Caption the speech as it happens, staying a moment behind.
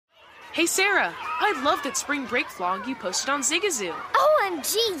Hey Sarah, I love that spring break vlog you posted on Zigazoo.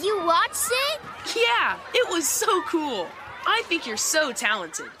 OMG, you watched it? Yeah, it was so cool. I think you're so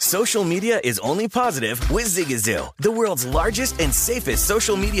talented. Social media is only positive with Zigazoo, the world's largest and safest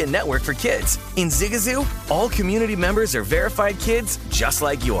social media network for kids. In Zigazoo, all community members are verified kids just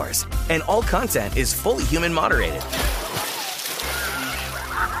like yours, and all content is fully human moderated.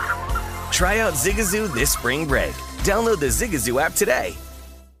 Try out Zigazoo this spring break. Download the Zigazoo app today.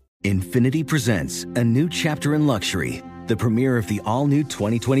 Infiniti presents a new chapter in luxury, the premiere of the all-new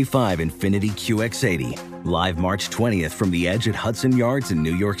 2025 Infiniti QX80, live March 20th from the Edge at Hudson Yards in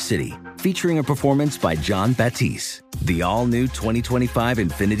New York City, featuring a performance by Jon Batiste. The all-new 2025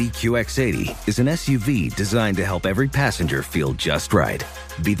 Infiniti QX80 is an SUV designed to help every passenger feel just right.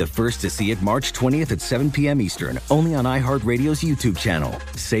 Be the first to see it March 20th at 7 p.m. Eastern, only on iHeartRadio's YouTube channel.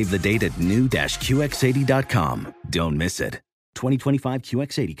 Save the date at new-QX80.com. Don't miss it. 2025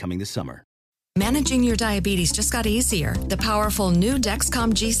 QX80 coming this summer. Managing your diabetes just got easier. The powerful new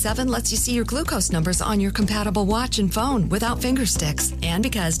Dexcom G7 lets you see your glucose numbers on your compatible watch and phone without finger sticks. And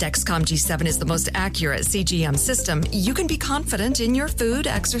because Dexcom G7 is the most accurate CGM system, you can be confident in your food,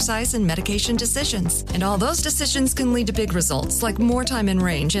 exercise, and medication decisions. And all those decisions can lead to big results, like more time in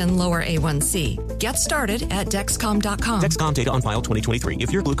range and lower A1C. Get started at Dexcom.com. Dexcom data on file 2023.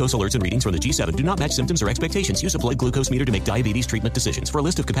 If your glucose alerts and readings from the G7 do not match symptoms or expectations, use a blood glucose meter to make diabetes treatment decisions. For a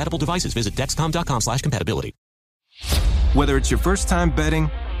list of compatible devices, visit Dexcom.com/compatibility. Whether it's your first time betting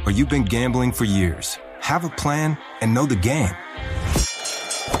or you've been gambling for years, have a plan and know the game.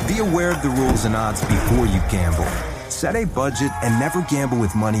 Be aware of the rules and odds before you gamble. Set a budget and never gamble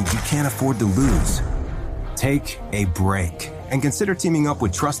with money you can't afford to lose. Take a break and consider teaming up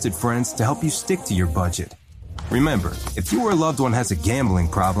with trusted friends to help you stick to your budget. Remember, if you or a loved one has a gambling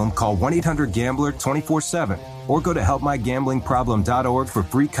problem, call 1-800-GAMBLER 24/7 or go to helpmygamblingproblem.org for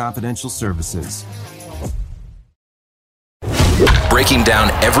free confidential services. Breaking down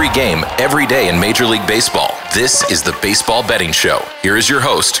every game, every day in Major League Baseball. This is the Baseball Betting Show. Here is your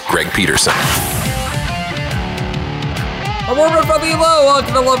host, Greg Peterson. A warm up from the low.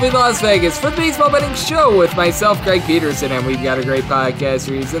 Welcome to lovely Las Vegas for the Baseball Betting Show with myself, Greg Peterson, and we've got a great podcast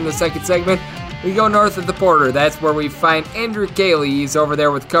series. In the second segment, we go north of the border. That's where we find Andrew Caley. He's over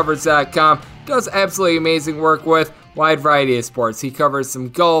there with Covers.com. Does absolutely amazing work with wide variety of sports. He covers some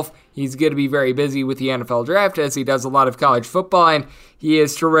golf. He's going to be very busy with the NFL draft as he does a lot of college football, and he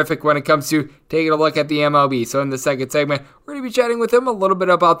is terrific when it comes to taking a look at the MLB. So in the second segment, we're going to be chatting with him a little bit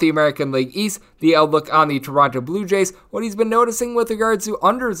about the American League East, the outlook on the Toronto Blue Jays, what he's been noticing with regards to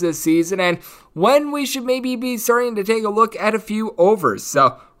unders this season, and when we should maybe be starting to take a look at a few overs.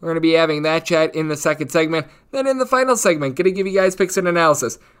 So we're going to be having that chat in the second segment. Then in the final segment, going to give you guys picks and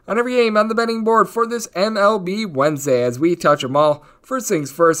analysis on every game on the betting board for this MLB Wednesday as we touch them all. First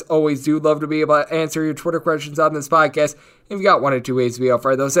things first, always do love to be able to answer your Twitter questions on this podcast. If you've got one or two ways to be able to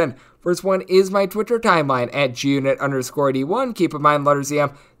fire those in. First one is my Twitter timeline at gunit_D1. Keep in mind, letters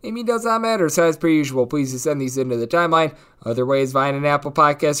EM. Name does not matter, so as per usual, please send these into the timeline. Other ways, via an Apple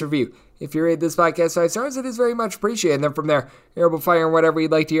Podcast review. If you rate this podcast 5 stars, it is very much appreciated. And then from there, you're able to fire in whatever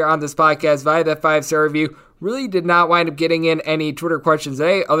you'd like to hear on this podcast via that 5-star review. Really did not wind up getting in any Twitter questions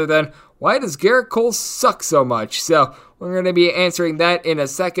today, other than, why does Garrett Cole suck so much? So we're going to be answering that in a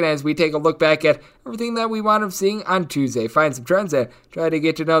second as we take a look back at everything that we wound up seeing on Tuesday. Find some trends and try to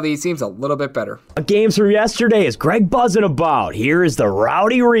get to know these teams a little bit better. Games from yesterday is Greg buzzing about. Here is the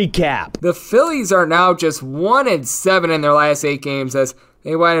rowdy recap. The Phillies are now just 1-7 in their last 8 games as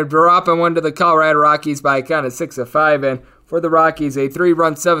they wind up dropping one to the Colorado Rockies by a count of 6-5. And for the Rockies, a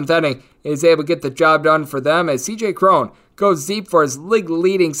 3-run 7th inning is able to get the job done for them as C.J. Cron goes deep for his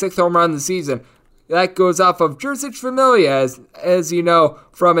league-leading 6th home run of the season. That goes off of Jeurys Familia, as you know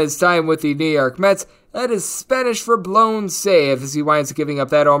from his time with the New York Mets. That is Spanish for blown save as he winds up giving up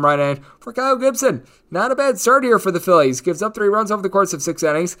that home run. And for Kyle Gibson, not a bad start here for the Phillies. Gives up 3 runs over the course of 6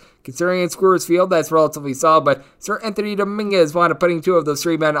 innings. Considering it's Coors Field, that's relatively solid. But Sir Anthony Dominguez wound up putting 2 of those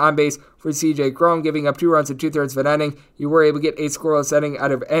 3 men on base for C.J. Cron, giving up 2 runs in 2/3 of an inning. You were able to get a scoreless inning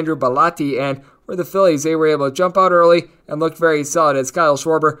out of Andrew Bellatti. And for the Phillies, they were able to jump out early and looked very solid as Kyle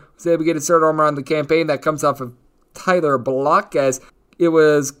Schwarber was able to get his 3rd home run on the campaign. That comes off of Tyler Block as it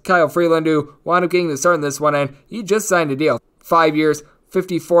was Kyle Freeland who wound up getting the start in this one, and he just signed a deal. 5 years,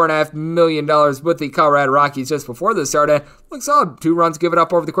 $54.5 million with the Colorado Rockies just before the start, and looks solid. 2 runs given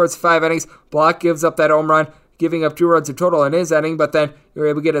up over the course of 5 innings. Block gives up that home run, giving up 2 runs in total in his inning, but then you're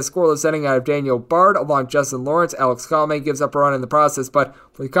able to get a scoreless inning out of Daniel Bard along Justin Lawrence. Alex Colomé gives up a run in the process, but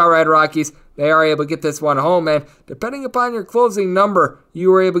for the Colorado Rockies, they are able to get this one home, and depending upon your closing number, you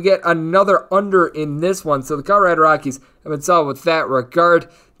were able to get another under in this one. So the Colorado Rockies have been solid with that regard.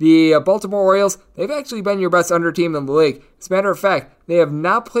 The Baltimore Orioles, they've actually been your best under team in the league. As a matter of fact, they have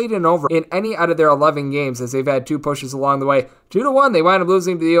not played an over in any out of their 11 games as they've had 2 pushes along the way. 2-1, they wind up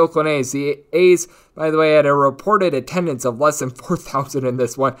losing to the Oakland A's. The A's, by the way, had a reported attendance of less than 4,000 in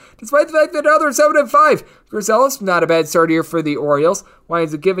this one, despite the fact that now they're 7-5. Chris Ellis, not a bad start here for the Orioles.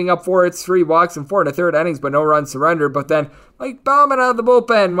 Winds up giving up 4 hits, 3 walks, and 4 1/3 innings, but no runs surrendered. But then Mike Baumann out of the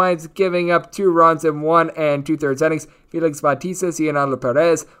bullpen winds up giving up 2 runs in 1 2/3 innings. Felix Bautista, Leonardo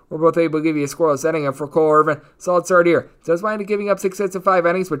Perez were both able to give you a scoreless inning, and for Cole Irvin, solid start here. Does wind up giving up 6 hits in 5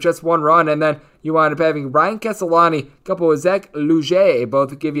 innings with just 1 run, and then you wind up having Ryan Castellani coupled with Zach Luge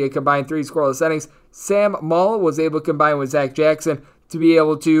both give you a combined 3 scoreless innings. Sam Mull was able to combine with Zach Jackson to be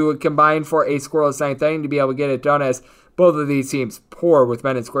able to combine for a scoreless 9th inning to be able to get it done, as both of these teams poor with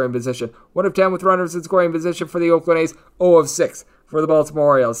men in scoring position. 1 of 10 with runners in scoring position for the Oakland A's, 0 of 6 for the Baltimore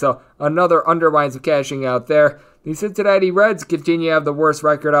Orioles. So another under winds up cashing out there. The Cincinnati Reds continue to have the worst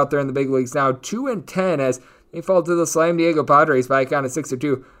record out there in the big leagues now, 2-10 as they fall to the San Diego Padres by a count of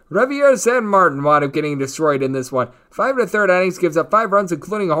 6-2. Javier San Martin wound up getting destroyed in this one. 5 1/3 innings, gives up 5 runs,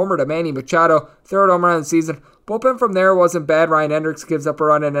 including a homer to Manny Machado, 3rd home run of the season. Bullpen from there wasn't bad. Ryan Hendricks gives up a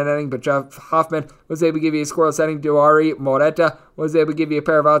run in an inning, but Jeff Hoffman was able to give you a scoreless inning. Duari Moreta was able to give you a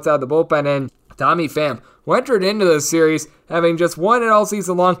pair of outs out of the bullpen, and Tommy Pham, who entered into this series having just 1 hit all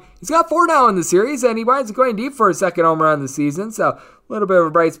season long. He's got 4 now in the series, and he winds up going deep for his 2nd home run of the season. So a little bit of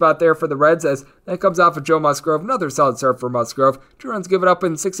a bright spot there for the Reds as that comes off of Joe Musgrove. Another solid start for Musgrove. 2 runs given up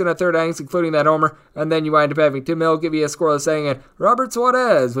in 6 1/3 innings, including that homer. And then you wind up having Tim Hill give you a scoreless inning, and Robert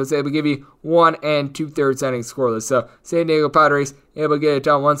Suarez was able to give you 1 2/3 innings scoreless. So San Diego Padres able to get it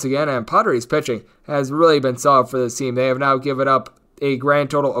done once again, and Padres pitching has really been solid for this team. They have now given up a grand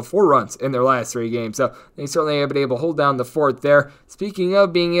total of 4 runs in their last 3 games. So they certainly have been able to hold down the fort there. Speaking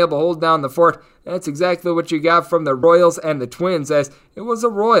of being able to hold down the fort, that's exactly what you got from the Royals and the Twins, as it was the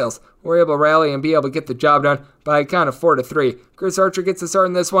Royals who were able to rally and be able to get the job done by a count of 4-3. Chris Archer gets the start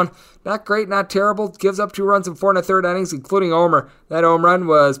in this one. Not great, not terrible. Gives up 2 runs in 4 1/3 innings, including a homer. That home run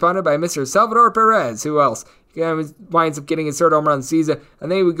was pounded by Mr. Salvador Perez. Who else? He winds up getting his 3rd home run of the season,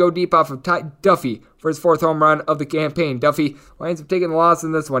 and then he would go deep off of Ty Duffy for his 4th home run of the campaign. Duffy winds up taking the loss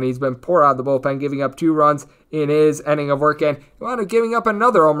in this one. He's been poor out of the bullpen, giving up 2 runs in his inning of work, and he wound up giving up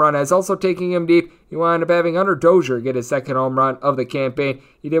another home run, as also taking him deep. He wound up having Hunter Dozier get his 2nd home run of the campaign.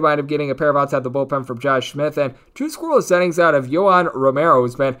 He did wind up getting a pair of outs out of the bullpen from Josh Smith, and 2 scoreless innings out of Yohan Romero,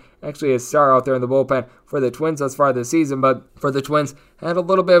 who's been actually a star out there in the bullpen for the Twins thus far this season, but for the Twins, had a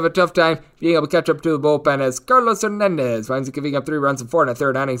little bit of a tough time being able to catch up to the bullpen, as Carlos Hernandez winds up giving up 3 runs in 4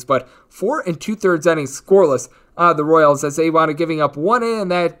 1/3 innings, but 4 2/3 innings scoreless out of the Royals, as they wound up giving up 1 in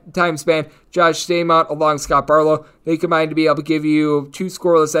that time span. Josh Staumont along Scott Barlow, they combined to be able to give you 2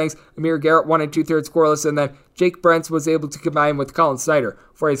 scoreless innings. Amir Garrett 1 2/3 scoreless, and then Jake Brentz was able to combine with Colin Snyder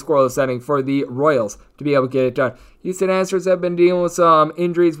for a scoreless inning for the Royals to be able to get it done. Houston Astros have been dealing with some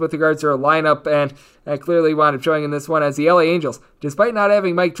injuries with regards to their lineup, and clearly wound up showing in this one, as the LA Angels, despite not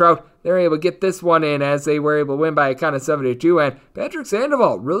having Mike Trout, they're able to get this one in as they were able to win by a count of 7-2. And Patrick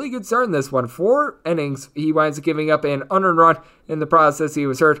Sandoval, really good start in this one. 4 innings, he winds up giving up an unearned run. In the process, he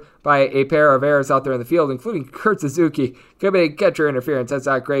was hurt by a pair of errors out there in the field, including Kurt Suzuki. Could be catcher interference. That's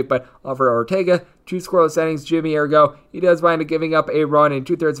not great, but Alfredo Ortega, 2 scoreless innings. Jimmy Ergo, he does wind up giving up a run in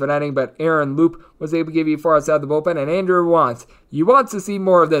 2/3 of an inning, but Aaron Loop was able to give you 4 outs out of the bullpen, and Andrew Wantz, you want to see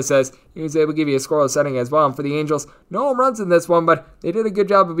more of this, as he was able to give you a scoreless inning as well. And for the Angels, no home runs in this one, but they did a good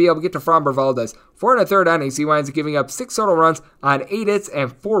job of being able to get to Framber Valdez. 4 1/3 innings, he winds up giving up 6 total runs on 8 hits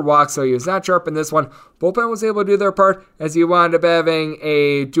and 4 walks, so he was not sharp in this one. Bullpen was able to do their part, as he wound up having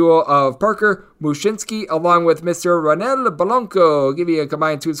a duo of Parker Mushinski along with Mr. Ronel Blanco give you a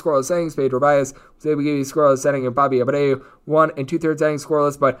combined 2 scoreless innings. Pedro Baez was able to give you a scoreless inning, and Bobby Abreu 1 2/3 innings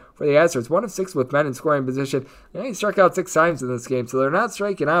scoreless. But for the Astros, 1 of 6 with men in scoring position. He struck out 6 times in this game, so they're not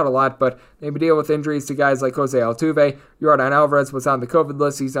striking out a lot, but they deal with injuries to guys like Jose Altuve. Yordan Alvarez was on the COVID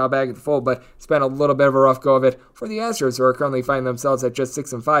list. He's now back at the fold, but it's been a little bit of a rough go of it for the Astros, who are currently finding themselves at just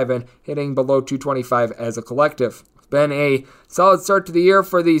 6-5 and hitting below .225 as a collective. It's been a solid start to the year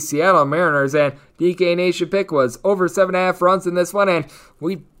for the Seattle Mariners, and DK Nation pick was over 7.5 runs in this one, and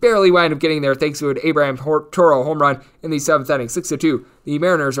we barely wind up getting there thanks to an Abraham Toro home run in the 7th inning, 6-2. The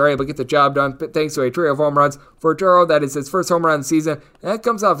Mariners are able to get the job done thanks to a trio of home runs for Toro. That is his first home run of the season, and that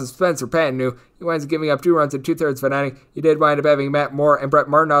comes off of Spencer Patton, who he winds up giving up 2 runs in 2/3 of an inning. He did wind up having Matt Moore and Brett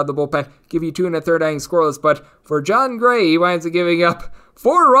Martin out of the bullpen give you 2 1/3 innings scoreless, but for John Gray, he winds up giving up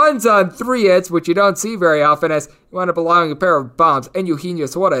 4 runs on 3 hits, which you don't see very often, as he wound up allowing a pair of bombs. And Eugenio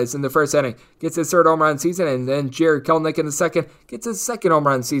Suarez in the first inning gets his 3rd home run season, and then Jared Kelenic in the second gets his 2nd home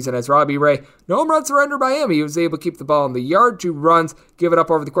run season, as Robbie Ray, no home run surrender by him. He was able to keep the ball in the yard, 2 runs, give it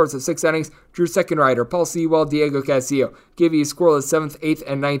up over the course of 6 innings. Drew second-rider Paul Sewell, Diego Castillo give you scoreless 7th, 8th,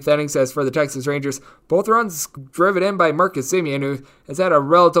 and 9th innings. As for the Texas Rangers, both runs driven in by Marcus Semien, who has had a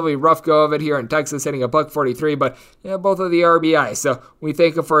relatively rough go of it here in Texas, hitting a $143, but both of the RBI. So we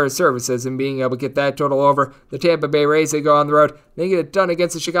thank him for his services and being able to get that total over. The Tampa Bay Rays, they go on the road. They get it done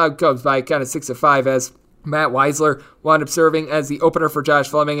against the Chicago Cubs by kind of 6-5, as Matt Weisler wound up serving as the opener for Josh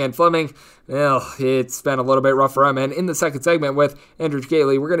Fleming, and Fleming, well, it's been a little bit rough for him. And in the second segment with Andrew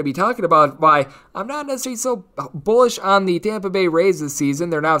Gately, we're going to be talking about why I'm not necessarily so bullish on the Tampa Bay Rays this season.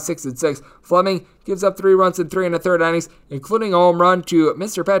 They're now 6-6. Fleming gives up 3 runs in 3 1/3 innings, including a home run to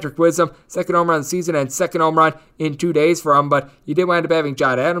Mr. Patrick Wisdom, 2nd home run of the season, and 2nd home run in 2 days for him. But you did wind up having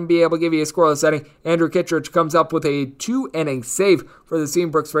John Adam be able to give you a scoreless inning. Andrew Kittredge comes up with a 2-inning save for the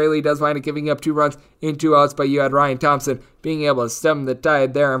team. Brooks Raley does wind up giving up 2 runs in 2 outs, but you had Ryan Thompson being able to stem the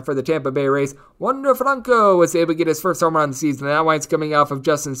tide there. And for the Tampa Bay Rays, Wander Franco was able to get his 1st home run of the season. That winds coming off of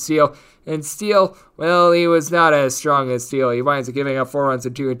Justin Steele. And Steele, well, he was not as strong as Steele. He winds up giving up 4 runs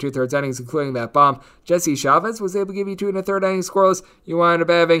in 2 2/3 innings, including that bomb. Jesse Chavez was able to give you 2 1/3 innings scoreless. You wind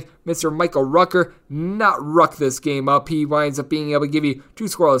up having Mr. Michael Rucker not ruck this game up. He winds up being able to give you 2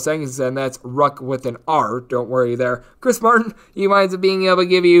 scoreless innings, and that's Ruck with an R. Don't worry there. Chris Martin, he winds up being able to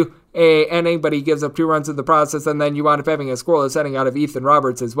give you a inning, but he gives up 2 runs in the process, and then you wind up having a scoreless inning out of Ethan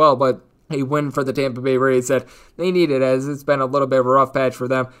Roberts as well. But a win for the Tampa Bay Rays that they needed, as it's been a little bit of a rough patch for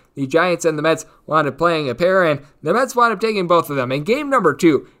them. The Giants and the Mets wound up playing a pair, and the Mets wound up taking both of them. In game number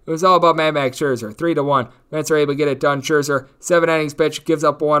 2, it was all about Mad Max Scherzer, 3-1. Mets are able to get it done. Scherzer, 7 innings pitched, gives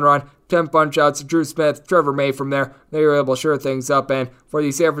up 1 run, 10 punch-outs. Drew Smith, Trevor May from there. They were able to shore things up, and for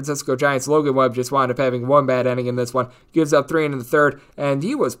the San Francisco Giants, Logan Webb just wound up having 1 bad inning in this one. Gives up 3 in the 3rd, and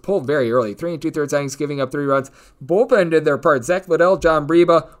he was pulled very early. 3 2/3 innings, giving up 3 runs. Bullpen did their part. Zach Liddell, John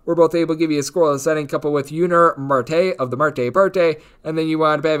Breba were both able to give you a scoreless inning, coupled with Yunior Marte of the Marte Parte, and then you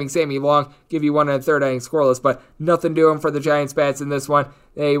wound up having Sammy Long give you 1 1/3 inning scoreless, but nothing doing for the Giants bats in this one.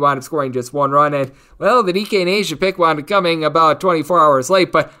 They wound up scoring just 1 run, and, well, the DK Nation pick wound up coming about 24 hours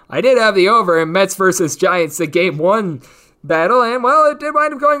late, but I did have the over in Mets versus Giants, the game 1 battle, and, well, it did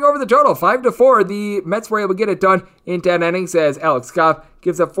wind up going over the total, 5-4. The Mets were able to get it done in 10 innings, as Alex Cobb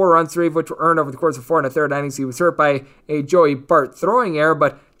gives up 4 runs, 3 of which were earned over the course of 4 1/3 innings. He was hurt by a Joey Bart throwing error,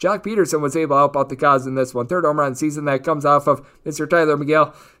 but Jock Peterson was able to help out the cause in this one. 3rd home run season that comes off of Mr. Tyler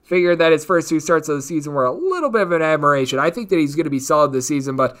Miguel. Figured that his first 2 starts of the season were a little bit of an admiration. I think that he's going to be solid this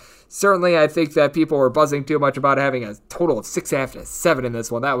season, but certainly I think that people were buzzing too much about having a total of 6.5 to 7 in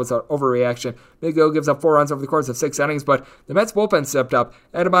this one. That was an overreaction. Miguel gives up 4 runs over the course of 6 innings, but the Mets bullpen stepped up.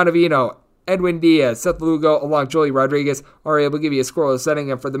 Adam Ottavino, Edwin Diaz, Seth Lugo, along Joey Rodriguez are able to give you a scoreless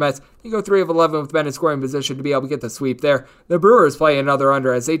inning, and for the Mets, they go 3 of 11 with men in scoring position to be able to get the sweep there. The Brewers play another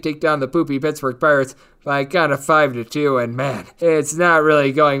under as they take down the poopy Pittsburgh Pirates by kind of 5-2, and man, it's not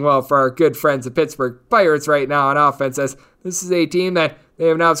really going well for our good friends the Pittsburgh Pirates right now on offense, as this is a team that they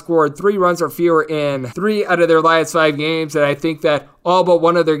have now scored 3 runs or fewer in 3 out of their last 5 games, and I think that all but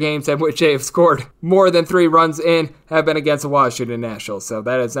one of their games in which they have scored more than 3 runs in have been against the Washington Nationals, so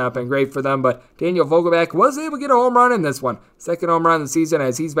that has not been great for them, but Daniel Vogelbach was able to get a home run in this one. 2nd home run of the season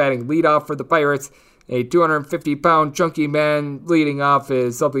as he's batting leadoff for the Pirates. A 250-pound chunky man leading off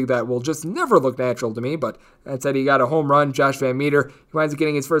is something that will just never look natural to me, but that said, he got a home run. Josh Van Meter, he winds up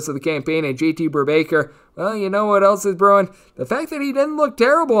getting his first of the campaign, and JT Brubaker, well, you know what else is brewing? The fact that he didn't look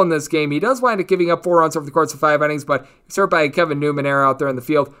terrible in this game. He does wind up giving up 4 runs over the course of 5 innings, but he's hurt by a Kevin Newman error out there in the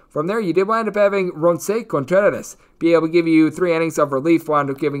field. From there, you did wind up having Ronce Contreras be able to give you 3 innings of relief,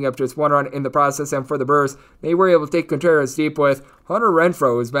 wound up giving up just 1 run in the process, and for the Brewers, they were able to take Contreras deep with Hunter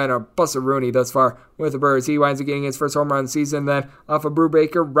Renfroe, who's been a buss-a-rooney thus far with the Brewers. He winds up getting his first home run of the season, then off of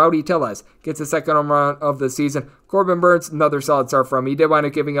Brubaker, Rowdy Tellez gets his 2nd home run of the season. Corbin Burns, another solid start from him. He did wind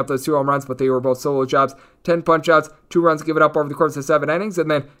up giving up those 2 home runs, but they were both solo jobs. 10 punch-outs, 2 runs given up over the course of 7 innings,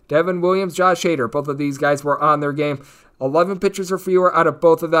 and then Devin Williams, Josh Hader, both of these guys were on their game. 11 pitches or fewer out of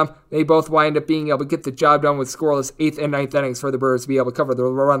both of them. They both wind up being able to get the job done with scoreless 8th and 9th innings for the Brewers to be able to cover the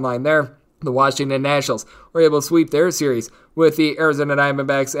run line there. The Washington Nationals were able to sweep their series with the Arizona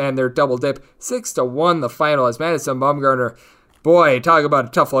Diamondbacks and their double dip 6-1 the final as Madison Bumgarner, boy, talk about a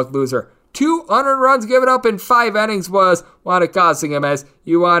tough luck loser. 2 unearned runs given up in 5 innings was wound up costing him as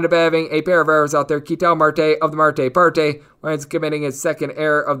you wound up having a pair of errors out there. Ketel Marte of the Marte Parte winds up committing his second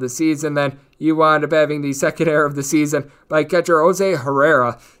error of the season. Then you wound up having the second error of the season by catcher Jose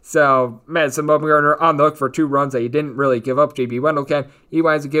Herrera. So Madison Bumgarner on the hook for 2 runs that he didn't really give up. JB Wendelken, he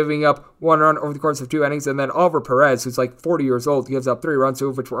winds up giving up 1 run over the course of 2 innings. And then Oliver Perez, who's like 40 years old, gives up 3 runs, 2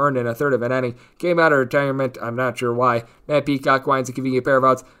 of which were earned in a third of an inning. Came out of retirement. I'm not sure why. Matt Peacock winds up giving you a pair of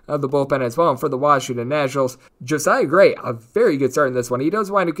outs of the bullpen as well. And for the Washington Nationals, Josiah Gray, a very good start in this one. He does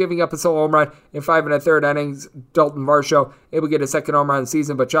wind up giving up a solo home run in 5 1/3 innings. Dalton Varsho able to get a second home run of the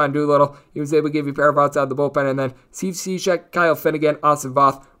season, but Sean Doolittle, he was able to give you a pair of outs out of the bullpen. And then Steve Cishek, Kyle Finnegan, Austin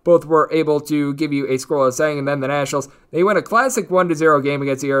Voth, both were able to give you a scoreless inning. And then the Nationals, they win a classic 1-0 game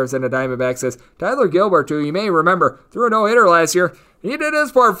against the Arizona Diamondbacks as Tyler Gilbert, who you may remember threw a no-hitter last year, he did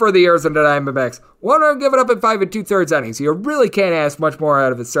his part for the Arizona Diamondbacks. 1 run given up in 5 2/3 innings. You really can't ask much more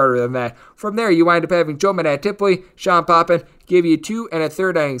out of a starter than that. From there, you wind up having Joe Manat-Tipley, Sean Poppin give you 2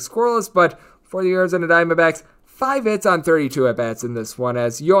 1/3 innings scoreless, but for the Arizona Diamondbacks, 5 hits on 32 at-bats in this one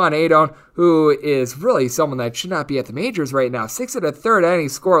as Yohan Adon, who is really someone that should not be at the majors right now, 6 1/3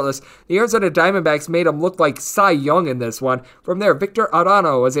 innings scoreless. The Arizona Diamondbacks made him look like Cy Young in this one. From there, Victor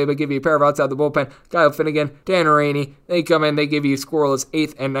Arano was able to give you a pair of outs out of the bullpen. Kyle Finnegan, Tanner Rainey, they come in, they give you scoreless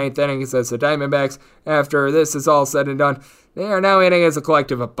 8th and 9th innings as the Diamondbacks, after this is all said and done, they are now hitting as a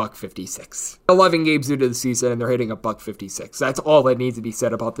collective of $156. 11 games into the season, and they're hitting a $156. That's all that needs to be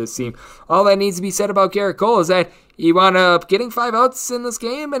said about this team. All that needs to be said about Gerrit Cole is that he wound up getting 5 outs in this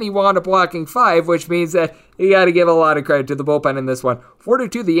game, and he wound up walking 5, which means that you got to give a lot of credit to the bullpen in this one.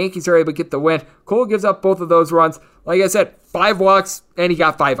 4-2, the Yankees are able to get the win. Cole gives up both of those runs. Like I said, 5 walks, and he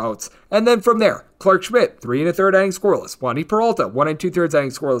got 5 outs. And then from there, Clark Schmidt, 3 1/3 innings scoreless. Wandy Peralta, 1 2/3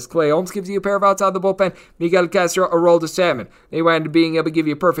 innings scoreless. Clay Holmes gives you a pair of outs out of the bullpen. Miguel Castro, Aroldis Chapman. They wind up being able to give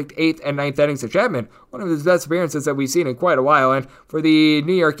you a perfect 8th and 9th innings of Chapman. One of his best appearances that we've seen in quite a while. And for the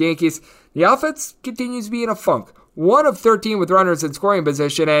New York Yankees, the offense continues to be in a funk. 1 of 13 with runners in scoring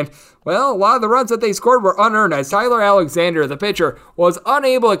position, and, well, a lot of the runs that they scored were unearned as Tyler Alexander, the pitcher, was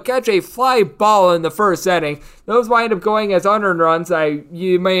unable to catch a fly ball in the first inning. Those wind up going as unearned runs.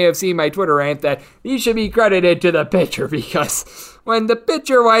 You may have seen my Twitter rant that these should be credited to the pitcher because when the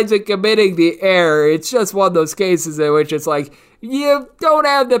pitcher winds up committing the error, it's just one of those cases in which it's like, you don't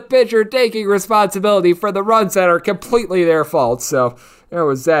have the pitcher taking responsibility for the runs that are completely their fault. So there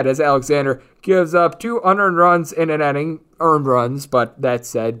was that as Alexander gives up 2 unearned runs in an inning, earned runs, but that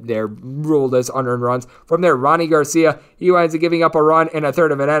said, they're ruled as unearned runs. From there, Ronnie Garcia, he winds up giving up a run in a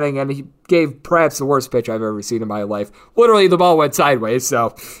third of an inning, and he gave perhaps the worst pitch I've ever seen in my life. Literally, the ball went sideways,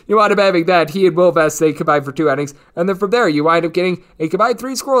 so you wind up having that. He and Will Vest, they combined for 2 innings, and then from there, you wind up getting a combined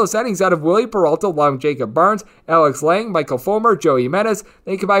 3 scoreless innings out of Willie Peralta, along with Jacob Barnes, Alex Lang, Michael Fulmer, Joey Jimenez.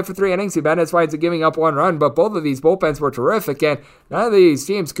 They combined for 3 innings. Jimenez winds up giving up 1 run, but both of these bullpens were terrific, and none of these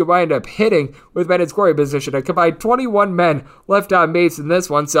teams could wind up hitting with men in scoring position. A combined 21 men left on base in this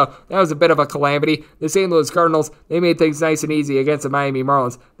one, so that was a bit of a calamity. The St. Louis Cardinals, they made things nice and easy against the Miami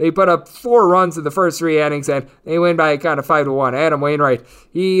Marlins. They put up 4 runs in the first 3 innings, and they win by a count of 5-1. Adam Wainwright,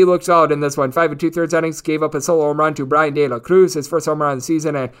 he looked solid in this one. 5 2/3 innings, gave up a solo home run to Brian De La Cruz, his first home run of the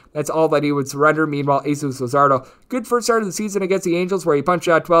season, and that's all that he would surrender. Meanwhile, Jesus Luzardo, good first start of the season against the Angels, where he punched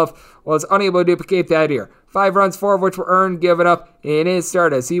out 12, was unable to duplicate that here. 5 runs, 4 of which were earned, given up in his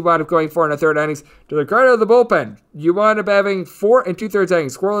start as he wound up going 4 1/3 innings. To the credit of the bullpen, you wound up having 4 2/3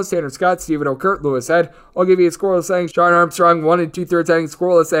 innings scoreless. Tanner Scott, Stephen O'Kurt, Lewis Head, I'll give you a scoreless innings. John Armstrong, 1 2/3 innings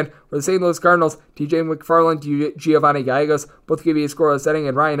scoreless. And for the St. Louis Cardinals, TJ McFarland, Giovanni Gallegos, both give you a scoreless inning.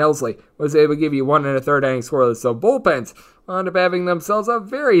 And Ryan Elsley was able to give you 1 1/3 innings scoreless. So bullpens wound up having themselves a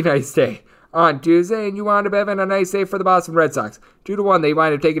very nice day on Tuesday, and you wound up having a nice day for the Boston Red Sox. 2-1, they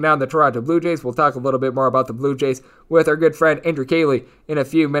wind up taking down the Toronto Blue Jays. We'll talk a little bit more about the Blue Jays with our good friend Andrew Cayley in a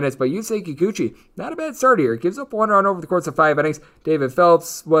few minutes, but Yusei Kikuchi, not a bad start here. Gives up 1 run over the course of 5 innings. David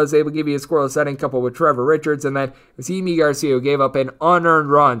Phelps was able to give you a scoreless inning, coupled with Trevor Richards, and then it was Yimi Garcia who gave up an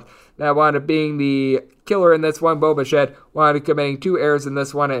unearned run. That wound up being the killer in this one. Bo Bichette wound up committing 2 errors in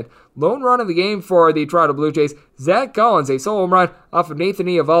this one. And lone run of the game for the Toronto Blue Jays, Zach Collins, a solo home run off of Nathan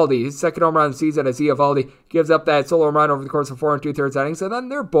Eovaldi. His second home run of the season as Eovaldi gives up that solo home run over the course of 4 2/3 innings. And then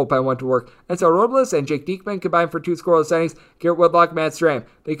their bullpen went to work. And so Robles and Jake Diekman combined for 2 scoreless innings. Garrett Whitlock, Matt Stram,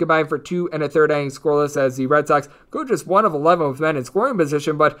 they combined for 2 1/3 innings scoreless as the Red Sox go just 1 of 11 with men in scoring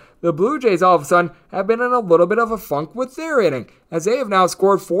position. But the Blue Jays all of a sudden have been in a little bit of a funk with their hitting, as they have now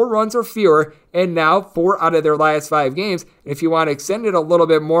scored 4 runs or fewer in now 4 out of their last 5 games. If you want to extend it a little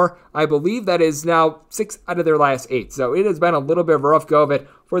bit more, I believe that is now 6 out of their last 8. So it has been a little bit of a rough go of it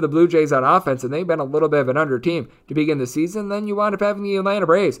for the Blue Jays on offense, and they've been a little bit of an under team to begin the season. Then you wind up having the Atlanta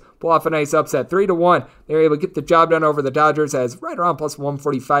Braves pull off a nice upset 3-1. They're able to get the job done over the Dodgers as right around plus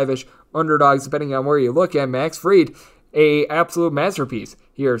 145-ish underdogs, depending on where you look at. Max Fried, a absolute masterpiece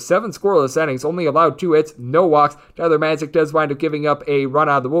here. 7 scoreless innings, only allowed 2 hits, no walks. Tyler Matzek does wind up giving up a run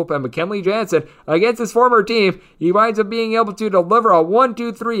out of the bullpen, but Kenley Jansen, against his former team, he winds up being able to deliver a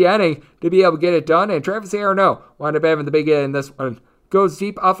 1-2-3 inning to be able to get it done, and Travis Arano wound up having the big hit in this one. Goes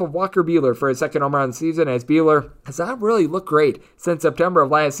deep off of Walker Buehler for his second home run of the season, as Buehler has not really looked great since September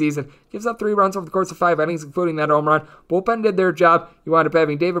of last season. Gives up 3 runs over the course of 5 innings, including that home run. Bullpen did their job. You wound up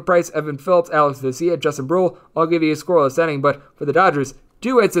having David Price, Evan Phillips, Alex Vesia, Justin Brule. I'll give you a scoreless inning, but for the Dodgers,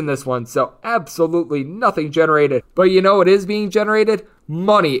 2 hits in this one, so absolutely nothing generated. But you know what is being generated?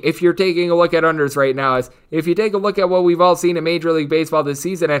 Money, if you're taking a look at unders right now. Is if you take a look at what we've all seen in Major League Baseball this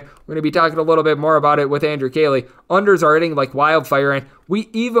season, and we're going to be talking a little bit more about it with Andrew Caley, unders are hitting like wildfire, and we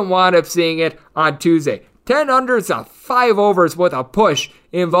even wound up seeing it on Tuesday. 10 unders, 5 overs with a push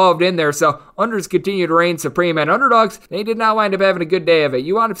involved in there, so unders continue to reign supreme, and underdogs, they did not wind up having a good day of it.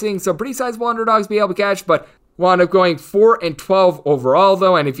 You wound up seeing some pretty sizable underdogs be able to catch, but wound up going 4-12 overall,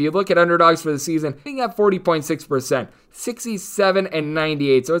 though, and if you look at underdogs for the season, being at 40.6%,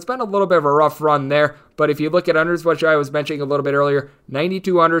 67-98, so it's been a little bit of a rough run there. But if you look at unders, which I was mentioning a little bit earlier,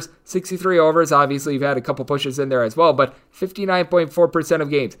 92 unders, 63 overs. Obviously, you've had a couple pushes in there as well, but 59.4% of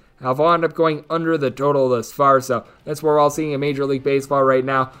games have wound up going under the total thus far. So that's what we're all seeing in Major League Baseball right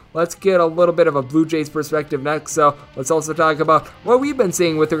now. Let's get a little bit of a Blue Jays perspective next. So let's also talk about what we've been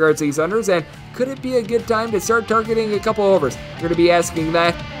seeing with regards to these unders, and could it be a good time to start targeting a couple overs? We're going to be asking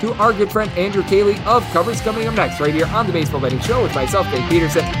that to our good friend Andrew Caley of Covers, coming up next right here on the Baseball Betting Show with myself, Greg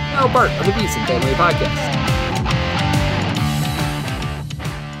Peterson, now part of the VSiN Family Podcast.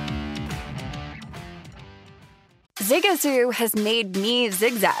 Zigazoo has made me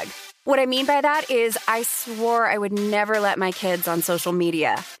zigzag. What I mean by that is I swore I would never let my kids on social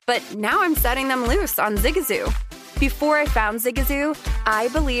media, but now I'm setting them loose on Zigazoo. Before I found Zigazoo, I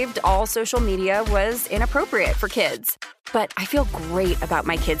believed all social media was inappropriate for kids. But I feel great about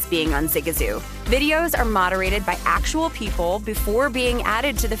my kids being on Zigazoo. Videos are moderated by actual people before being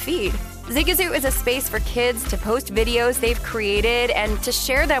added to the feed. Zigazoo is a space for kids to post videos they've created and to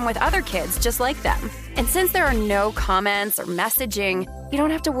share them with other kids just like them. And since there are no comments or messaging, you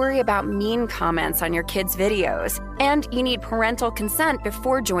don't have to worry about mean comments on your kids' videos. And you need parental consent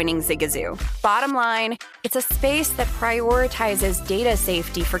before joining Zigazoo. Bottom line, it's a space that prioritizes data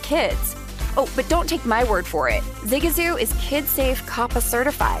safety for kids. Oh, but don't take my word for it. Zigazoo is kid-safe COPPA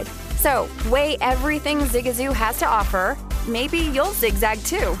certified. So, weigh everything Zigazoo has to offer. Maybe you'll zigzag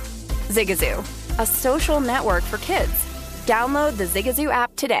too. Zigazoo, a social network for kids. Download the Zigazoo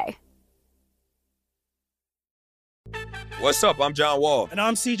app today. What's up? I'm John Wall. And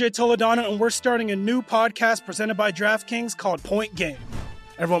I'm CJ Toledano, and we're starting a new podcast presented by DraftKings called Point Game.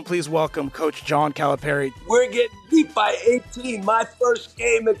 Everyone, please welcome Coach John Calipari. We're getting beat by 18. My first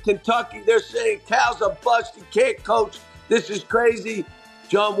game in Kentucky, they're saying Cal's a bust. He can't coach. This is crazy.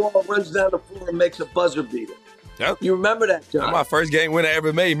 John Wall runs down the floor and makes a buzzer beater. Yep. You remember that, John? That's my first game winner I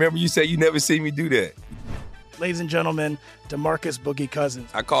ever made. Remember you said you never seen me do that. Ladies and gentlemen, DeMarcus Boogie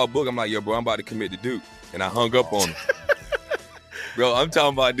Cousins. I called Boog. I'm like, yo, bro, I'm about to commit to Duke. And I hung up on him. Bro, I'm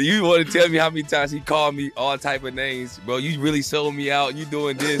talking about, do you want to tell me how many times he called me all type of names? Bro, you really sold me out. You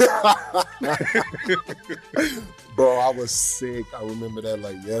doing this. Bro, I was sick. I remember that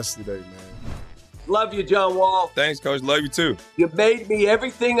like yesterday, man. Love you, John Wall. Thanks, Coach. Love you, too. You made me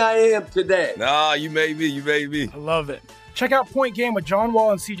everything I am today. Nah, you made me. You made me. I love it. Check out Point Game with John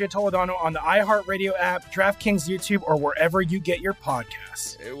Wall and CJ Toledano on the iHeartRadio app, DraftKings YouTube, or wherever you get your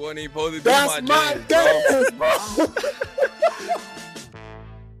podcasts. It wasn't even supposed to be That's my dance, bro.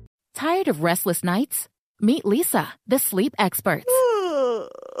 Tired of restless nights? Meet Leesa, the sleep experts.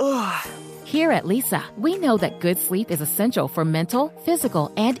 Here at Leesa, we know that good sleep is essential for mental,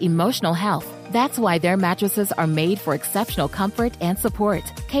 physical, and emotional health. That's why their mattresses are made for exceptional comfort and support,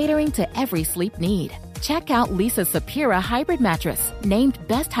 catering to every sleep need. Check out Leesa's Sapira Hybrid Mattress, named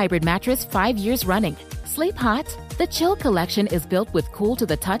Best Hybrid Mattress 5 years running. Sleep hot? The Chill Collection is built with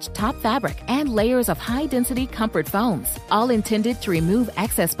cool-to-the-touch top fabric and layers of high-density comfort foams, all intended to remove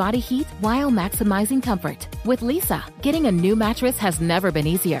excess body heat while maximizing comfort. With Leesa, getting a new mattress has never been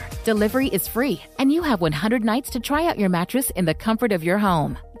easier. Delivery is free, and you have 100 nights to try out your mattress in the comfort of your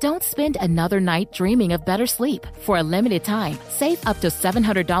home. Don't spend another night dreaming of better sleep. For a limited time, save up to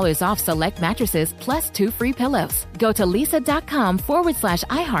 $700 off select mattresses plus 2 free pillows. Go to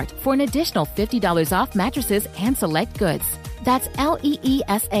leesa.com/iHeart for an additional $50 off mattresses and select goods. That's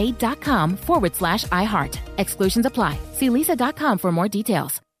LEESA.com/iHeart. Exclusions apply. See leesa.com for more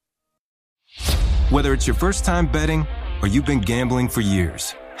details. Whether it's your first time betting or you've been gambling for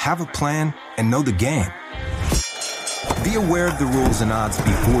years, have a plan and know the game. Be aware of the rules and odds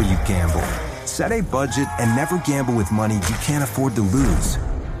before you gamble. Set a budget and never gamble with money you can't afford to lose.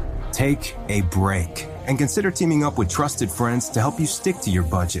 Take a break and consider teaming up with trusted friends to help you stick to your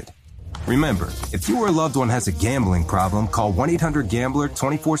budget. Remember, if you or a loved one has a gambling problem, call 1-800-GAMBLER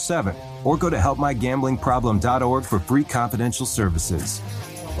 24/7 or go to helpmygamblingproblem.org for free confidential services.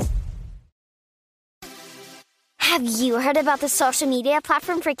 Have you heard about the social media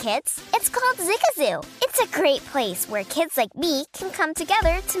platform for kids? It's called Zigazoo. It's a great place where kids like me can come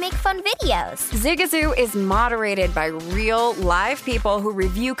together to make fun videos. Zigazoo is moderated by real, live people who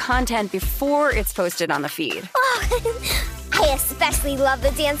review content before it's posted on the feed. Oh, I especially love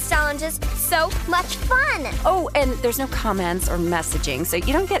the dance challenges. So much fun. Oh, and there's no comments or messaging, so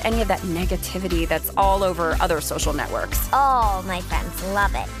you don't get any of that negativity that's all over other social networks. All my friends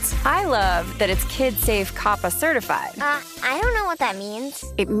love it. I love that it's kid-safe COPPA certified. I don't know what that means.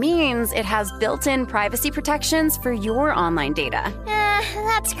 It means it has built-in privacy protections for your online data.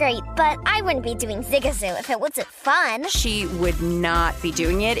 That's great, but I wouldn't be doing Zigazoo if it wasn't fun. She would not be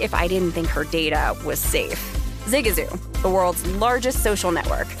doing it if I didn't think her data was safe. Zigazoo, the world's largest social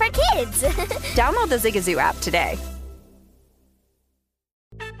network. For kids! Download the Zigazoo app today.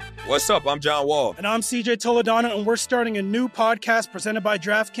 What's up? I'm John Wall. And I'm CJ Toledano, and we're starting a new podcast presented by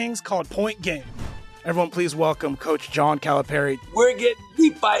DraftKings called Point Game. Everyone, please welcome Coach John Calipari. We're getting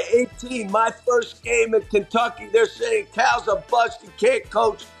beat by 18. My first game in Kentucky, they're saying Cal's a bust. He can't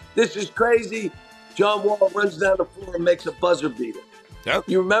coach. This is crazy. John Wall runs down the floor and makes a buzzer beater. Yep.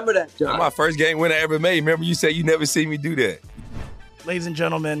 You remember that, John? That's my first game winner I ever made. Remember you said you never seen me do that. Ladies and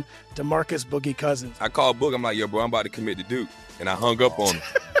gentlemen, DeMarcus Boogie Cousins. I called Boog. I'm like, yo, bro, I'm about to commit to Duke. And I hung up on him.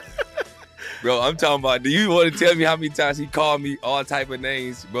 Bro, I'm talking about, do you want to tell me how many times he called me all type of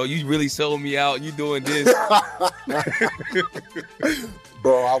names? Bro, you really sold me out. You doing this.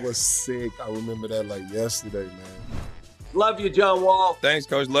 Bro, I was sick. I remember that like yesterday, man. Love you, John Wall. Thanks,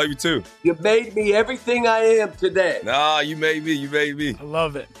 Coach. Love you, too. You made me everything I am today. Nah, you made me. You made me. I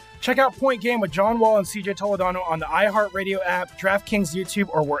love it. Check out Point Game with John Wall and CJ Toledano on the iHeartRadio app, DraftKings YouTube,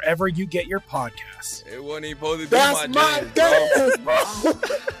 or wherever you get your podcasts. It wasn't even supposed to be That's my dance, bro.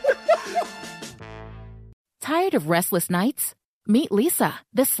 Tired of restless nights? Meet Lisa,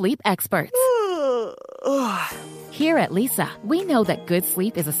 the sleep experts. Here at Lisa, we know that good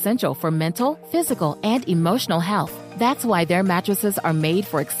sleep is essential for mental, physical, and emotional health. That's why their mattresses are made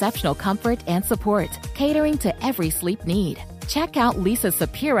for exceptional comfort and support, catering to every sleep need. Check out Lisa's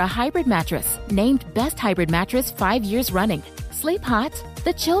Sapira Hybrid Mattress, named Best Hybrid Mattress 5 years running. Sleep hot?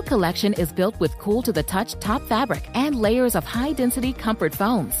 The Chill Collection is built with cool-to-the-touch top fabric and layers of high-density comfort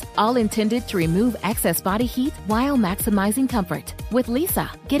foams, all intended to remove excess body heat while maximizing comfort. With Lisa,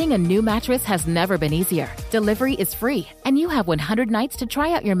 getting a new mattress has never been easier. Delivery is free, and you have 100 nights to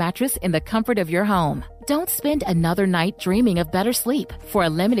try out your mattress in the comfort of your home. Don't spend another night dreaming of better sleep. For a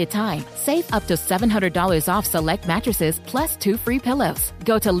limited time, save up to $700 off select mattresses plus 2 free pillows.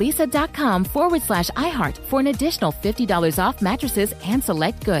 Go to leesa.com/iHeart for an additional $50 off mattresses and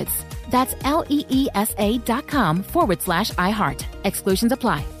select goods. That's LEESA.com/iHeart. Exclusions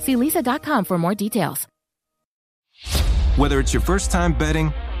apply. See leesa.com for more details. Whether it's your first time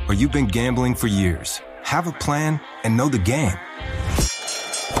betting or you've been gambling for years, have a plan and know the game.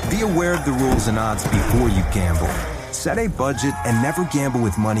 Be aware of the rules and odds before you gamble. Set a budget and never gamble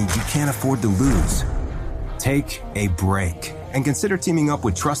with money you can't afford to lose. Take a break and consider teaming up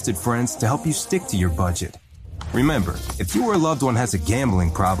with trusted friends to help you stick to your budget. Remember, if you or a loved one has a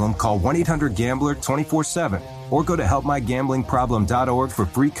gambling problem, call 1-800-GAMBLER 24/7 or go to helpmygamblingproblem.org for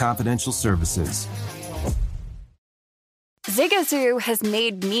free confidential services. Zigazoo has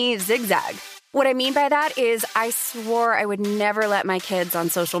made me zigzag. What I mean by that is I swore I would never let my kids on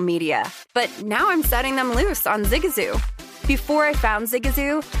social media, but now I'm setting them loose on Zigazoo. Before I found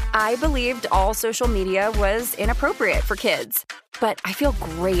Zigazoo, I believed all social media was inappropriate for kids. But I feel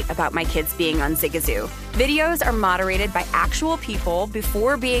great about my kids being on Zigazoo. Videos are moderated by actual people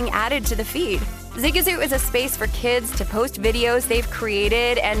before being added to the feed. Zigazoo is a space for kids to post videos they've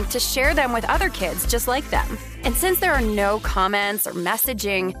created and to share them with other kids just like them. And since there are no comments or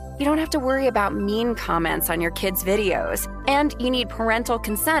messaging, You don't have to worry about mean comments on your kids' videos. And you need parental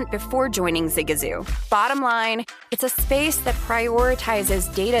consent before joining Zigazoo. Bottom line, it's a space that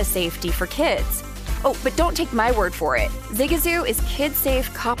prioritizes data safety for kids. Oh, but don't take my word for it. Zigazoo is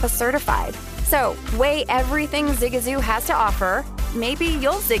KidSafe COPPA certified. So, weigh everything Zigazoo has to offer. Maybe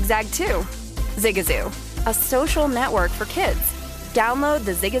you'll zigzag too. Zigazoo, a social network for kids. Download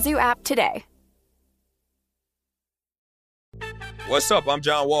the Zigazoo app today. What's up? I'm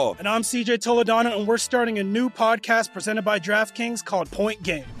John Wall. And I'm CJ Toledano, and we're starting a new podcast presented by DraftKings called Point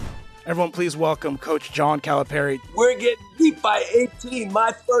Game. Everyone, please welcome Coach John Calipari. We're getting beat by 18.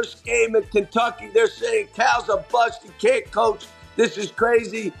 My first game in Kentucky, they're saying Cal's a bust. He can't coach. This is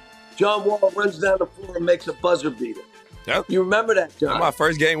crazy. John Wall runs down the floor and makes a buzzer beater. Yep. You remember that, John? That's my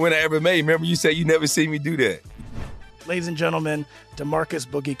first game win I ever made. Remember you said you never seen me do that. Ladies and gentlemen, DeMarcus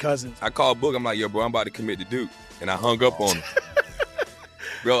Boogie Cousins. I called Boog. I'm like, yo, bro, I'm about to commit to Duke. And I hung up on him.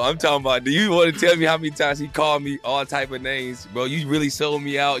 Bro, I'm talking about, do you want to tell me how many times he called me all type of names? Bro, you really sold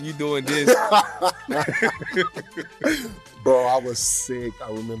me out. You doing this. Bro, I was sick.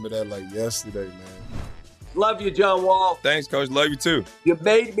 I remember that like yesterday, man. Love you, John Wall. Thanks, Coach. Love you, too. You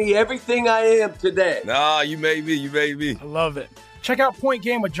made me everything I am today. Nah, you made me. You made me. I love it. Check out Point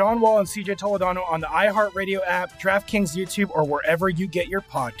Game with John Wall and CJ Toledano on the iHeartRadio app, DraftKings YouTube, or wherever you get your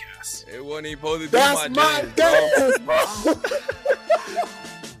podcasts. It wasn't even supposed to be That's my dance, bro.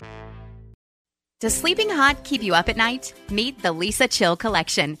 Does sleeping hot keep you up at night? Meet the Leesa Chill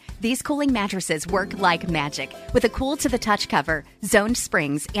Collection. These cooling mattresses work like magic with a cool-to-the-touch cover, zoned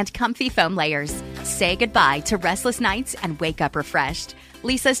springs, and comfy foam layers. Say goodbye to restless nights and wake up refreshed.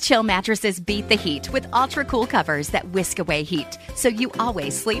 Leesa's Chill mattresses beat the heat with ultra-cool covers that whisk away heat, so you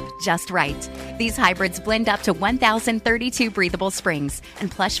always sleep just right. These hybrids blend up to 1,032 breathable springs and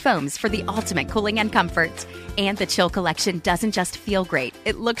plush foams for the ultimate cooling and comfort. And the Chill Collection doesn't just feel great,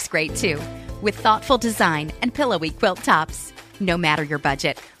 it looks great too, with thoughtful design and pillowy quilt tops. No matter your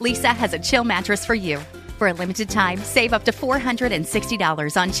budget, Leesa has a Chill mattress for you. For a limited time, save up to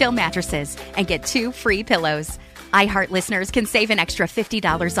 $460 on Chill mattresses and get 2 free pillows. iHeart listeners can save an extra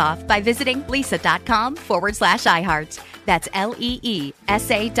 $50 off by visiting leesa.com/iHeart. That's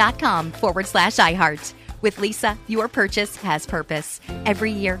LEESA.com/iHeart. With Leesa, your purchase has purpose.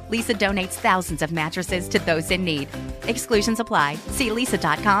 Every year, Leesa donates thousands of mattresses to those in need. Exclusions apply. See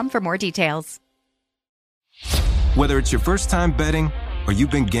leesa.com for more details. Whether it's your first time betting or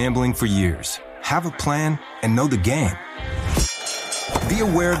you've been gambling for years, have a plan and know the game. Be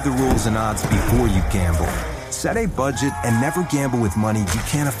aware of the rules and odds before you gamble. Set a budget and never gamble with money you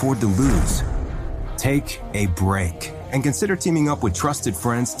can't afford to lose. Take a break and consider teaming up with trusted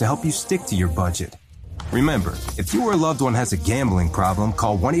friends to help you stick to your budget. Remember, if you or a loved one has a gambling problem,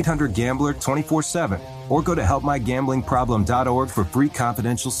 call 1-800-GAMBLER 24/7 or go to helpmygamblingproblem.org for free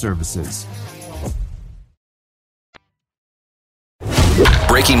confidential services.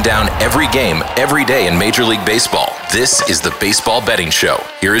 Breaking down every game, every day in Major League Baseball. This is the Baseball Betting Show.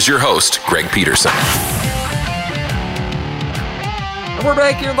 Here is your host, Greg Peterson. And we're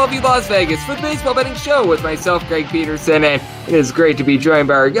back here in lovely Las Vegas for the Baseball Betting Show with myself, Greg Peterson, and it is great to be joined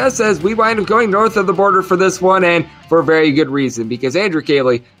by our guests as we wind up going north of the border for this one, and for a very good reason, because Andrew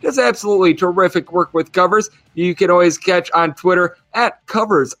Caley does absolutely terrific work with covers. You can always catch on Twitter at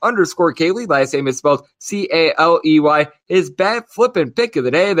 @covers_Caley. Last name is spelled Caley. His bat flipping pick of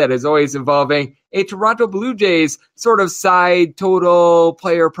the day that is always involving a Toronto Blue Jays sort of side total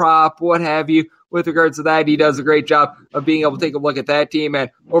player prop, what have you. With regards to that, he does a great job of being able to take a look at that team. And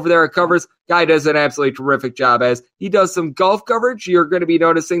over there at Covers, guy does an absolutely terrific job. As he does some golf coverage, you're going to be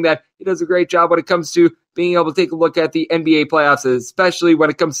noticing that he does a great job when it comes to being able to take a look at the NBA playoffs, especially when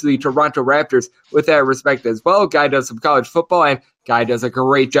it comes to the Toronto Raptors with that respect as well. Guy does some college football, and guy does a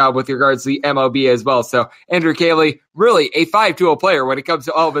great job with regards to the MLB as well. So Andrew Caley, really a 5-tool player when it comes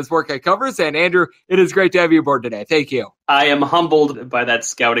to all of his work at Covers. And Andrew, it is great to have you aboard today. Thank you. I am humbled by that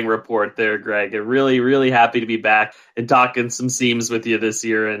scouting report there, Greg. I'm really, really happy to be back and talking some seams with you this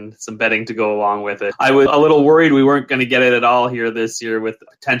year and some betting to go along with it. I was a little worried we weren't going to get it at all here this year with the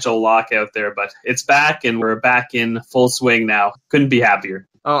potential lockout there, but it's back and we're back in full swing now. Couldn't be happier.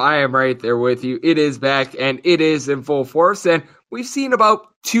 Oh, I am right there with you. It is back and it is in full force. And we've seen about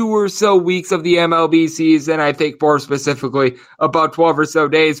 2 or so weeks of the MLB season. I think more specifically about 12 or so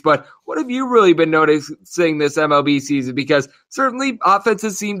days. But what have you really been noticing this MLB season? Because certainly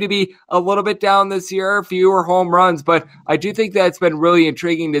offenses seem to be a little bit down this year, fewer home runs. But I do think that's been really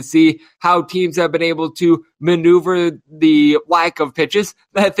intriguing to see how teams have been able to maneuver the lack of pitches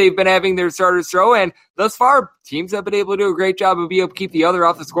that they've been having their starters throw. And thus far, teams have been able to do a great job of being able to keep the other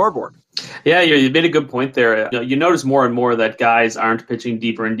off the scoreboard. Yeah, you made a good point there. You notice more and more that guys aren't pitching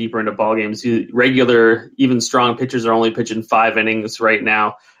deeper and deeper into ball games. Regular, even strong pitchers are only pitching 5 innings right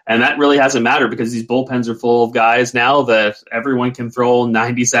now. And that really hasn't mattered because these bullpens are full of guys now that everyone can throw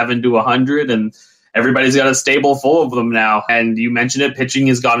 97 to 100, and everybody's got a stable full of them now. And you mentioned it, pitching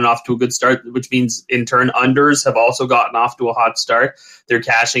has gotten off to a good start, which means in turn unders have also gotten off to a hot start. They're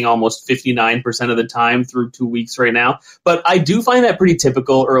cashing almost 59% of the time through 2 weeks right now. But I do find that pretty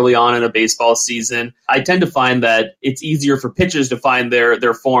typical early on in a baseball season. I tend to find that it's easier for pitchers to find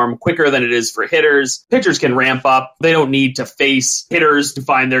their form quicker than it is for hitters. Pitchers can ramp up. They don't need to face hitters to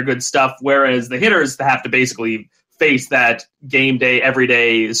find their good stuff, whereas the hitters have to basically face that game day,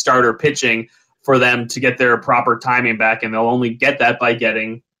 everyday starter pitching for them to get their proper timing back, and they'll only get that by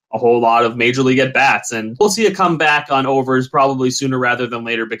getting a whole lot of major league at-bats. And we'll see a comeback on overs probably sooner rather than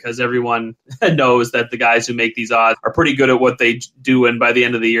later because everyone knows that the guys who make these odds are pretty good at what they do, and by the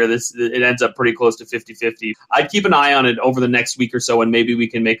end of the year, it ends up pretty close to 50-50. I'd keep an eye on it over the next week or so, and maybe we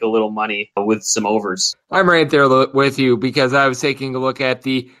can make a little money with some overs. I'm right there with you because I was taking a look at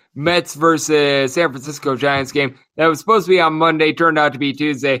the Mets versus San Francisco Giants game that was supposed to be on Monday, turned out to be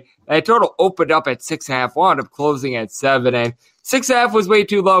Tuesday. And total opened up at 6.5, wound up closing at 7, and 6.5 was way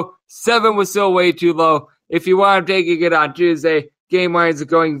too low. 7 was still way too low. If you wound up taking it on Tuesday, game winds up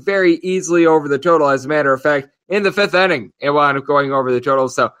going very easily over the total. As a matter of fact, in the 5th inning, it wound up going over the total.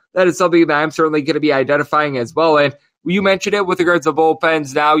 So that is something that I'm certainly going to be identifying as well. And you mentioned it with regards to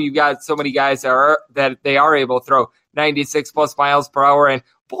bullpens. Now you got so many guys that they are able to throw 96 plus miles per hour, and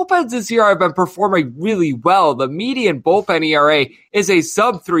bullpens this year have been performing really well. The median bullpen ERA is a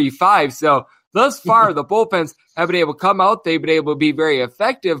sub 3.5. So thus far, the bullpens have been able to come out. They've been able to be very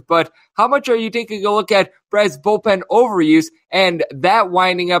effective. But how much are you taking a look at Brad's bullpen overuse and that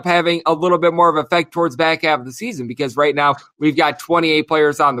winding up having a little bit more of an effect towards back half of the season? Because right now we've got 28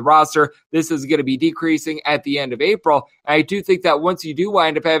 players on the roster. This is going to be decreasing at the end of April. I do think that once you do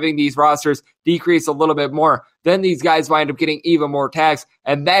wind up having these rosters decrease a little bit more, then these guys wind up getting even more taxed,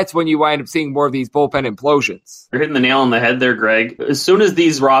 and that's when you wind up seeing more of these bullpen implosions. You're hitting the nail on the head there, Greg. As soon as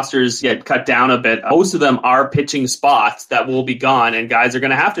these rosters get cut down a bit, most of them are pitching spots that will be gone, and guys are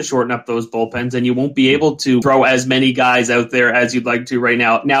going to have to shorten up those bullpens, and you won't be able to throw as many guys out there as you'd like to right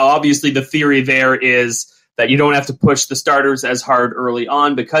now. Now, obviously, the theory there is that you don't have to push the starters as hard early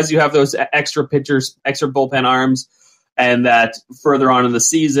on because you have those extra pitchers, extra bullpen arms, and that further on in the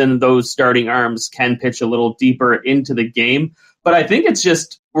season, those starting arms can pitch a little deeper into the game. But I think it's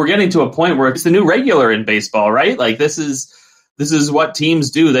just we're getting to a point where it's the new regular in baseball, right? Like this is what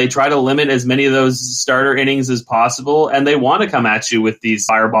teams do. They try to limit as many of those starter innings as possible, and they want to come at you with these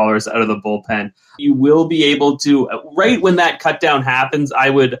fireballers out of the bullpen. You will be able to, right when that cut down happens, I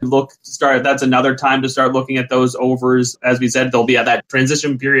would look to start. That's another time to start looking at those overs. As we said, they'll be at that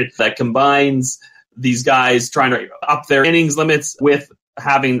transition period that combines these guys trying to up their innings limits with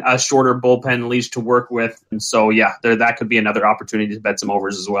having a shorter bullpen leash to work with. And so, yeah, that could be another opportunity to bet some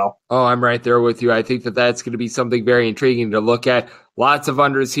overs as well. Oh, I'm right there with you. I think that that's going to be something very intriguing to look at. Lots of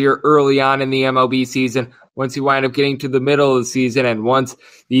unders here early on in the MLB season. Once you wind up getting to the middle of the season and once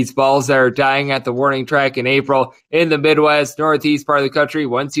these balls that are dying at the warning track in April in the Midwest, Northeast part of the country,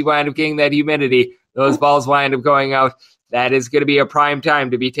 once you wind up getting that humidity, those balls wind up going out. That is going to be a prime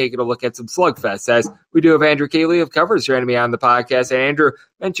time to be taking a look at some slugfests, as we do have Andrew Caley of Covers joining me on the podcast. And Andrew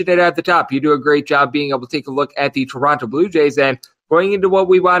mentioned it at the top. You do a great job being able to take a look at the Toronto Blue Jays. And going into what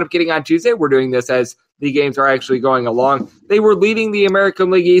we wound up getting on Tuesday, we're doing this as the games are actually going along. They were leading the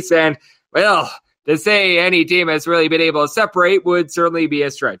American League East, and, well, to say any team has really been able to separate would certainly be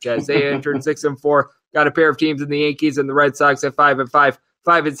a stretch, as they entered 6-4, got a pair of teams in the Yankees and the Red Sox at 5-5.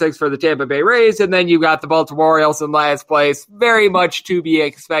 5-6 for the Tampa Bay Rays, and then you got the Baltimore Orioles in last place. Very much to be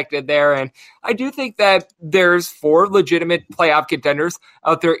expected there, and I do think that there's 4 legitimate playoff contenders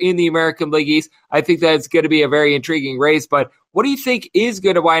out there in the American League East. I think that it's going to be a very intriguing race, but what do you think is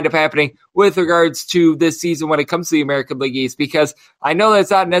going to wind up happening with regards to this season when it comes to the American League East? Because I know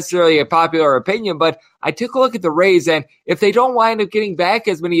that's not necessarily a popular opinion, but I took a look at the Rays, and if they don't wind up getting back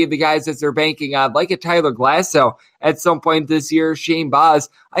as many of the guys as they're banking on, like a Tyler Glasnow at some point this year, Shane Baz,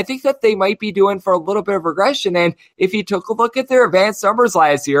 I think that they might be doing for a little bit of regression. And if you took a look at their advanced numbers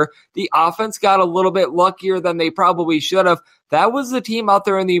last year, the offense got a little bit luckier than they probably should have. That was the team out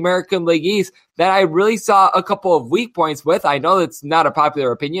there in the American League East that I really saw a couple of weak points with. I know that's not a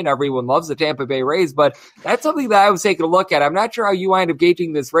popular opinion. Everyone loves the Tampa Bay Rays, but that's something that I was taking a look at. I'm not sure how you wind up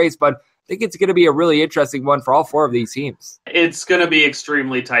gauging this race, but I think it's going to be a really interesting one for all 4 of these teams. It's going to be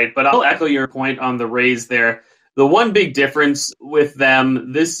extremely tight, but I'll echo your point on the Rays there. The one big difference with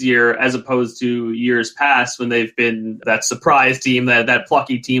them this year, as opposed to years past when they've been that surprise team, that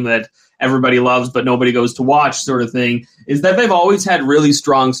plucky team that everybody loves but nobody goes to watch sort of thing, is that they've always had really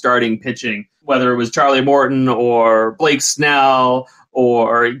strong starting pitching, whether it was Charlie Morton or Blake Snell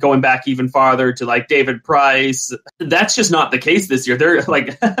or going back even farther to like David Price. That's just not the case this year. They're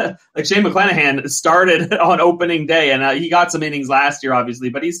like Shane McClanahan started on opening day, and he got some innings last year, obviously,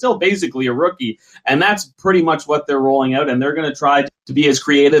 but he's still basically a rookie. And that's pretty much what they're rolling out. And they're going to try to be as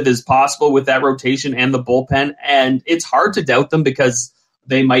creative as possible with that rotation and the bullpen. And it's hard to doubt them because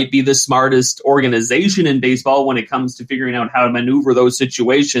they might be the smartest organization in baseball when it comes to figuring out how to maneuver those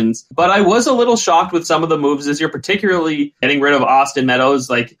situations. But I was a little shocked with some of the moves this year, particularly getting rid of Austin Meadows.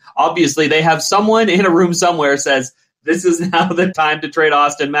 Like, obviously, they have someone in a room somewhere says, this is now the time to trade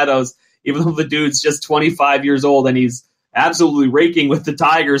Austin Meadows, even though the dude's just 25 years old and he's absolutely raking with the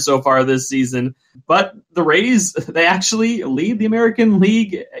Tigers so far this season. But the Rays, they actually lead the American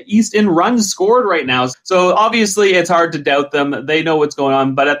League East in runs scored right now. So obviously it's hard to doubt them. They know what's going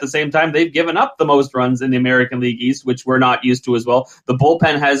on, but at the same time, they've given up the most runs in the American League East, which we're not used to as well. The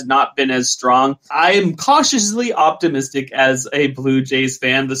bullpen has not been as strong. I am cautiously optimistic as a Blue Jays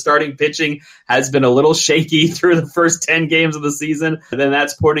fan. The starting pitching has been a little shaky through the first 10 games of the season, and then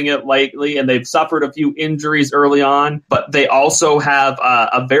that's putting it lightly, and they've suffered a few injuries early on, but they also have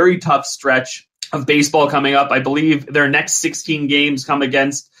a very tough stretch of baseball coming up. I believe their next 16 games come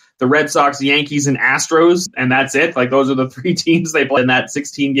against the Red Sox, Yankees, and Astros, and that's it. Like, those are the three teams they play in that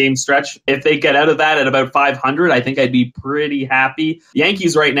 16-game stretch. If they get out of that at about 500, I think I'd be pretty happy.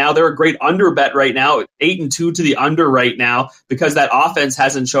 Yankees right now, they're a great under bet right now, 8-2 to the under right now, because that offense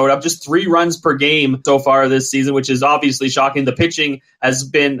hasn't showed up. Just 3 runs per game so far this season, which is obviously shocking. The pitching has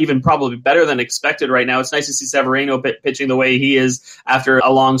been even probably better than expected right now. It's nice to see Severino pitching the way he is after a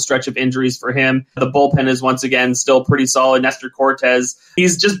long stretch of injuries for him. The bullpen is once again still pretty solid. Nestor Cortez,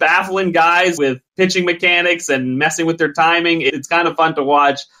 he's just baffling guys with pitching mechanics and messing with their timing. It's kind of fun to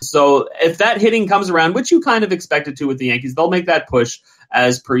watch. So if that hitting comes around, which you kind of expected to with the Yankees, they'll make that push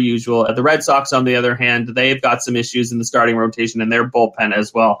as per usual. The Red Sox, on the other hand, they've got some issues in the starting rotation and their bullpen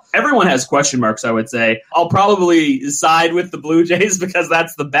as well. Everyone has question marks, I would say. I'll probably side with the Blue Jays because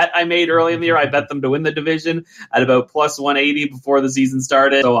that's the bet I made early in the year. I bet them to win the division at about plus 180 before the season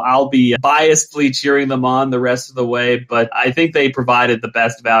started. So I'll be biasedly cheering them on the rest of the way, but I think they provided the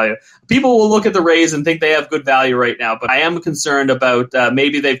best value. People will look at the Rays and think they have good value right now, but I am concerned about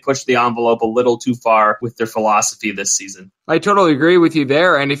maybe they've pushed the envelope a little too far with their philosophy this season. I totally agree with you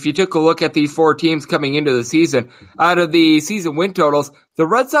there. And if you took a look at these 4 teams coming into the season, out of the season win totals, the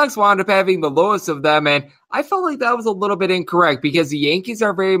Red Sox wound up having the lowest of them. And I felt like that was a little bit incorrect because the Yankees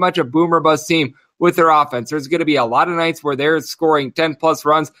are very much a boomer bust team with their offense. There's going to be a lot of nights where they're scoring 10 plus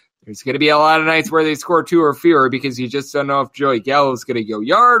runs. There's going to be a lot of nights where they score 2 or fewer because you just don't know if Joey Gallo is going to go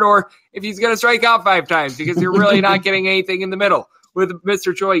yard or if he's going to strike out 5 times because you're really not getting anything in the middle with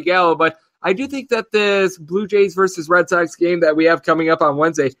Mr. Joey Gallo. But I do think that this Blue Jays versus Red Sox game that we have coming up on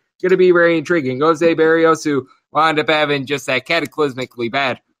Wednesday is going to be very intriguing. Jose Barrios, who wound up having just that cataclysmically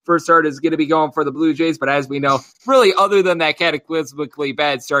bad first start, is going to be going for the Blue Jays. But as we know, really other than that cataclysmically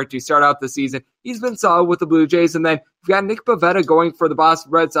bad start to start out the season, he's been solid with the Blue Jays. And then we've got Nick Pivetta going for the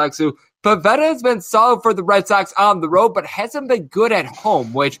Boston Red Sox, who Pivetta has been solid for the Red Sox on the road, but hasn't been good at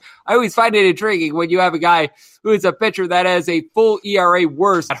home, which I always find it intriguing when you have a guy who is a pitcher that has a full ERA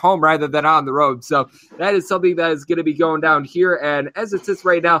worse at home rather than on the road. So that is something that is going to be going down here. And as it sits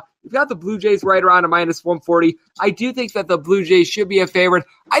right now, you've got the Blue Jays right around a minus 140. I do think that the Blue Jays should be a favorite.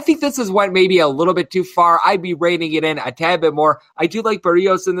 I think this is went maybe a little bit too far. I'd be rating it in a tad bit more. I do like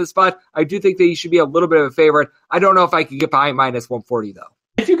Barrios in this spot. I do think that he should be a little bit of a favorite. I don't know if I could get behind minus 140, though.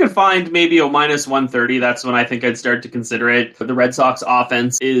 If you could find maybe a minus 130, that's when I think I'd start to consider it. But the Red Sox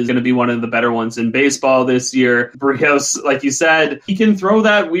offense is going to be one of the better ones in baseball this year. Barrios, like you said, he can throw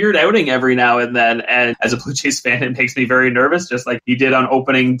that weird outing every now and then. And as a Blue Jays fan, it makes me very nervous, just like he did on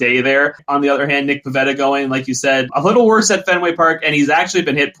opening day there. On the other hand, Nick Pivetta going, like you said, a little worse at Fenway Park. And he's actually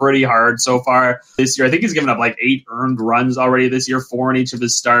been hit pretty hard so far this year. I think he's given up like 8 earned runs already this year, 4 in each of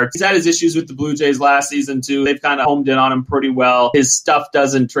his starts. He's had his issues with the Blue Jays last season, too. They've kind of homed in on him pretty well. His stuff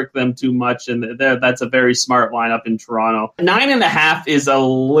doesn't trick them too much, and that's a very smart lineup in Toronto. 9.5 is a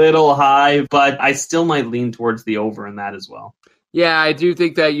little high, but I still might lean towards the over in that as well. Yeah, I do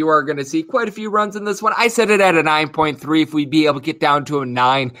think that you are going to see quite a few runs in this one. I set it at a 9.3. If we'd be able to get down to a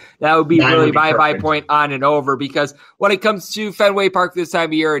 9, that would be really my buy point on and over, because when it comes to Fenway Park this time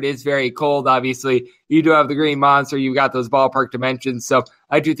of year, it is very cold, obviously. You do have the Green Monster. You've got those ballpark dimensions. So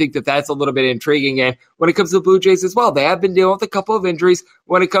I do think that that's a little bit intriguing. And when it comes to the Blue Jays as well, they have been dealing with a couple of injuries.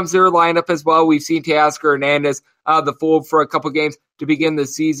 When it comes to their lineup as well, we've seen Teoscar Hernandez out of the fold for a couple games to begin the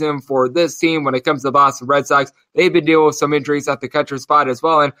season for this team. When it comes to the Boston Red Sox, they've been dealing with some injuries at the catcher spot as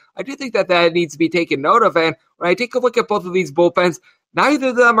well. And I do think that that needs to be taken note of. And when I take a look at both of these bullpens, neither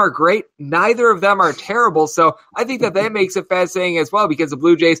of them are great. Neither of them are terrible. So I think that makes it fascinating as well, because the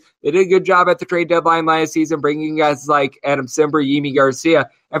Blue Jays, they did a good job at the trade deadline last season, bringing guys like Adam Simber, Yimi Garcia.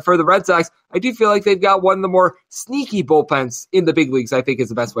 And for the Red Sox, I do feel like they've got one of the more sneaky bullpens in the big leagues, I think is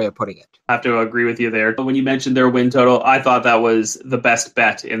the best way of putting it. I have to agree with you there. When you mentioned their win total, I thought that was the best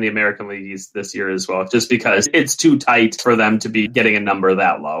bet in the American League East this year as well, just because it's too tight for them to be getting a number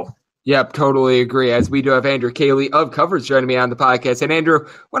that low. Yep, totally agree. As we do have Andrew Cayley of Covers joining me on the podcast. And Andrew,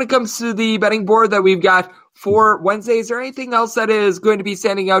 when it comes to the betting board that we've got for Wednesday, is there anything else that is going to be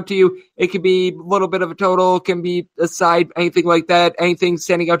standing out to you? It could be a little bit of a total, can be a side, anything like that. Anything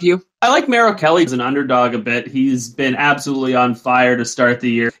standing out to you? I like Merrill Kelly as an underdog a bit. He's been absolutely on fire to start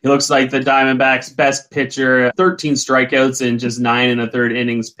the year. He looks like the Diamondbacks' best pitcher. 13 strikeouts in just 9 1/3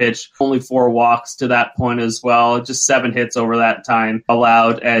 innings pitched. Only 4 walks to that point as well. Just 7 hits over that time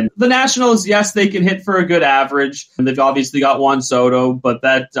allowed. And the Nationals, yes, they can hit for a good average. And they've obviously got Juan Soto, but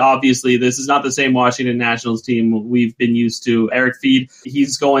that obviously, this is not the same Washington Nationals team we've been used to. Eric Feed,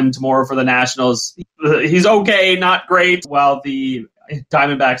 he's going tomorrow for the Nationals. He's okay, not great. While the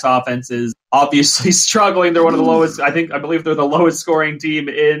Diamondbacks offense is obviously struggling. They're one of the lowest, I believe they're the lowest scoring team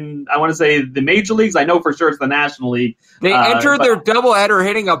in, I want to say, the major leagues. I know for sure it's the National League. They entered their doubleheader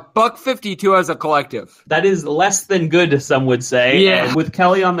hitting a $152 as a collective. That is less than good, some would say. Yeah. And with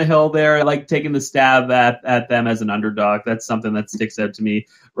Kelly on the hill there, I like taking the stab at them as an underdog. That's something that sticks out to me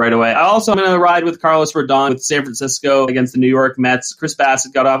right away. I also am going to ride with Carlos Rodon with San Francisco against the New York Mets. Chris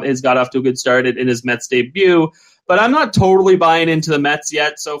Bassett got off to a good start in his Mets debut. But I'm not totally buying into the Mets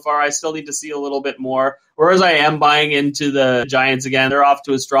yet so far. I still need to see a little bit more. Whereas I am buying into the Giants again. They're off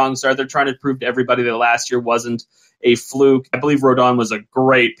to a strong start. They're trying to prove to everybody that last year wasn't a fluke. I believe Rodon was a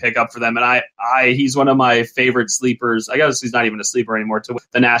great pickup for them, and he's one of my favorite sleepers. I guess he's not even a sleeper anymore, to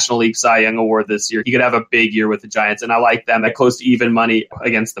the National League Cy Young Award this year. He could have a big year with the Giants, and I like them at close to even money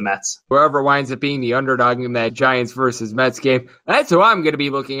against the Mets. Whoever winds up being the underdog in that Giants versus Mets game, that's who I'm going to be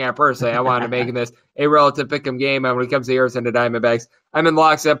looking at personally. I want to make this a relative pick'em game, and when it comes to the Arizona Diamondbacks, I'm in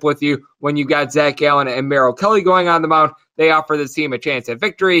lockstep with you. When you got Zach Gallen and Merrill Kelly going on the mound, they offer this team a chance at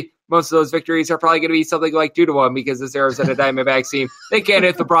victory. Most of those victories are probably going to be something like 2-1 because this Arizona Diamondbacks team, they can't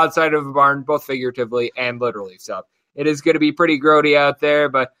hit the broadside of the barn, both figuratively and literally. So it is going to be pretty grody out there,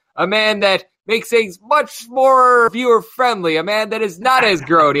 but a man that makes things much more viewer-friendly, a man that is not as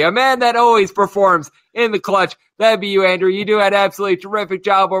grody, a man that always performs in the clutch. That'd be you, Andrew. You do an absolutely terrific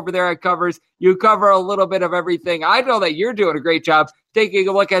job over there at Covers. You cover a little bit of everything. I know that you're doing a great job taking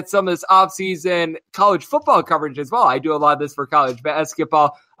a look at some of this offseason college football coverage as well. I do a lot of this for college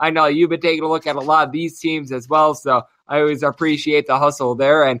basketball. I know you've been taking a look at a lot of these teams as well, so I always appreciate the hustle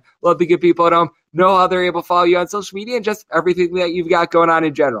there and love the good people at home know how they're able to follow you on social media and just everything that you've got going on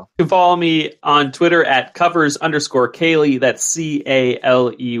in general. You can follow me on Twitter at Covers_Cayley. That's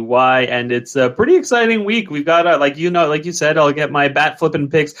Caley. And it's a pretty exciting week. We've got, like you said, I'll get my bat flipping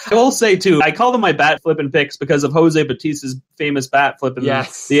picks. I will say, too, I call them my bat flipping picks because of Jose Batista's famous bat flip in the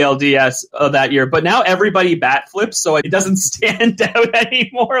LDS of that year. But now everybody bat flips, so it doesn't stand out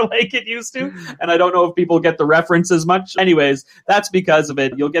anymore like it used to. And I don't know if people get the reference as much. Anyways, that's because of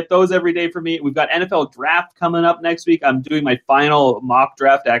it. You'll get those every day from me. We've got NFL draft coming up next week. I'm doing my final mock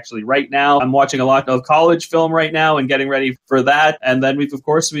draft actually right now. I'm watching a lot of college film right now and getting ready for that. And then we've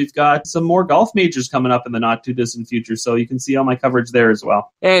got some more golf majors coming up in the not too distant future. So you can see all my coverage there as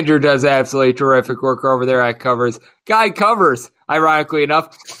well. Andrew does absolutely terrific work over there at Covers. Guy covers, ironically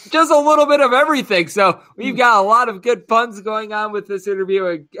enough, just a little bit of everything. So we've got a lot of good puns going on with this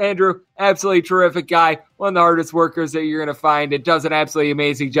interview. Andrew, absolutely terrific guy. One of the hardest workers that you're going to find. It does an absolutely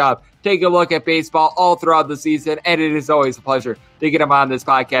amazing job. Take a look at baseball all throughout the season, and it is always a pleasure to get him on this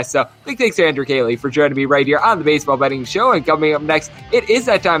podcast. So big thanks to Andrew Cayley for joining me right here on the Baseball Betting Show. And coming up next, it is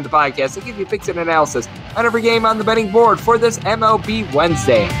that time of the podcast to give you picks and analysis on every game on the betting board for this MLB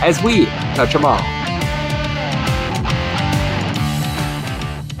Wednesday as we touch them all.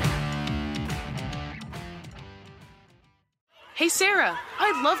 Hey Sarah,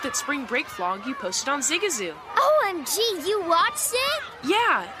 I love that spring break vlog you posted on Zigazoo. OMG, you watched it?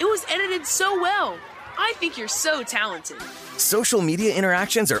 Yeah, it was edited so well. I think you're so talented. Social media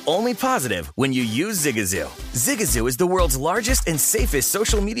interactions are only positive when you use Zigazoo. Zigazoo is the world's largest and safest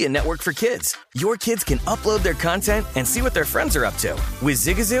social media network for kids. Your kids can upload their content and see what their friends are up to. With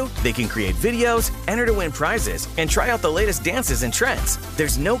Zigazoo, they can create videos, enter to win prizes, and try out the latest dances and trends.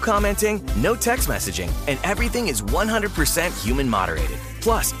 There's no commenting, no text messaging, and everything is 100% human moderated.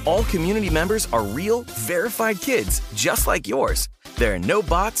 Plus, all community members are real, verified kids just like yours. There are no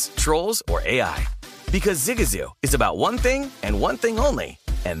bots, trolls, or AI. Because Zigazoo is about one thing and one thing only,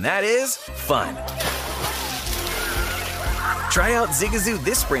 and that is fun. Try out Zigazoo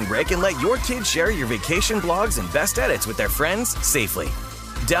this spring break and let your kids share your vacation blogs and best edits with their friends safely.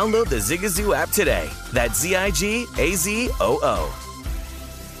 Download the Zigazoo app today. That's Zigazoo.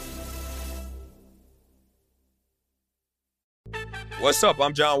 What's up?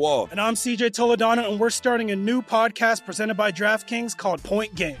 I'm John Wall. And I'm CJ Toledano, and we're starting a new podcast presented by DraftKings called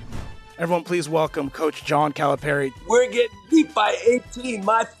Point Game. Everyone, please welcome Coach John Calipari. We're getting beat by 18.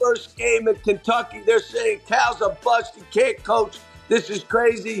 My first game in Kentucky, they're saying Cal's a bust. He can't coach. This is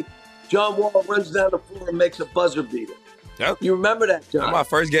crazy. John Wall runs down the floor and makes a buzzer beater. Yep. You remember that, John? That's my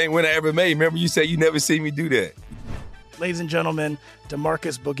first game win I ever made. Remember you said you never seen me do that. Ladies and gentlemen,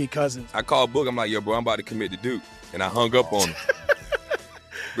 DeMarcus Boogie Cousins. I called Boog. I'm like, yo, bro, I'm about to commit to Duke. And I hung up on him.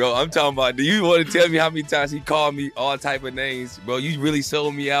 Bro, I'm talking about, do you want to tell me how many times he called me all type of names? Bro, you really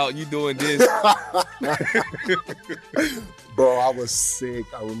sold me out. You doing this. Bro, I was sick.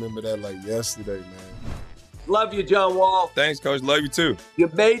 I remember that like yesterday, man. Love you, John Wall. Thanks, Coach. Love you, too.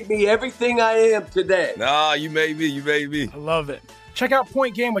 You made me everything I am today. Nah, you made me. I love it. Check out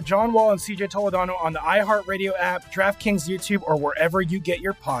Point Game with John Wall and CJ Toledano on the iHeartRadio app, DraftKings YouTube, or wherever you get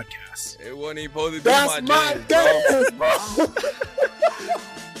your podcasts. It wasn't even supposed to be That's my dance, bro.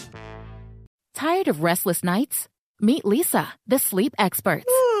 Tired of restless nights? Meet Lisa, the sleep experts.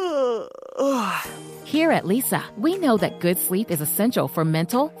 Here at Lisa, we know that good sleep is essential for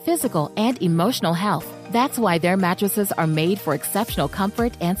mental, physical, and emotional health. That's why their mattresses are made for exceptional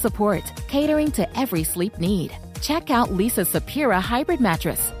comfort and support, catering to every sleep need. Check out Lisa's Sapira Hybrid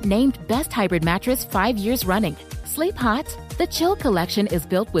Mattress, named Best Hybrid Mattress 5 years running. Sleep hot? The Chill Collection is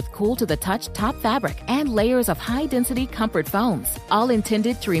built with cool-to-the-touch top fabric and layers of high-density comfort foams, all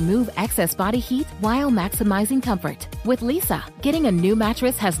intended to remove excess body heat while maximizing comfort. With Lisa, getting a new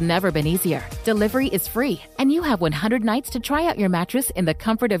mattress has never been easier. Delivery is free, and you have 100 nights to try out your mattress in the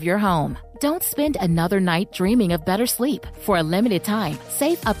comfort of your home. Don't spend another night dreaming of better sleep. For a limited time,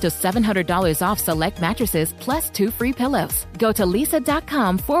 save up to $700 off select mattresses plus 2 free pillows. Go to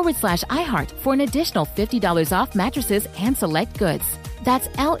lisa.com/iHeart for an additional $50 off mattresses and select goods. That's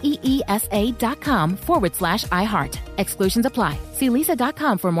LEESA.com/iHeart. Exclusions apply. See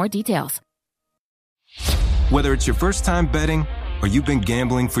lisa.com for more details. Whether it's your first time betting or you've been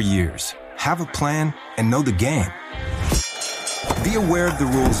gambling for years, have a plan and know the game. Be aware of the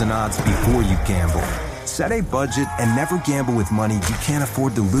rules and odds before you gamble. Set a budget and never gamble with money you can't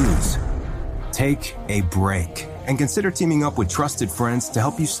afford to lose. Take a break and consider teaming up with trusted friends to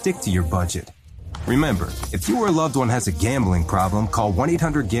help you stick to your budget. Remember, if you or a loved one has a gambling problem, call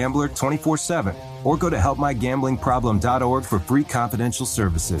 1-800-GAMBLER 24/7 or go to helpmygamblingproblem.org for free confidential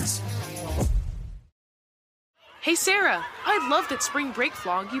services. Hey, Sarah, I love that spring break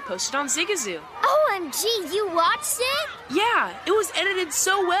vlog you posted on Zigazoo. OMG, you watched it? Yeah, it was edited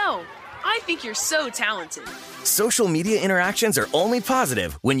so well. I think you're so talented. Social media interactions are only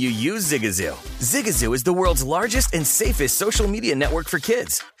positive when you use Zigazoo. Zigazoo is the world's largest and safest social media network for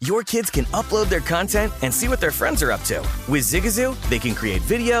kids. Your kids can upload their content and see what their friends are up to. With Zigazoo, they can create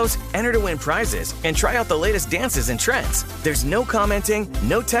videos, enter to win prizes, and try out the latest dances and trends. There's no commenting,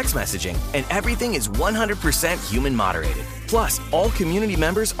 no text messaging, and everything is 100% human moderated. Plus, all community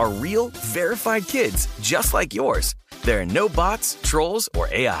members are real, verified kids just like yours. There are no bots, trolls, or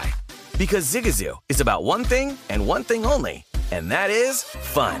AI. Because Zigazoo is about one thing and one thing only, and that is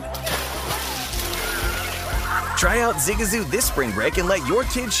fun. Try out Zigazoo this spring break and let your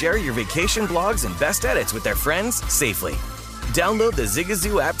kids share your vacation blogs and best edits with their friends safely. Download the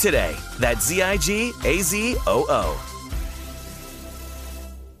Zigazoo app today. That's Zigazoo.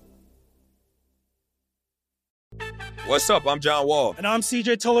 What's up? I'm John Wall. And I'm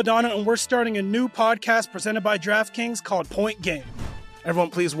CJ Toledano, and we're starting a new podcast presented by DraftKings called Point Game.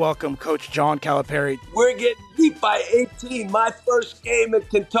 Everyone, please welcome Coach John Calipari. We're getting beat by 18. My first game in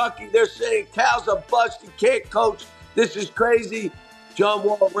Kentucky, they're saying Cal's a bust. He can't coach. This is crazy. John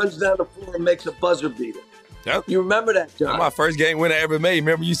Wall runs down the floor and makes a buzzer beater. Yep. You remember that, John? That's my first game win I ever made.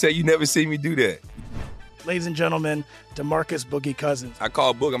 Remember you said you never seen me do that. Ladies and gentlemen, DeMarcus Boogie Cousins. I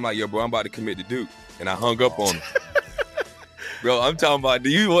called Boog. I'm like, yo, bro, I'm about to commit to Duke. And I hung up on him. Bro, I'm talking about, do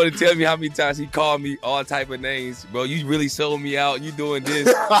you want to tell me how many times he called me all type of names? Bro, you really sold me out. You doing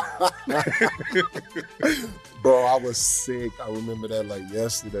this. Bro, I was sick. I remember that like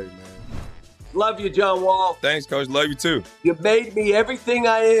yesterday, man. Love you, John Wall. Thanks, Coach. Love you, too. You made me everything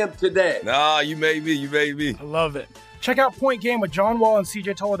I am today. Nah, you made me. You made me. I love it. Check out Point Game with John Wall and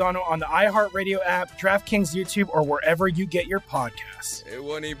CJ Toledano on the iHeartRadio app, DraftKings YouTube, or wherever you get your podcasts. It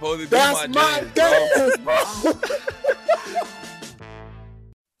wasn't even supposed to be That's my game, bro.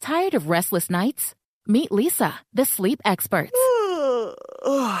 Tired of restless nights? Meet Lisa, the sleep experts.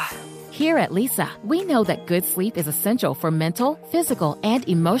 Here at Lisa, we know that good sleep is essential for mental, physical, and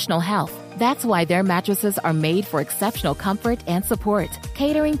emotional health. That's why their mattresses are made for exceptional comfort and support,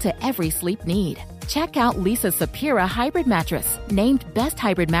 catering to every sleep need. Check out Lisa's Sapira Hybrid Mattress, named Best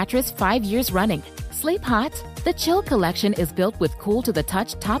Hybrid Mattress 5 years running. Sleep hot? The Chill Collection is built with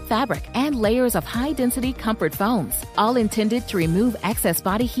cool-to-the-touch top fabric and layers of high-density comfort foams, all intended to remove excess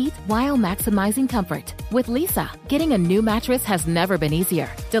body heat while maximizing comfort. With Lisa, getting a new mattress has never been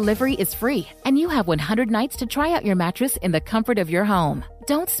easier. Delivery is free, and you have 100 nights to try out your mattress in the comfort of your home.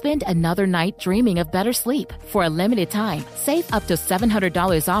 Don't spend another night dreaming of better sleep. For a limited time, save up to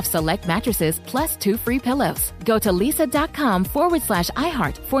 $700 off select mattresses plus 2 free pillows. Go to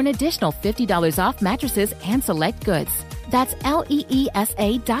lisa.com/iHeart for an additional $50 off mattresses and select goods. That's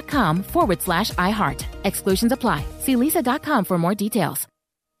LEESA.com/iHeart. Exclusions apply. See lisa.com for more details.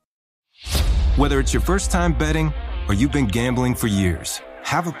 Whether it's your first time betting or you've been gambling for years,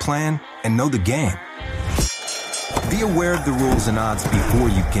 have a plan and know the game. Be aware of the rules and odds before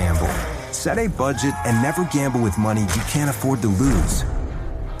you gamble. Set a budget and never gamble with money you can't afford to lose.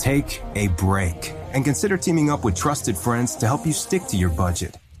 Take a break and consider teaming up with trusted friends to help you stick to your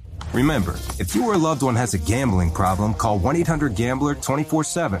budget. Remember, if you or a loved one has a gambling problem, call 1-800-GAMBLER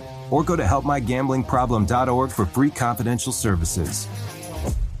 24/7 or go to helpmygamblingproblem.org for free confidential services.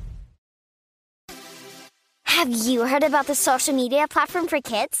 Have you heard about the social media platform for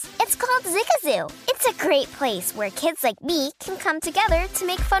kids? It's called Zigazoo. It's a great place where kids like me can come together to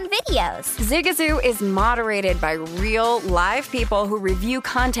make fun videos. Zigazoo is moderated by real, live people who review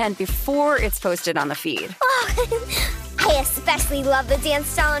content before it's posted on the feed. Oh, I especially love the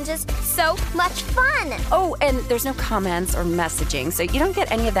dance challenges. So much fun. Oh, and there's no comments or messaging, so you don't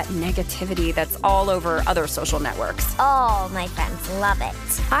get any of that negativity that's all over other social networks. Oh, my friends love it.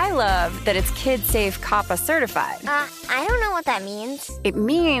 I love that it's KidSafe COPPA certified. I don't know what that means. It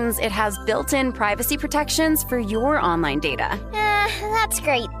means it has built-in privacy protections for your online data. That's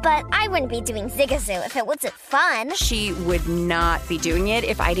great, but I wouldn't be doing Zigazoo if it wasn't fun. She would not be doing it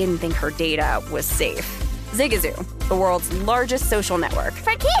if I didn't think her data was safe. Zigazoo, the world's largest social network.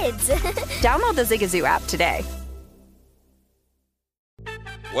 For kids! Download the Zigazoo app today.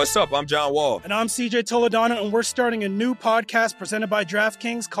 What's up? I'm John Wall. And I'm CJ Toledano, and we're starting a new podcast presented by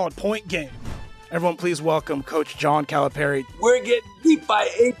DraftKings called Point Game. Everyone, please welcome Coach John Calipari. We're getting beat by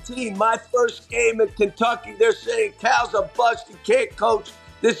 18. My first game in Kentucky. They're saying Cal's a bust. He can't coach.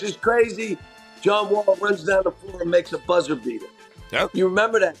 This is crazy. John Wall runs down the floor and makes a buzzer beater. Yep. You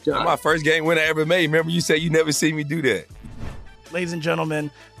remember that, John? That's my first game win I ever made. Remember you said you never see me do that. Ladies and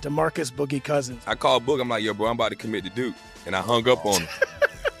gentlemen, DeMarcus Boogie Cousins. I called Boog. I'm like, yo, bro, I'm about to commit to Duke. And I hung up on him.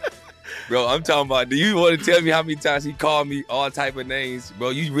 Bro, I'm talking about, do you want to tell me how many times he called me all type of names? Bro,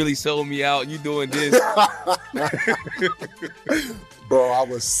 you really sold me out. You doing this. Bro, I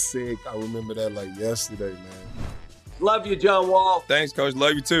was sick. I remember that like yesterday, man. Love you, John Wall. Thanks, Coach.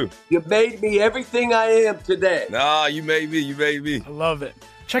 Love you, too. You made me everything I am today. Nah, you made me. You made me. I love it.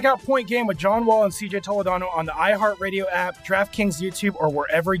 Check out Point Game with John Wall and CJ Toledano on the iHeartRadio app, DraftKings YouTube, or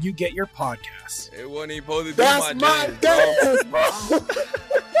wherever you get your podcasts. It wasn't even supposed to be That's my game, bro.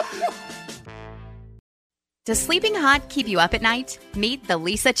 Does sleeping hot keep you up at night? Meet the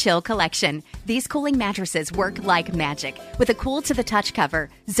Lisa Chill Collection. These cooling mattresses work like magic with a cool-to-the-touch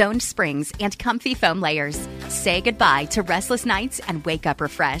cover, zoned springs, and comfy foam layers. Say goodbye to restless nights and wake up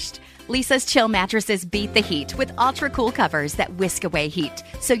refreshed. Lisa's Chill mattresses beat the heat with ultra-cool covers that whisk away heat,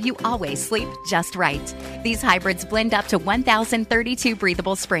 so you always sleep just right. These hybrids blend up to 1,032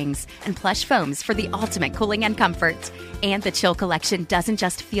 breathable springs and plush foams for the ultimate cooling and comfort. And the Chill Collection doesn't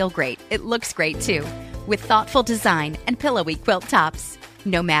just feel great, it looks great too, with thoughtful design and pillowy quilt tops.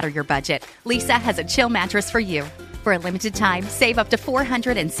 No matter your budget, Lisa has a Chill mattress for you. For a limited time, save up to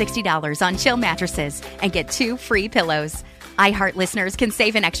 $460 on Chill mattresses and get 2 free pillows. iHeart listeners can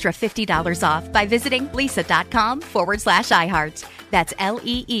save an extra $50 off by visiting lisa.com/iHeart. That's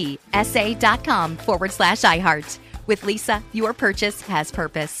LEESA.com/iHeart. With Lisa, your purchase has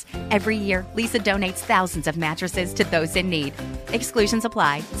purpose. Every year, Lisa donates thousands of mattresses to those in need. Exclusions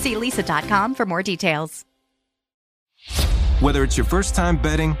apply. See lisa.com for more details. Whether it's your first time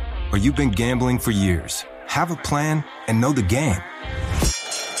betting or you've been gambling for years, have a plan and know the game.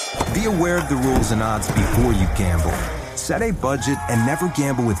 Be aware of the rules and odds before you gamble. Set a budget and never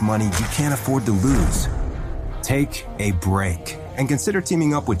gamble with money you can't afford to lose. Take a break and consider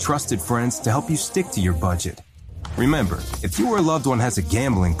teaming up with trusted friends to help you stick to your budget. Remember, if you or a loved one has a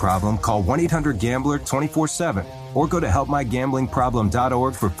gambling problem, call 1-800-GAMBLER 24/7 or go to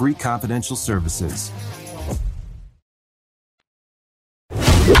helpmygamblingproblem.org for free confidential services.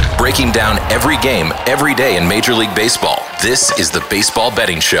 Breaking down every game, every day in Major League Baseball. This is the Baseball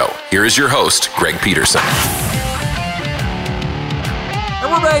Betting Show. Here is your host, Greg Peterson.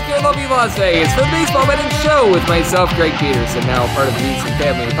 And we're back here in lovely Las Vegas for the Baseball Betting Show with myself, Greg Peterson, now part of the Peterson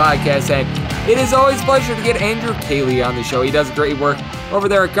Family Podcast. And it is always a pleasure to get Andrew Caley on the show. He does great work over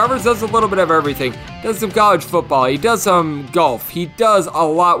there at Covers, does a little bit of everything. Does some college football, he does some golf, he does a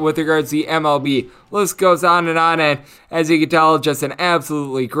lot with regards to the MLB. List goes on, and as you can tell, just an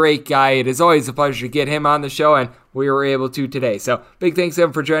absolutely great guy. It is always a pleasure to get him on the show, and we were able to today. So big thanks to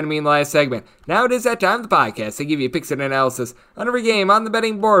him for joining me in the last segment. Now it is that time of the podcast to give you picks and analysis on every game on the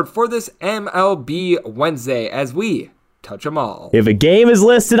betting board for this MLB Wednesday as we touch them all. If a game is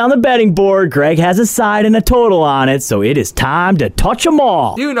listed on the betting board, Greg has a side and a total on it, so it is time to touch them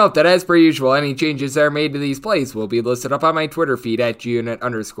all. Do note that, as per usual, any changes that are made to these plays will be listed up on my Twitter feed at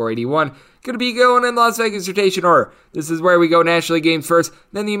GUnit_81. Going to be going in Las Vegas rotation order. This is where we go National League games first,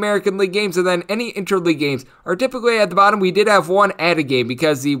 then the American League games, and then any interleague games are typically at the bottom. We did have one added game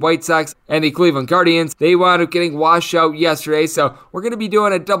because the White Sox and the Cleveland Guardians, they wound up getting washed out yesterday, so we're going to be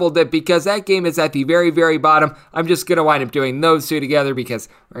doing a double dip because that game is at the very, very bottom. I'm just going to wind up doing those two together because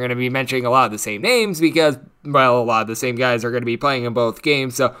we're going to be mentioning a lot of the same names because, well, a lot of the same guys are going to be playing in both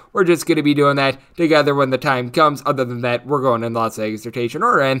games, so we're just going to be doing that together when the time comes. Other than that, we're going in Las Vegas rotation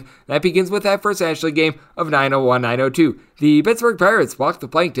order, and that begins with that first National League game of 9:01-9:02. The Pittsburgh Pirates walk the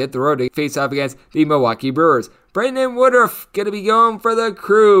plank to hit the road to face off against the Milwaukee Brewers. Brandon Woodruff going to be going for the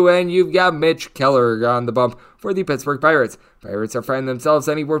Crew, and you've got Mitch Keller on the bump for the Pittsburgh Pirates. Pirates are finding themselves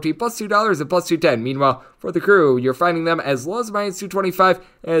anywhere between plus $2 and plus $2.10. Meanwhile, for the Crew, you're finding them as low as minus 225,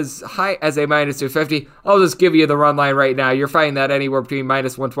 as high as a minus 250. I'll just give you the run line right now. You're finding that anywhere between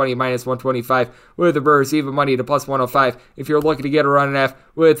minus 120 and minus 125 with the Brewers, even money to plus 105. If you're looking to get a run and a half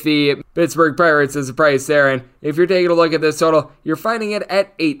with the Pittsburgh Pirates as a price there, and if you're taking a look at this total, you're finding it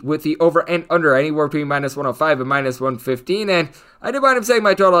at 8 with the over and under anywhere between minus 105 and minus 115, and I did wind up saying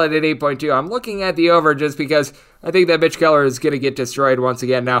my total at 8.2. I'm looking at the over just because I think that Mitch Keller is going to get destroyed once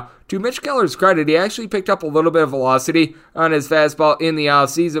again. Now, to Mitch Keller's credit, he actually picked up a little bit of velocity on his fastball in the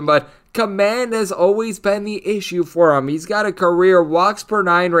offseason, but command has always been the issue for him. He's got a career walks per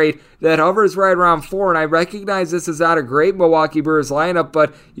 9 rate that hovers right around 4, and I recognize this is not a great Milwaukee Brewers lineup,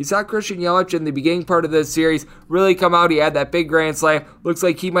 but you saw Christian Yelich in the beginning part of this series really come out. He had that big grand slam. Looks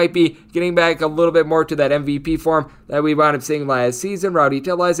like he might be getting back a little bit more to that MVP form that we wound up seeing last season. Rowdy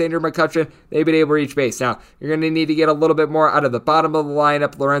Tellez, Andrew McCutchen, they've been able to reach base. Now, you're going to need to get a little bit more out of the bottom of the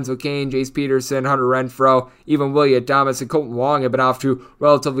lineup. Lorenzo Cain, Jace Peterson, Hunter Renfroe, even William Thomas and Colton Wong have been off to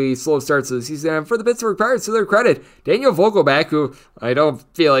relatively slow starts of the season. And for the Pittsburgh Pirates, to their credit, Daniel Vogelbach, who I don't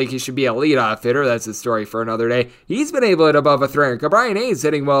feel like he should be a leadoff hitter, that's a story for another day, he's been able to hit above a 300. Brian Hayes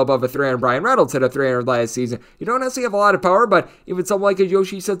hitting well above a 300. Brian Reynolds hit a 300 last season. You don't necessarily have a lot of power, but even someone like a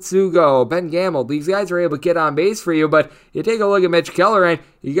Yoshi Satsugo, Ben Gamble, these guys are able to get on base for you. But you take a look at Mitch Keller, and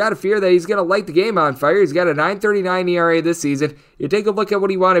you got to fear that he's going to light the game on fire. He's got a 9.39 ERA this season. You take a look at what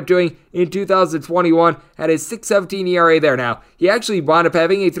he wound up doing in 2021, had a 6.17 ERA there. Now, he actually wound up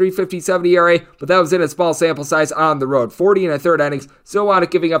having a 3.57 ERA, but that was in a small sample size on the road. 40 and a third innings, still wound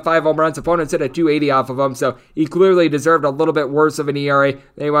up giving up 5 home runs. Opponents hit a 280 off of him, so he clearly deserved a little bit worse of an ERA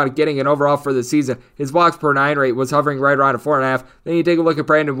than he wound up getting. And overall for the season, his walks per 9 rate was hovering right around a 4.5. Then you take a look at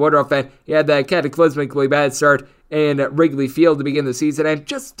Brandon Woodruff, and he had that cataclysmically bad start in Wrigley Field to begin the season and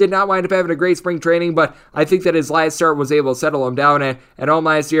just did not wind up having a great spring training, but I think that his last start was able to settle him down, and at home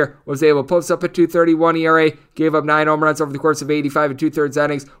last year was able to post up a 2.31 ERA, gave up 9 home runs over the course of 85 and 2/3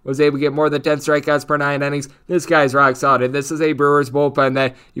 innings, was able to get more than 10 strikeouts per 9 innings. This guy's rock solid, and this is a Brewers bullpen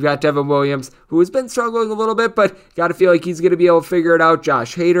that you've got Devin Williams, who has been struggling a little bit, but got to feel like he's going to be able to figure it out.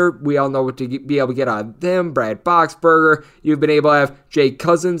 Josh Hader, we all know what to be able to get on them. Brad Boxberger, you've been able to have Jake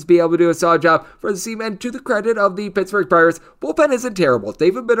Cousins be able to do a solid job for the team, and to the credit of the the Pittsburgh Pirates bullpen isn't terrible.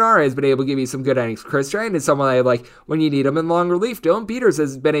 David Bednar has been able to give you some good innings. Chris Stratton is someone I like when you need him in long relief. Dylan Peters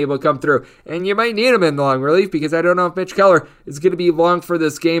has been able to come through, and you might need him in long relief because I don't know if Mitch Keller is going to be long for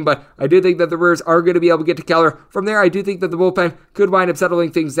this game, but I do think that the Brewers are going to be able to get to Keller. From there, I do think that the bullpen could wind up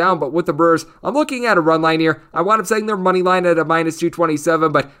settling things down, but with the Brewers, I'm looking at a run line here. I wound up setting their money line at a minus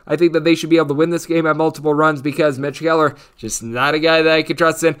 227, but I think that they should be able to win this game at multiple runs because Mitch Keller, just not a guy that I could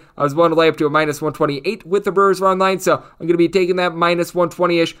trust in. I was willing to lay up to a minus 128 with the Brewers run line, so I'm going to be taking that minus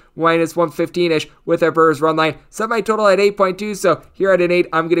 120-ish, minus 115-ish with that Brewers run line. Set my total at 8.2, so here at an 8,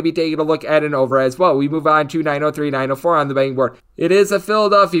 I'm going to be taking a look at an over as well. We move on to 903, 904 on the betting board. It is the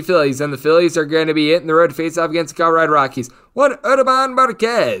Philadelphia Phillies, and the Phillies are going to be hitting the road to face off against the Colorado Rockies. Juan Esteban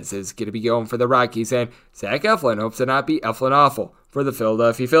Marquez is going to be going for the Rockies, and Zach Eflin hopes to not be Eflin awful for the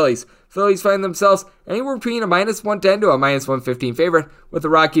Philadelphia Phillies. Phillies find themselves anywhere between a minus 110 to a minus 115 favorite, with the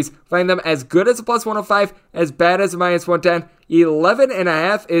Rockies find them as good as a plus 105, as bad as a minus 110.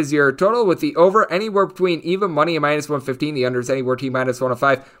 11.5 is your total, with the over anywhere between even money and minus 115. The under is anywhere between minus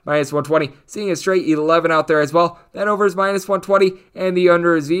 105, minus 120. Seeing a straight 11 out there as well. That over is minus 120, and the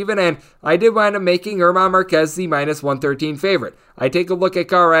under is even. And I did wind up making German Marquez the minus 113 favorite. I take a look at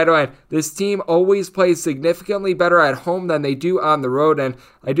Colorado, and this team always plays significantly better at home than they do on the road, and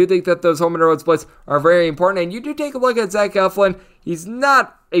I do think that those home and road splits are very important. And you do take a look at Zach Eflin. He's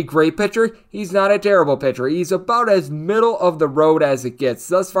not a great pitcher. He's not a terrible pitcher. He's about as middle of the road as it gets.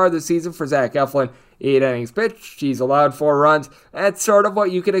 Thus far this season for Zach Eflin, 8 innings pitched. He's allowed 4 runs. That's sort of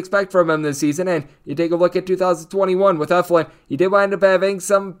what you could expect from him this season. And you take a look at 2021 with Eflin, he did wind up having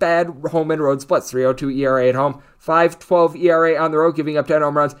some bad home and road splits. 3.02 ERA at home, 5.12 ERA on the road, giving up 10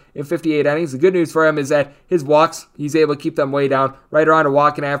 home runs in 58 innings. The good news for him is that his walks, he's able to keep them way down, right around a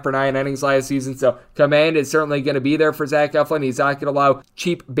walk and a half per 9 innings last season. So command is certainly going to be there for Zach Eflin. He's not going to allow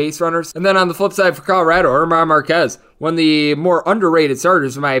cheap base runners. And then on the flip side for Colorado, German Marquez, one of the more underrated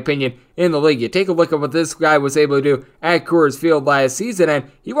starters, in my opinion, in the league. You take a look at what this guy was able to do at Coors Field last season,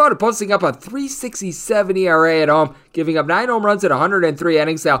 and he wound up posting up a 3.67 ERA at home, giving up 9 home runs in 103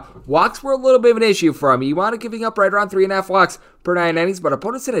 innings. Now, walks were a little bit of an issue for him. He wound up giving up right around 3.5 walks per 9 innings, but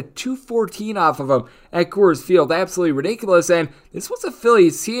opponents hit a 214 off of him at Coors Field. Absolutely ridiculous, and this was a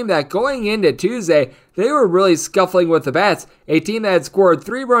Phillies team that going into Tuesday, they were really scuffling with the bats. A team that had scored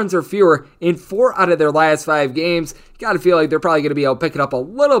 3 runs or fewer in 4 out of their last 5 games. Got to feel like they're probably going to be able to pick it up a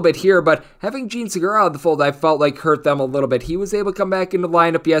little bit here, but having Gene Segura out of the fold, I felt like hurt them a little bit. He was able to come back into the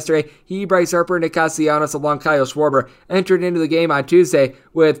lineup yesterday. He, Bryce Harper, Nick Castellanos, along Kyle Schwarber, entered into the game on Tuesday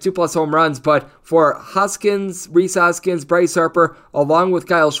with 2+ home runs, but for Hoskins, Rhys Hoskins, Bryce Harper, along with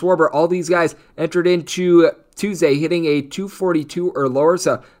Kyle Schwarber, all these guys entered into Tuesday hitting a 242 or lower,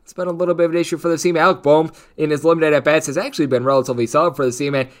 so it's been a little bit of an issue for the team. Alec Bohm, in his limited at-bats, has actually been relatively solid for the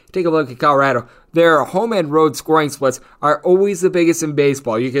team, and take a look at Colorado. Their home and road scoring splits are always the biggest in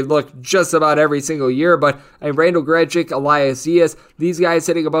baseball. You can look just about every single year, but Randall Grichuk, Elias Diaz, these guys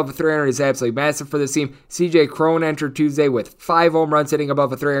hitting above 300 is absolutely massive for this team. CJ Cron entered Tuesday with 5 home runs hitting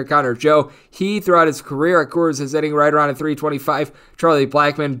above 300. Connor Joe, he throughout his career at Coors is hitting right around 325. Charlie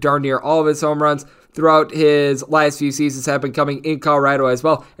Blackmon, darn near all of his home runs throughout his last few seasons have been coming in Colorado as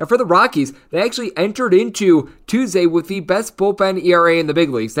well. And for the Rockies, they actually entered into Tuesday with the best bullpen ERA in the big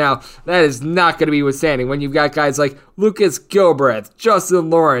leagues. Now, that is not going to be withstanding when you've got guys like Lucas Gilbreth, Justin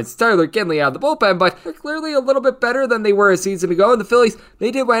Lawrence, Tyler Kinley out of the bullpen, but they're clearly a little bit better than they were a season ago. And the Phillies,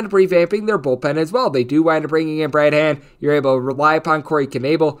 they did wind up revamping their bullpen as well. They do wind up bringing in Brad Hand. You're able to rely upon Corey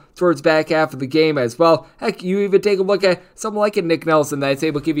Knebel towards back half of the game as well. Heck, you even take a look at someone like a Nick Nelson that's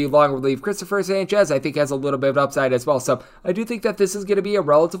able to give you long relief. Christopher Sanchez, I think, has a little bit of upside as well. So I do think that this is going to be a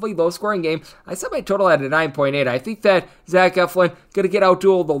relatively low-scoring game. I set my total at a 9.8. I think that Zach Eflin going to get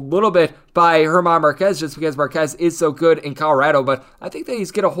outdueled a little bit by German Marquez just because Marquez is so good in Colorado, but I think that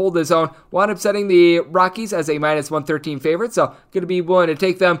he's going to hold his own. Wound up setting the Rockies as a minus 113 favorite, so going to be willing to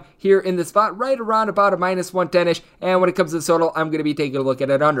take them here in the spot right around about a minus 110-ish, and when it comes to the total, I'm going to be taking a look at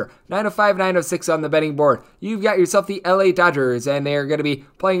it under. 905, 906 on the betting board. You've got yourself the LA Dodgers, and they're going to be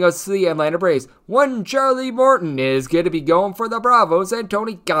playing us the Atlanta Braves. One Charlie Morton is going to be going for the Bravos, and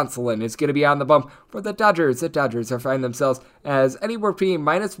Tony Gonsolin is going to be on the bump for the Dodgers. The Dodgers are finding themselves as anywhere between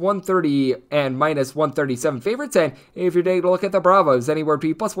minus 130 and minus 137 favorites, and if you're taking a look at the Bravos, anywhere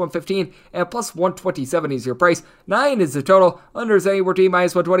between plus 115 and plus 127 is your price. 9 is the total. Under is anywhere between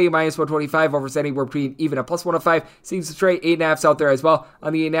minus 120 and minus 125. Over is anywhere between even a plus 105. Seems straight 8.5s out there as well.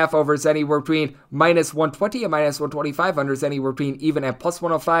 On the 8.5, over is anywhere between minus 120 and minus 125. Under is anywhere between even and plus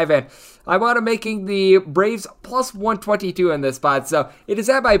 105, and I want to making the Braves plus 122 in this spot, so it is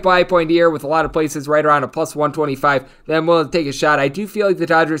at my buy point here with a lot of places right around a plus 125 that I'm willing to take a shot. I do feel like the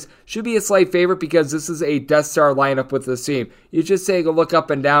Dodgers should be be a slight favorite because this is a Death Star lineup with this team. You just take a look up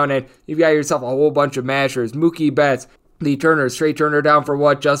and down, and you've got yourself a whole bunch of mashers. Mookie Betts, Lee Turner, Straight Turner down for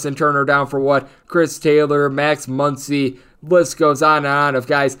what? Justin Turner down for what? Chris Taylor, Max Muncy. List goes on and on of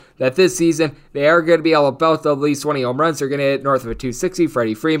guys that this season, they are going to be all about at least 20 home runs. They're going to hit north of a 260.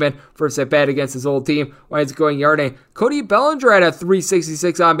 Freddie Freeman, first at bat against his old team, winds up going yarding. Cody Bellinger at a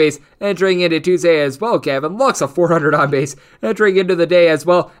 366 on base entering into Tuesday as well. Gavin Lux, a 400 on base entering into the day as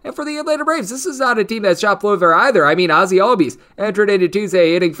well. And for the Atlanta Braves, this is not a team that's shot below there either. I mean, Ozzie Albies entered into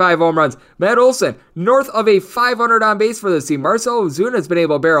Tuesday hitting 5 home runs. Matt Olson, north of a 500 on base for this team. Marcell Ozuna has been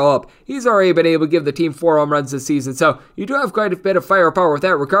able to barrel up. He's already been able to give the team 4 home runs this season. So you do have quite a bit of firepower with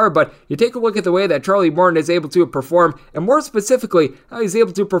that regard, but you take a look at the way that Charlie Morton is able to perform, and more specifically, how he's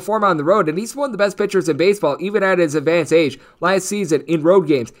able to perform on the road, and he's one of the best pitchers in baseball, even at his advanced age. Last season, in road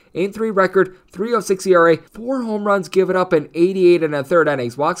games, 8-3 record, 3.06 ERA, 4 home runs given up in 88 and a third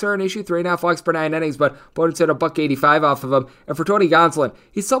innings. Walks are an issue, 3.5 walks per 9 innings, but opponents hit $185 off of him. And for Tony Gonsolin,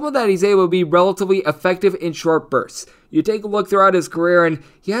 he's someone that he's able to be relatively effective in short bursts. You take a look throughout his career, and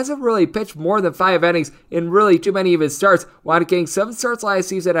he hasn't really pitched more than 5 innings in really too many of his starts. Wound up getting 7 starts last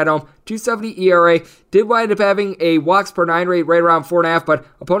season at home, 2.70 ERA. Did wind up having a walks per 9 rate right around 4.5, but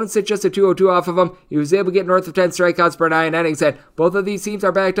opponents hit just a 2.02 off of him. He was able to get north of 10 strikeouts per 9 innings, and both of these teams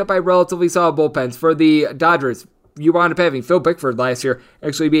are backed up by relatively solid bullpens. For the Dodgers, you wound up having Phil Bickford last year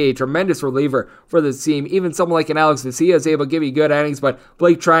actually be a tremendous reliever for this team. Even someone like an Alex Vesia is able to give you good innings, but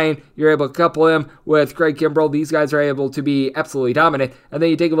Blake Tryon, you're able to couple him with Craig Kimbrell. These guys are able to be absolutely dominant. And then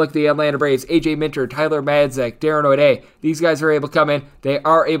you take a look at the Atlanta Braves, AJ Minter, Tyler Madzek, Darren O'Day. These guys are able to come in. They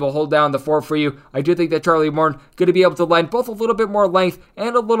are able to hold down the fort for you. I do think that Charlie Morton going to be able to lend both a little bit more length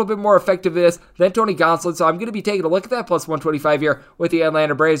and a little bit more effectiveness than Tony Gonsolin. So I'm going to be taking a look at that plus 125 here with the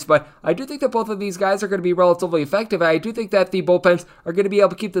Atlanta Braves. But I do think that both of these guys are going to be relatively effective. I do think that the bullpens are going to be able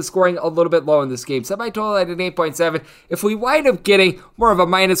to keep the scoring a little bit low in this game. Semi-total at an 8.7. If we wind up getting more of a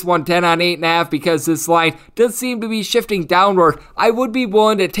minus 110 on 8.5 because this line does seem to be shifting downward, I would be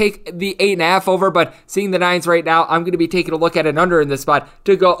willing to take the 8.5 over, but seeing the 9s right now, I'm going to be taking a look at an under in this spot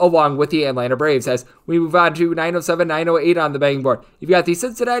to go along with the Atlanta Braves. As we move on to 907, 908 on the betting board. You've got the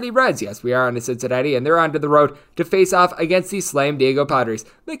Cincinnati Reds. Yes, we are on to Cincinnati, and they're onto the road to face off against the Slam Diego Padres.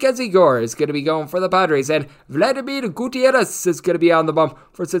 Mackenzie Gore is going to be going for the Padres, and Vladimir Gutierrez is going to be on the bump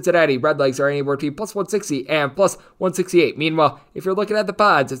for Cincinnati. Redlegs are anywhere between plus 160 and plus 168. Meanwhile, if you're looking at the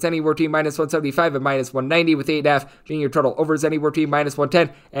pods, it's anywhere between minus 175 and minus 190, with 8.5 being your total. Over is anywhere between minus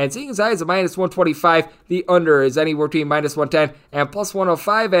 110 and seeing as high as a minus 125. The under is anywhere between minus 110 and plus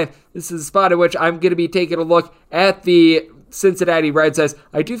 105, and this is a spot in which I'm going to be taking a look at the Cincinnati Reds, as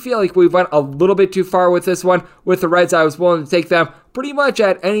I do feel like we went a little bit too far with this one. With the Reds, I was willing to take them pretty much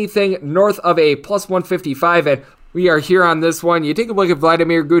at anything north of a plus 155, and we are here on this one. You take a look at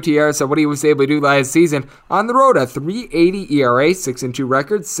Vladimir Gutierrez and what he was able to do last season. On the road, a 3.80 ERA, 6-2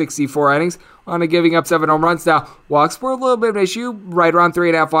 record, 64 innings, on a giving up 7 home runs. Now, walks were a little bit of an issue, right around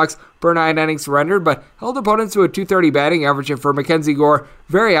 3.5 walks per 9 innings surrendered, but held opponents to a 230 batting average. And for Mackenzie Gore,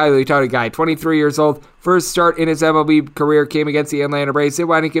 very highly touted guy, 23 years old. First start in his MLB career came against the Atlanta Braves. They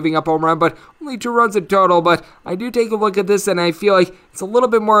wound up giving up home run, but only 2 runs in total. But I do take a look at this, and I feel like it's a little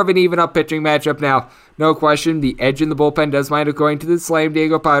bit more of an even-up pitching matchup now. No question, the edge in the bullpen does wind up going to the Slam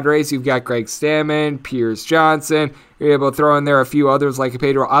Diego Padres. You've got Greg Stammen, Piers Johnson. You're able to throw in there a few others like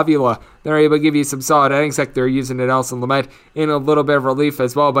Pedro Avila. They're able to give you some solid innings, like they're using Nelson Lamet in a little bit of relief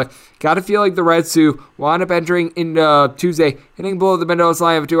as well. But got to feel like the Reds, who wound up entering into Tuesday, hitting below the Mendoza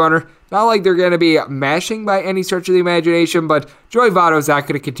line of 200. Not like they're going to be mashing by any stretch of the imagination, but Joey Votto's not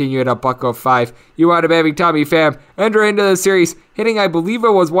going to continue at a $1.05. You wound up having Tommy Pham enter into the series, hitting, I believe it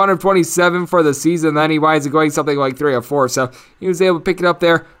was 1 of 27 for the season. Then he winds up going something like 3 of 4. So he was able to pick it up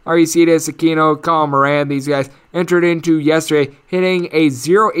there. Aristides Aquino, Colin Moran, these guys entered into yesterday, hitting a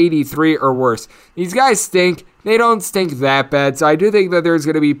 0.83 or worse. These guys stink. They don't stink that bad, so I do think that there's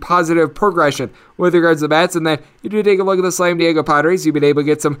going to be positive progression with regards to the bats. And then you do take a look at the Slam Diego Padres. You've been able to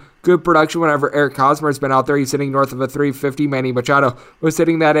get some good production whenever Eric Hosmer's been out there. He's sitting north of a 350. Manny Machado was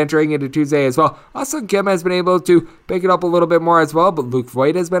sitting that entering into Tuesday as well. Also, Kim has been able to pick it up a little bit more as well, but Luke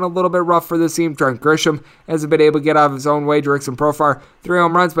Voit has been a little bit rough for this team. Trent Grisham hasn't been able to get out of his own way. Jurickson Profar, 3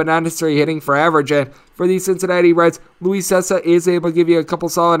 home runs, but not necessarily hitting for average. And for the Cincinnati Reds, Luis Cessa is able to give you a couple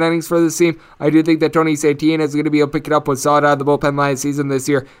solid innings for this team. I do think that Tony Santina is going to be able to pick it up with solid out of the bullpen line season this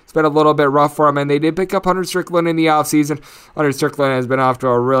year. It's been a little bit rough for him, and They did pick up Hunter Strickland in the offseason. Hunter Strickland has been off to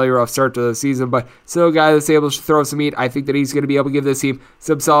a really rough start to the season, but still a guy that's able to throw some heat. I think that he's going to be able to give this team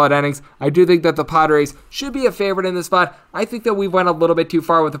some solid innings. I do think that the Padres should be a favorite in this spot. I think that we went a little bit too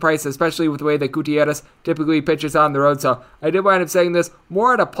far with the price, especially with the way that Gutierrez typically pitches on the road. So I did wind up saying this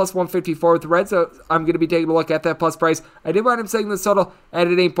more at a plus 154 with the Reds. So I'm going to be taking a look at that plus price. I did wind up saying this total at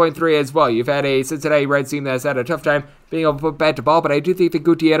an 8.3 as well. You've had a Cincinnati Reds team that's had a tough time being able to put bat to ball, but I do think that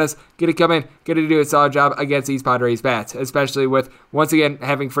Gutierrez going to come in, going to do a solid job against these Padres bats, especially with, once again,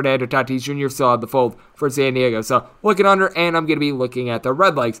 having Fernando Tatis Jr. still on the fold for San Diego. So looking under, and I'm going to be looking at the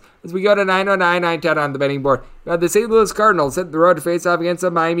Red Legs. As we go to 909, 910 on the betting board, we have the St. Louis Cardinals hitting the road to face off against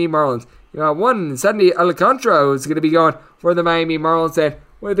the Miami Marlins. You got one Sandy Alcantara who's going to be going for the Miami Marlins, and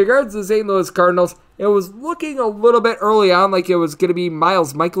with regards to the St. Louis Cardinals, it was looking a little bit early on like it was going to be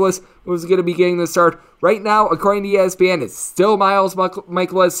Miles Mikolas who was going to be getting the start. Right now, according to ESPN, it's still Miles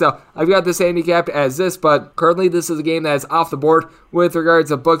Mikolas, so I've got this handicapped as this, but currently this is a game that is off the board with regards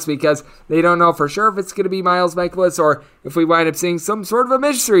to books because they don't know for sure if it's going to be Miles Mikolas or if we wind up seeing some sort of a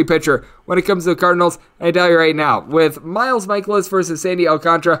mystery pitcher when it comes to the Cardinals. I tell you right now, with Miles Mikolas versus Sandy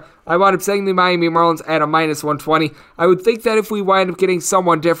Alcantara, I wound up saying the Miami Marlins at a minus 120. I would think that if we wind up getting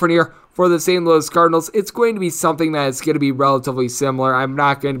someone different here for the St. Louis Cardinals, it's going to be something that is going to be relatively similar. I'm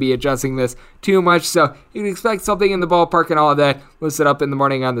not going to be adjusting this too much, so you can expect something in the ballpark and all of that listed up in the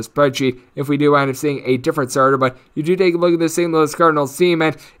morning on the spreadsheet if we do wind up seeing a different starter. But you do take a look at the St. Louis Cardinals team,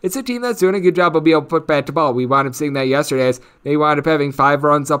 and it's a team that's doing a good job of being able to put bat to ball. We wound up seeing that yesterday as they wound up having 5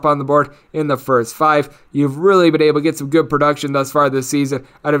 runs up on the board in the first 5. You've really been able to get some good production thus far this season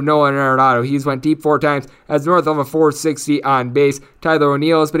out of Nolan Arenado. He's went deep 4 times, has north of a 460 on base. Tyler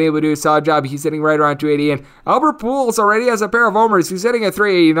O'Neill has been able to do a solid job. He's hitting right around 280, and Albert Pujols already has a pair of homers. He's hitting at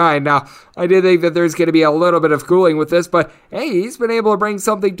 389. Now, I did think that there's going to be a little bit of cooling with this, but hey, he's been able to bring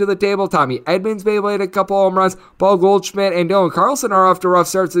something to the table. Tommy Edmonds been able to hit a couple home runs. Paul Goldschmidt and Dylan Carlson are off to rough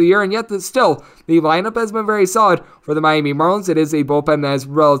starts of the year, and yet still, the lineup has been very solid for the Miami Marlins. It is a bullpen that is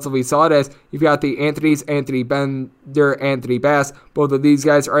relatively solid as you've got the Anthonys, Anthony Bender, Anthony Bass. Both of these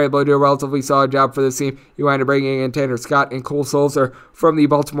guys are able to do a relatively solid job for this team. You wind up bringing in Tanner Scott and Cole Sulser from the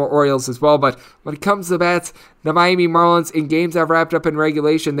Baltimore Orioles as well. But when it comes to bats, the Miami Marlins, in games that have wrapped up in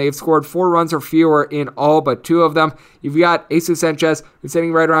regulation, they've scored 4 runs or fewer in all but 2 of them. You've got Jesus Sanchez, who's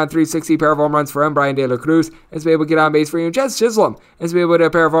sitting right around 360, pair of home runs for him. Brian De La Cruz has been able to get on base for you. And Jez Chisholm has been able to get a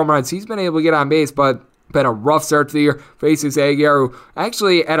pair of home runs. He's been able to get on base, but been a rough start to the year for Jesus Aguilar, who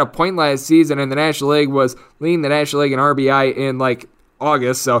actually at a point last season in the National League was leading the National League in RBI in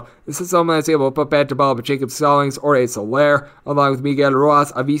August, so this is someone that's able to put bat to ball, but Jacob Stallings, Jorge Soler, along with Miguel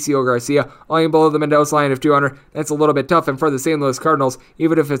Rojas, Avicio Garcia, all below the Mendoza line of 200. That's a little bit tough, and for the St. Louis Cardinals,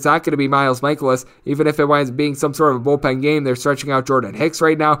 even if it's not going to be Miles Mikolas, even if it winds up being some sort of a bullpen game, they're stretching out Jordan Hicks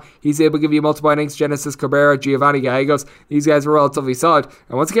right now. He's able to give you multiple innings. Genesis Cabrera, Giovanni Gallegos, these guys are relatively solid.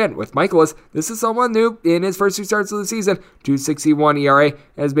 And once again, with Mikolas, this is someone new in his first 2 starts of the season. 2.61 ERA,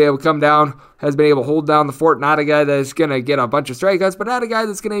 has been able to come down, has been able to hold down the fort. Not a guy that's going to get a bunch of strikeouts, but not a guy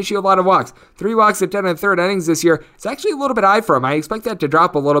that's going to issue a lot of walks. 3 walks at 10 1/3 innings this year. It's actually a little bit high for him. I expect that to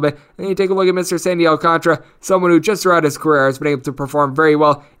drop a little bit. And you take a look at Mr. Sandy Alcantara, someone who just throughout his career has been able to perform very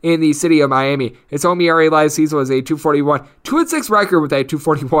well in the city of Miami. His home ERA last season was a 2.41. 2-6 record with that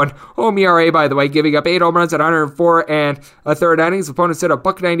 2.41 home ERA, by the way, giving up 8 home runs at 104 1/3 innings. Opponents hit a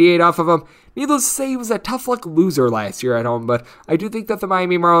 $1.98 off of him. Needless to say, he was a tough luck loser last year at home, but I do think that the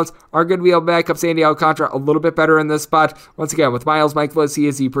Miami Marlins are going to be able to back up Sandy Alcantara a little bit better in this spot. Once again, with Miles Mikolas, he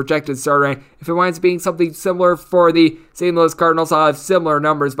is the projected starter, and if it winds up being something similar for the St. Louis Cardinals, I'll have similar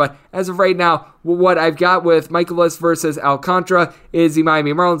numbers, but as of right now, what I've got with Mikolas versus Alcantara is the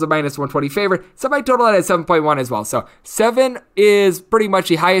Miami Marlins a minus 120 favorite. Semi total at 7.1 as well. So 7 is pretty much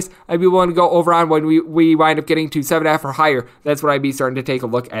the highest I'd be willing to go over on when we wind up getting to 7.5 or higher. That's what I'd be starting to take a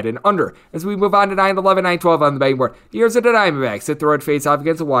look at an under. As we move on to 9-11, 9-12 on the betting board. Here's the Diamondbacks hit the road face off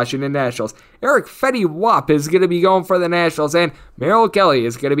against the Washington Nationals. Eric Fetty Wap is going to be going for the Nationals, and Merrill Kelly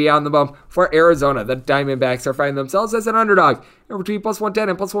is going to be on the bump for Arizona. The Diamondbacks are finding themselves as an underdog between plus 110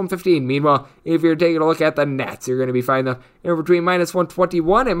 and plus 115. Meanwhile, if you're taking a look at the Nats, you're going to be finding them between minus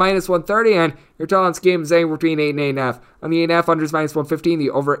 121 and minus 130, and your Talents game is anywhere between 8 and 8.5. On the 8.5, under is minus 115. The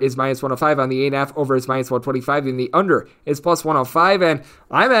over is minus 105. On the 8.5, over is minus 125. And the under is plus 105. And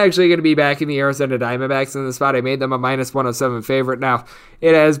I'm actually going to be back in the Arizona Diamondbacks in the spot. I made them a minus 107 favorite. Now,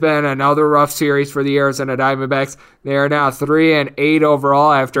 it has been another rough series for the Arizona Diamondbacks. They are now 3-8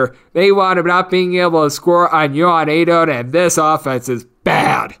 overall after they wound up not being able to score on Yohan Adon, and this offense is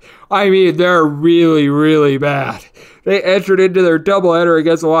bad. I mean, they're really, really bad. they entered into their doubleheader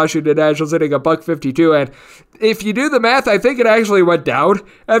against the Washington Nationals, hitting $152. And if you do the math, I think it actually went down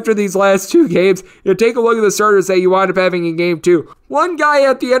after these last 2 games. You take a look at the starters that you wind up having in game 2. One guy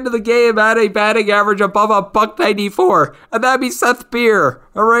at the end of the game had a batting average above $194, and that'd be Seth Beer.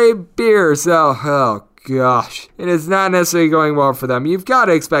 Hooray, Beer. So, oh gosh, it is not necessarily going well for them. You've got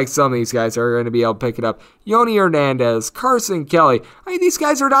to expect some of these guys are going to be able to pick it up. Yoni Hernandez, Carson Kelly. I mean, these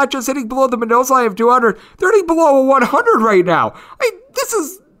guys are not just hitting below the Mendoza line of 200. They're hitting below 100 right now. This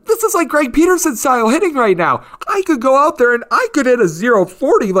is like Greg Peterson style hitting right now. I could go out there and I could hit a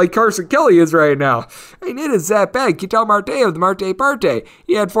 0-40 like Carson Kelly is right now. I mean, it is that bad. Ketel Marte of the Marte Parte.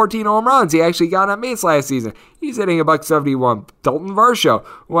 He had 14 home runs. He actually got on base last season. He's hitting $171. Dalton Varsho,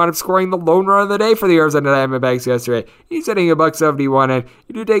 who wound up scoring the lone run of the day for the Arizona Diamondbacks yesterday. He's hitting $171. And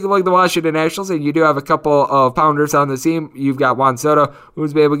you do take a look at the Washington Nationals, and you do have a couple of pounders on the team. You've got Juan Soto,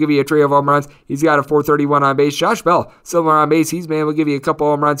 who's been able to give you a trio of home runs. He's got a .431 on base. Josh Bell, similar on base. He's been able to give you a couple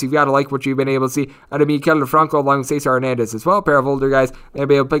home runs. You've got to like what you've been able to see out of Miguel Franco along with Cesar Hernandez as well. A pair of older guys they'll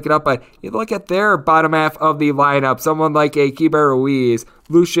be able to pick it up. But you look at their bottom half of the lineup. Someone like a Keibert Ruiz,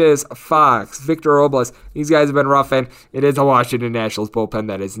 Lucius Fox, Victor Robles. These guys have been rough, and it is a Washington Nationals bullpen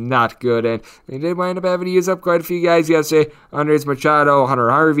that is not good. And they did wind up having to use up quite a few guys yesterday. Andres Machado, Hunter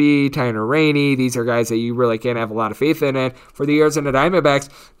Harvey, Tyner Rainey. These are guys that you really can't have a lot of faith in. And for the Arizona Diamondbacks,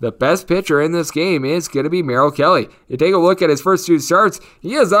 the best pitcher in this game is going to be Merrill Kelly. You take a look at his first 2 starts,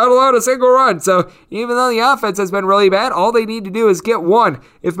 he has not allowed a single run. So even though the offense has been really bad, all they need to do is get one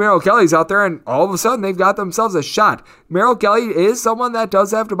if Merrill Kelly's out there, and all of a sudden they've got themselves a shot. Merrill Kelly is someone that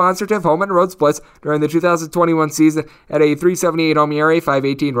does have demonstrative home and road splits during the 2021 season at a 3.78 home ERA,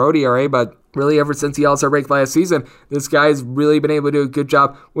 5.18 road ERA, but really ever since the All-Star break last season, this guy's really been able to do a good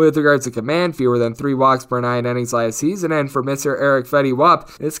job with regards to command, fewer than 3 walks per 9 innings last season. And for Mr. Eric Fetty Wap,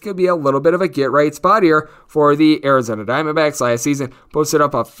 this could be a little bit of a get-right spot here for the Arizona Diamondbacks. Last season, posted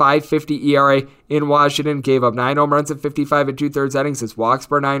up a 5.50 ERA in Washington, gave up 9 home runs in 55 2/3 innings. His walks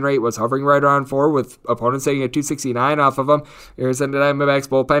per 9 rate was hovering right around 4, with opponents hitting at 269 off of him. Arizona Diamondbacks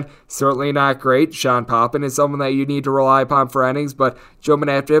bullpen, certainly not great. Sean Poppen is someone that you need to rely upon for innings, but Joe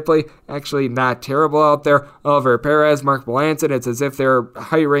Manap-Dipley, actually not terrible out there. Oliver Perez, Mark Melanson, it's as if they're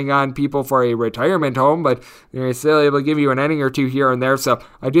hiring on people for a retirement home, but they're still able to give you an inning or 2 here and there. So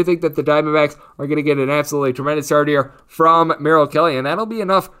I do think that the Diamondbacks are going to get an absolutely tremendous start here from Merrill Kelly, and that'll be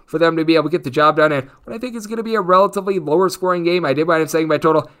enough for them to be able to get the job done. And what I think is going to be a relatively lower scoring game, I did wind up saying my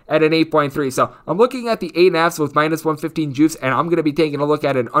total at an 8.3. So I'm looking at the 8.5s with -115 juice, and I'm going to be taking a look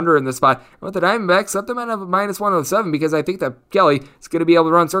at an under in this spot. And with the Diamondbacks, set them at a -107 because I think that Kelly is going to be able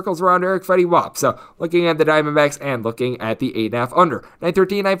to run circles around Eric Fetty Wap. So looking at the Diamondbacks and looking at the 8.5 under.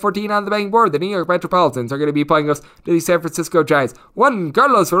 913, 914 on the betting board. The New York Metropolitans are going to be playing us to the San Francisco Giants. Juan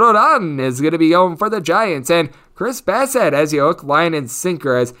Carlos Rodon is going to be going for the Giants, and Chris Bassett as your hook, line, and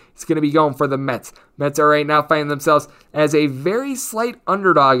sinker as he's going to be going for the Mets. Mets are right now finding themselves as a very slight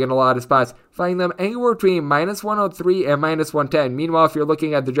underdog in a lot of spots, finding them anywhere between -103 and -110. Meanwhile, if you're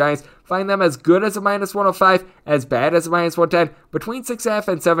looking at the Giants, find them as good as a -105, as bad as a -110. Between 6.5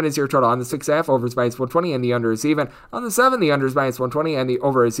 and 7 is your total. On the 6.5, over is -120 and the under is even. On the 7, the under is -120 and the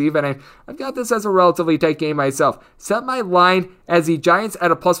over is even. And I've got this as a relatively tight game myself. Set my line as the Giants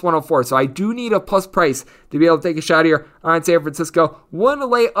at a +104, so I do need a plus price to be able to take a shot here on San Francisco. One to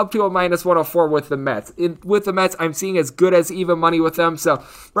lay up to a -104 with the Mets. With the Mets, I'm seeing as good as even money with them. So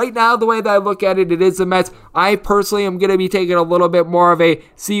right now, the way that I look at it, it is the Mets. I personally am going to be taking a little bit more of a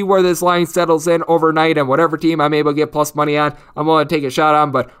see where this line settles in overnight, and whatever team I'm able to get plus money on, I'm going to take a shot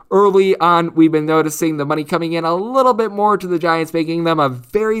on. But early on, we've been noticing the money coming in a little bit more to the Giants, making them a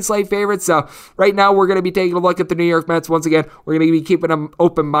very slight favorite. So right now, we're going to be taking a look at the New York Mets. Once again, we're going to be keeping an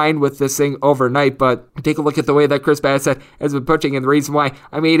open mind with this thing overnight. But take a look at the way that Chris Bassett has been pitching, and the reason why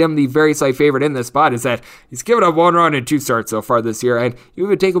I made him the very slight favorite in this spot is that he's given up 1 run in 2 starts so far this year. And you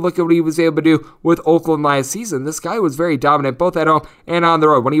even take a look at what he was able to do with Oakland last season. This guy was very dominant both at home and on the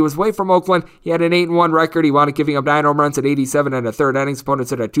road. When he was away from Oakland, he had an 8-1 record. He wound up giving up 9 home runs at 87 and a third innings.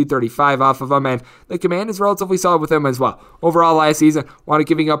 Opponents hit at 235 off of him, and the command is relatively solid with him as well. Overall last season, wound up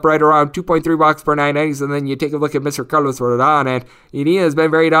giving up right around 2.3 walks per 9 innings. And then you take a look at Mr. Carlos Rodon, and he has been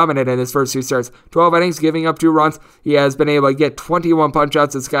very dominant in his first 2 starts. 12 innings, giving up 2 runs. He has been able to get 21 punch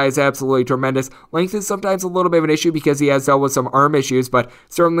outs. This guy is absolutely tremendous. Length is sometimes a little bit of an issue because he has dealt with some arm issues, but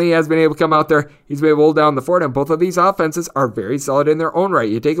certainly has been able to come out there. He's been able to hold down the fort, and both of these offenses are very solid in their own right.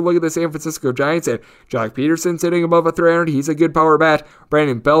 You take a look at the San Francisco Giants, and Jock Peterson sitting above a 300. He's a good power bat.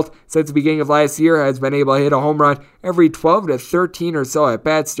 Brandon Belt, since the beginning of last year, has been able to hit a home run every 12 to 13 or so at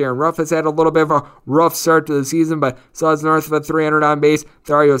bats. Darren Ruff has had a little bit of a rough start to the season, but still has north of a 300 on base.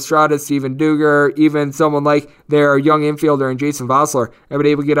 Thairo Estrada, Steven Duger, even someone like their young infielder and Jason Vossler have been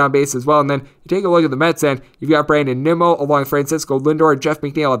able to get on base as well. And then you take a look at the Mets end, you've got Brandon Nimmo along Francisco Lindor, Jeff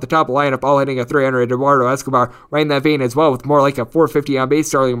McNeil at the top of the lineup, all hitting a 300. Eduardo Escobar right in that vein as well with more like a 450 on base.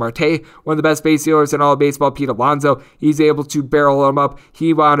 Starling Marte, one of the best base stealers in all of baseball. Pete Alonso, he's able to barrel him up.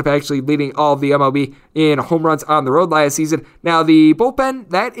 He wound up actually leading all of the MLB in home runs on the road last season. Now the bullpen,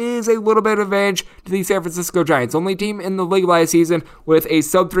 that is a little bit of advantage to the San Francisco Giants. Only team in the league last season with a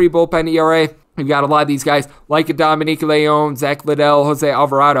sub-3 bullpen ERA. We've got a lot of these guys like Dominique Leon, Zach Liddell, Jose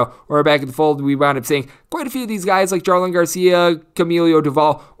Alvarado, who are back in the fold. We wound up seeing quite a few of these guys like Jarlin Garcia, Camilo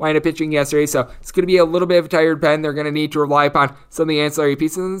Duvall wind up pitching yesterday. So it's going to be a little bit of a tired pen. They're going to need to rely upon some of the ancillary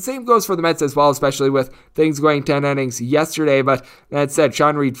pieces. And the same goes for the Mets as well, especially with things going 10 innings yesterday. But that said,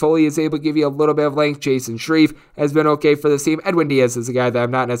 Sean Reed-Foley is able to give you a little bit of length. Jason Shreve has been okay for this team. Edwin Diaz is a guy that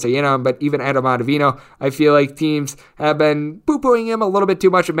I'm not necessarily in on, but even Adam Ottavino, I feel like teams have been poo-pooing him a little bit too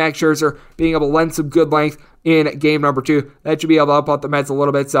much. And Max Scherzer being able to lend some good length in game number 2. That should be able to help out the Mets a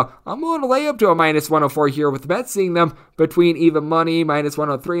little bit. So I'm willing to lay up to a minus 104 here with the Mets, seeing them between even money, minus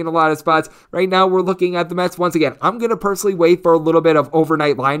 103 in a lot of spots. Right now, we're looking at the Mets once again. I'm going to personally wait for a little bit of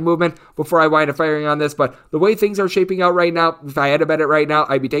overnight line movement before I wind up firing on this. But the way things are shaping out right now, if I had to bet it right now,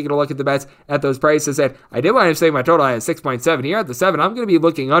 I'd be taking a look at the Mets at those prices. And I did wind up saying my total at 6.7. Here at the 7, I'm going to be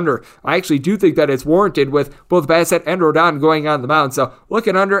looking under. I actually do think that it's warranted with both Bassett and Rodon going on the mound. So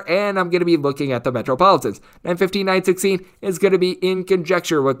looking under, and I'm going to be looking at the Metropolitans. 9:15, 9:16 is going to be in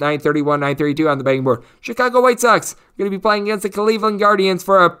conjecture with 9:31, 9:32 on the betting board. Chicago White Sox going to be playing against the Cleveland Guardians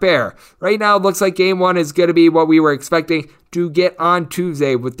for a pair. Right now, it looks like game 1 is going to be what we were expecting to get on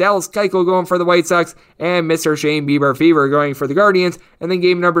Tuesday, with Dallas Keuchel going for the White Sox and Mr. Shane Bieber Fever going for the Guardians. And then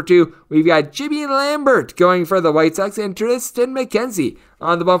game number 2, we've got Jimmy Lambert going for the White Sox and Tristan McKenzie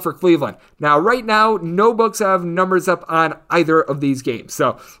on the bump for Cleveland. Now, right now, no books have numbers up on either of these games,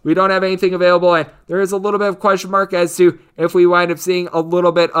 so we don't have anything available, and there is a little bit of question mark as to if we wind up seeing a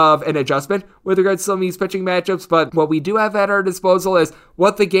little bit of an adjustment with regards to some of these pitching matchups. But what we do have at our disposal is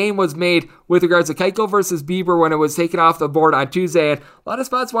what the game was made with regards to Keuchel versus Bieber when it was taken off the board on Tuesday, and a lot of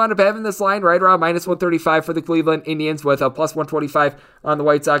spots wound up having this line right around minus 135 for the Cleveland Indians with a plus 125 on the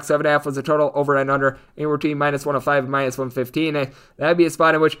White Sox. 7.5 was the total, over and under, in between minus 105 and minus 115, and that'd be a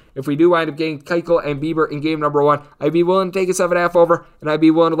spot in which if we do wind up getting Keuchel and Bieber in game number 1, I'd be willing to take a 7.5 over, and I'd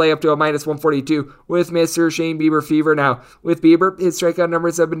be willing to lay up to a minus 142 with Mr. Shane Bieber Fever. Now, with Bieber, his strikeout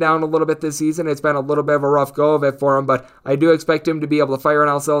numbers have been down a little bit this season. It's been a little bit of a rough go of it for him, but I do expect him to be able to fire on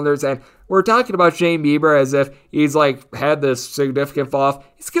all cylinders, and we're talking about Shane Bieber as if he's had this significant fall off.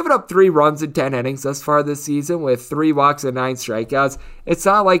 He's given up 3 runs in 10 innings thus far this season with 3 walks and 9 strikeouts. It's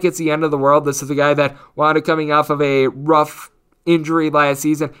not like it's the end of the world. This is a guy that wound up coming off of a rough injury last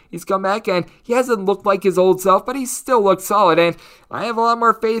season. He's come back and he hasn't looked like his old self, but he still looks solid, and I have a lot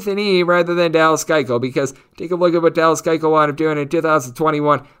more faith in him rather than Dallas Keuchel, because take a look at what Dallas Keuchel wound up doing in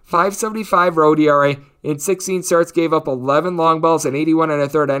 2021. 5.75 road ERA. In 16 starts, gave up 11 long balls and 81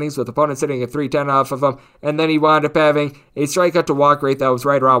 1/3 innings with opponents hitting at 310 off of him. And then he wound up having a strikeout to walk rate that was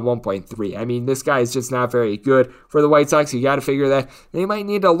right around 1.3. I mean, this guy is just not very good for the White Sox. You got to figure that they might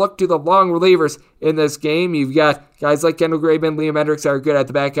need to look to the long relievers in this game. You've got guys like Kendall Graveman, Liam Hendricks that are good at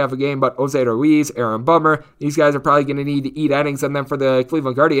the back half of the game, but Jose Ruiz, Aaron Bummer, these guys are probably going to need to eat innings. And then for the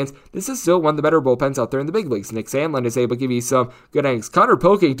Cleveland Guardians, this is still one of the better bullpens out there in the big leagues. Nick Sandlin is able to give you some good innings. Connor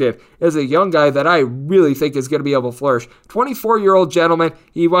Pilkington is a young guy that I really think is going to be able to flourish. 24-year-old gentleman.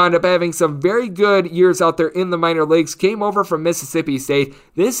 He wound up having some very good years out there in the minor leagues. Came over from Mississippi State.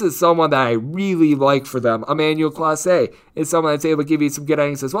 This is someone that I really like for them. Emmanuel Clase is someone that's able to give you some good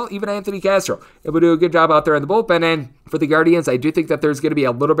innings as well. Even Anthony Castro able to do a good job out there in the bullpen. And for the Guardians, I do think that there's going to be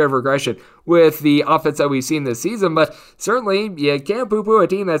a little bit of regression with the offense that we've seen this season, but certainly you can't poo-poo a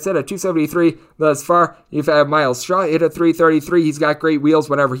team that's hit a 273 thus far. You've had Miles Straw hit a 333. He's got great wheels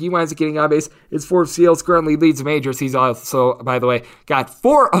whenever he winds up getting on base. His 4 steals, currently leads the majors. He's also, by the way, got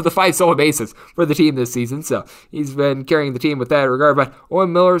 4 of the 5 solo bases for the team this season, so he's been carrying the team with that regard. But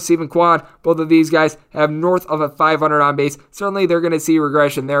Owen Miller, Stephen Kwan, both of these guys have north of a 500 on base. Certainly they're going to see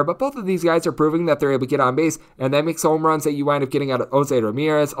regression there, but both of these guys are proving that they're able to get on base, and that makes home runs that you wind up getting out of Jose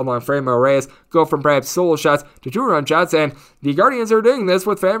Ramirez along Franmil Reyes go from perhaps solo shots to 2-run shots, and the Guardians are doing this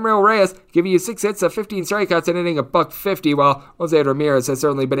with Franmil Reyes giving you 6 hits of 15 strikeouts and hitting a $150, while Jose Ramirez has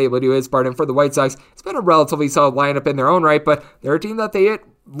certainly been able to do his part. And for the White Sox, it's been a relatively solid lineup in their own right, but they're a team that they hit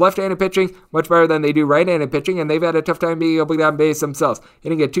left-handed pitching much better than they do right-handed pitching, and they've had a tough time being able to get on base themselves.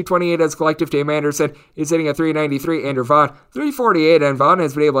 Hitting at .228 as collective. Tim Anderson is hitting at .393. Andrew Vaughn, .348, and Vaughn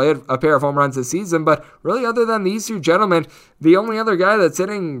has been able to hit a pair of home runs this season, but really other than these two gentlemen, the only other guy that's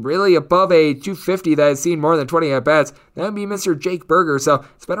hitting really above a .250 that has seen more than 20 at-bats, that would be Mr. Jake Berger. So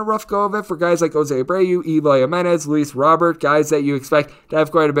it's been a rough go of it for guys like Jose Abreu, Eloy Jimenez, Luis Robert, guys that you expect to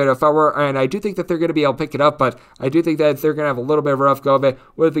have quite a bit of power, and I do think that they're going to be able to pick it up, but I do think that they're going to have a little bit of a rough go of it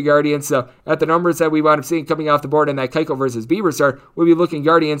with the Guardians. So at the numbers that we wound up seeing coming off the board in that Keuchel versus Bieber start, we'll be looking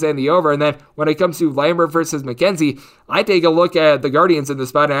Guardians and the over, and then when it comes to Lambert versus McKenzie, I take a look at the Guardians in this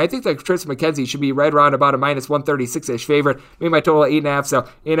spot, and I think that Tristan McKenzie should be right around about a minus 136-ish favorite. Made my total at 8.5, so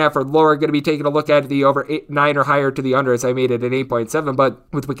 8.5 or lower. Going to be taking a look at the over 9 or higher to the under, as I made it at 8.7. But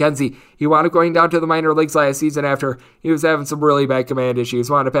with McKenzie, he wound up going down to the minor leagues last season after he was having some really bad command issues.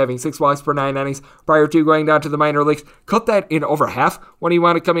 Wound up having 6 walks per 9 innings prior to going down to the minor leagues. Cut that in over half when he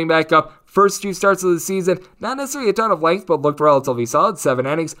wound up coming back up. First 2 starts of the season, not necessarily a ton of length, but looked relatively solid. 7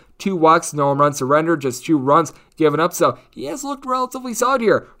 innings, 2 walks, no home runs surrendered, just 2 runs given up. So he has looked relatively solid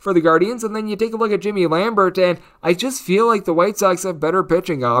here for the Guardians. And then you take a look at Jimmy Lambert, and I just feel like the White Sox have better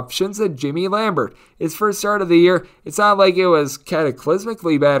pitching options than Jimmy Lambert. His first start of the year, it's not like it was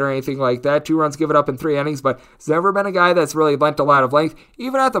cataclysmically bad or anything like that. 2 runs given up in 3 innings, but he's never been a guy that's really lent a lot of length,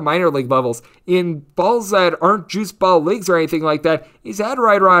 even at the minor league levels. In balls that aren't juice ball leagues or anything like that, he's had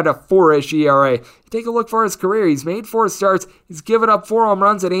right around a 4-ish ERA. Take a look for his career. He's made 4 starts. He's given up 4 home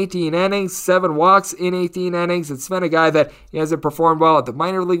runs in 18 innings, 7 walks in 18 innings. It's been a guy that he hasn't performed well at the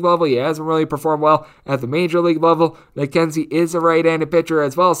minor league level. He hasn't really performed well at the major league level. McKenzie is a right-handed pitcher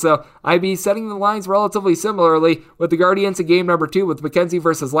as well, so I'd be setting the lines relatively similarly with the Guardians in game number 2 with McKenzie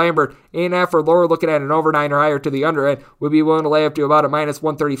versus Lambert. 8.5 or lower, looking at an over 9 or higher to the under, and would be willing to lay up to about a minus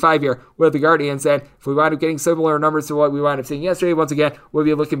 135 here with the Guardians. And if we wind up getting similar numbers to what we wound up seeing yesterday, once again, we'll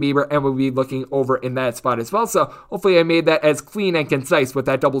be looking Bieber and we'll be looking over in that spot as well. So hopefully I made that as clean and concise with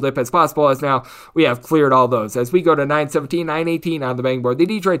that double dip as possible, as now we have cleared all those. As we go to 9-17, 9-18 on the betting board, the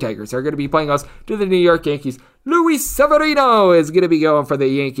Detroit Tigers are going to be playing us to the New York Yankees. Luis Severino is going to be going for the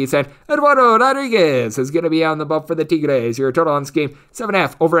Yankees, and Eduardo Rodriguez is going to be on the bump for the Tigres. Your total on this game,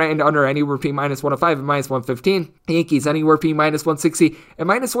 7.5, over and under anywhere between minus 105 and minus 115. Yankees anywhere between minus 160 and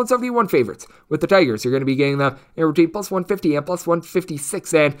minus 171 favorites. With the Tigers, you're going to be getting them anywhere between plus 150 and plus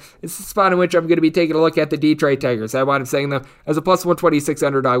 156, and it's the spot in which I'm going to be taking a look at the Detroit Tigers. I wound up saying them as a plus 126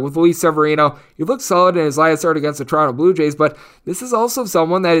 underdog. With Luis Severino, he looked solid in his last start against the Toronto Blue Jays, but this is also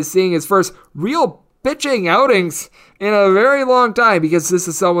someone that is seeing his first real pitching outings in a very long time, because this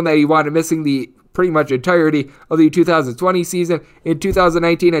is someone that he wound up missing the pretty much entirety of the 2020 season. In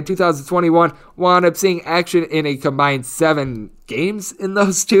 2019 and 2021, wound up seeing action in a combined 7 games in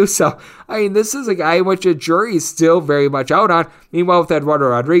those 2. So, I mean, this is a guy in which a jury is still very much out on. Meanwhile, with Eduardo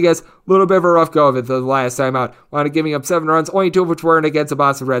Rodriguez, a little bit of a rough go of it the last time out. Wound up giving up 7 runs, only 2 of which weren't against the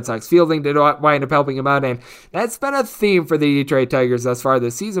Boston Red Sox. Fielding did not wind up helping him out, and that's been a theme for the Detroit Tigers thus far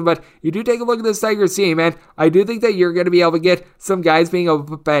this season. But you do take a look at this Tigers team, and I do think that you're going to be able to get some guys being able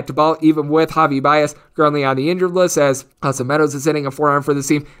to put bat to ball, even with Javi Baez currently on the injured list, as Austin Meadows is hitting a 4-arm for the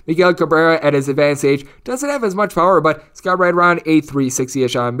team. Miguel Cabrera, at his advanced age, doesn't have as much power, but he's got right around a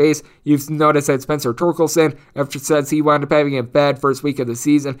 360-ish on base. You've noticed that Spencer Torkelson, since he wound up having a bad first week of the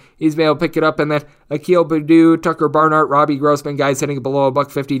season, he's been able to pick it up, and then Akil Baddoo, Tucker Barnhart, Robbie Grossman, guys hitting below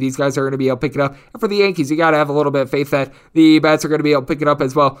 $150. These guys are going to be able to pick it up. And for the Yankees, you got to have a little bit of faith that the bats are going to be able to pick it up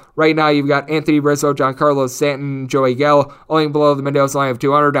as well. Right now, you've got Anthony Rizzo, Giancarlo Stanton, Joey Gallo, only below the Mendoza line of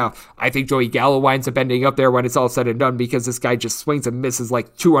 200. Now, I think Joey Gallo winds up ending up there when it's all said and done, because this guy just swings and misses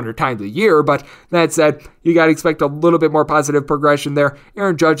like 200 times a year. But that said, you got to expect a little bit more positive progression there.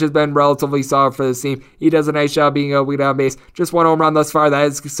 Aaron Judge has been relatively solid for this team. He does a nice job being able to get on base. Just 1 home run thus far. That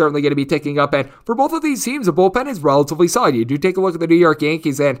is certainly going to be ticking up. And for both of these teams, the bullpen is relatively solid. You do take a look at the New York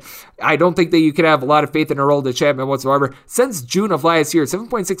Yankees, and I don't think that you can have a lot of faith in Aroldis Chapman whatsoever. Since June of last year,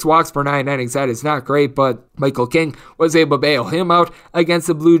 7.6 walks per 9 innings. That is not great, but Michael King was able to bail him out against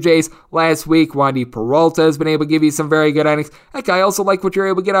the Blue Jays last week. Wandy Peralta has been able to give you some very good innings. Heck, I also like what you're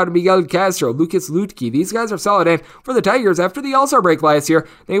able to get out of Miguel Castro, Lucas Luetke. These guys are solid. And for the Tigers, after the All-Star break last year,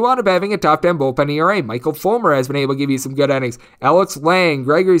 they wound up having a top 10 bullpen ERA. Michael Fulmer has been able to give you some good innings. Alex Lang,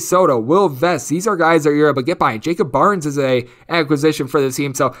 Gregory Soto, Will Vest, these are are guys that you're able to get behind. Jacob Barnes is a acquisition for this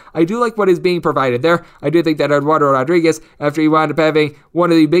team, so I do like what is being provided there. I do think that Eduardo Rodriguez, after he wound up having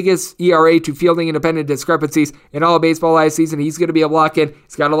one of the biggest ERA to fielding independent discrepancies in all of baseball last season, he's going to be a lock in.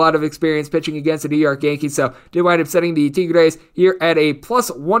 He's got a lot of experience pitching against the New York Yankees, so did wind up setting the Tigres here at a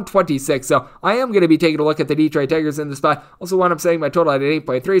plus 126. So I am going to be taking a look at the Detroit Tigers in the spot. Also wound up setting my total at an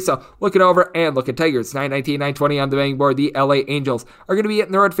 8.3, so look it over and look at Tigers. 919, 920 on the betting board. The LA Angels are going to be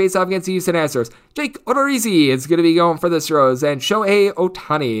hitting the road face-off against the Houston Astros. Jake Odorizzi is going to be going for the Stros, and Shohei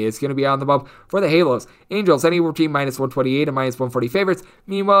Ohtani is going to be on the bump for the Halos. Angels, anywhere between minus 128 and minus 140 favorites.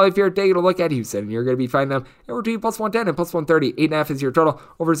 Meanwhile, if you're taking a look at Houston, you're going to be finding them anywhere between plus 110 and plus 130. 8.5 is your total.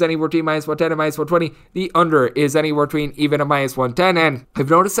 Over is anywhere between minus 110 and minus 120. The under is anywhere between even and minus 110. And I've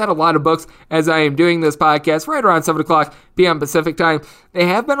noticed that a lot of books, as I am doing this podcast right around 7 o'clock p.m. Pacific time, they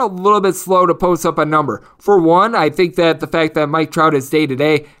have been a little bit slow to post up a number. For one, I think that the fact that Mike Trout is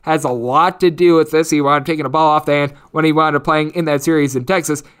day-to-day has a lot to do with this. He wound up taking a ball off the hand when he wound up playing in that series in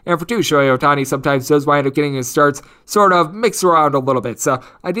Texas. And for two, Shohei Ohtani sometimes does wind up getting his starts sort of mixed around a little bit. So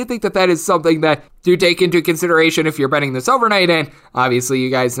I do think that that is something that do take into consideration if you're betting this overnight. And obviously, you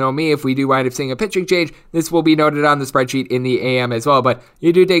guys know me. If we do wind up seeing a pitching change, this will be noted on the spreadsheet in the AM as well. But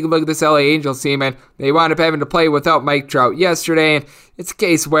you do take a look at this LA Angels team, and they wound up having to play without Mike Trout yesterday. And it's a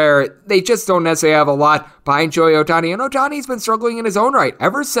case where they just don't necessarily have a lot behind Shohei Ohtani. And Ohtani's been struggling in his own right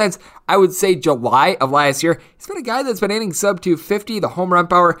ever since, I would say, July of last year. He's been a guy that's been hitting sub 250. The home run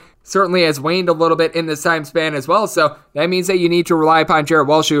power certainly has waned a little bit in this time span as well. So that means that you need to rely upon Jared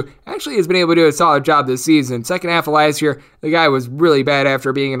Walsh, who actually has been able to do a solid job this season. Second half of last year, the guy was really bad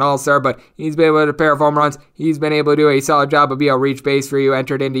after being an all-star, but he's been able to pair of home runs. He's been able to do a solid job of being able to reach base for you.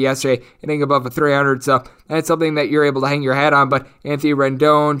 Entered into yesterday, hitting above a 300. So that's something that you're able to hang your hat on. But Anthony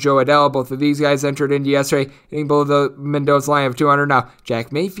Rendon, Joe Adell, both of these guys entered into yesterday, hitting below the Mendoza line of 200. Now,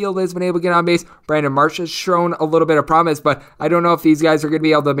 Jack Mayfield has been able to get on base. Brandon Marsh has shown a little bit of promise, but I don't know if these guys are going to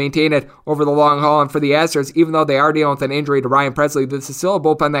be able to maintain it over the long haul. And for the Astros, even though they are dealing with an injury to Ryan Presley, this is still a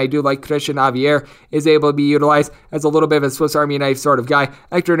bullpen that I do like. Christian Javier is able to be utilized as a little bit of a Swiss Army knife sort of guy.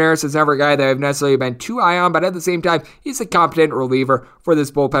 Hector Neris is never a guy that I've necessarily been too high on, but at the same time, he's a competent reliever for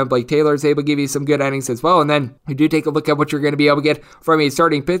this bullpen. Blake Taylor is able to give you some good innings as well. And then you do take a look at what you're going to be able to get from a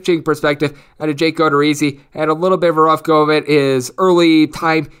starting pitching perspective. And Jake Odorizzi had a little bit of a rough go of it his early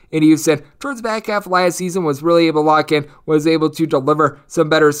time in Houston. Towards the back half of last season, was really able to lock in, was able to deliver some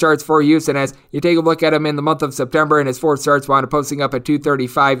better starts for Houston. As you take a look at him in the month of September, and his 4 starts wound up posting up a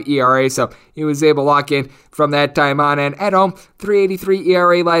 2.35 ERA, so he was able to lock in from that time on. And at home, 3.83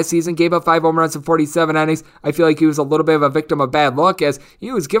 ERA last season, gave up 5 home runs in 47 innings. I feel like he was a little bit of a victim of bad luck, as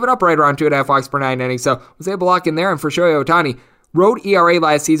he was giving up right around 2.5 walks per 9 innings, so was able to lock in there. And for Shohei Ohtani, road ERA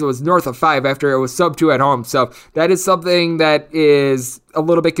last season was north of 5 after it was sub 2 at home. So that is something that is a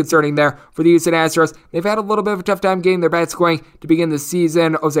little bit concerning there for the Houston Astros. They've had a little bit of a tough time getting their bats going to begin the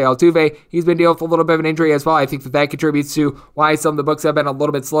season. Jose Altuve, he's been dealing with a little bit of an injury as well. I think that contributes to why some of the books have been a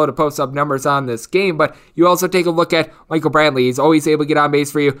little bit slow to post up numbers on this game. But you also take a look at Michael Brantley. He's always able to get on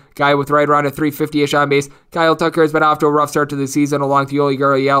base for you. Guy with right around a 350-ish on base. Kyle Tucker has been off to a rough start to the season, along with Yuli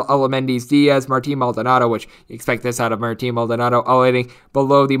Gurriel, Elemendiz Diaz, Martin Maldonado, which you expect this out of Martin Maldonado, all hitting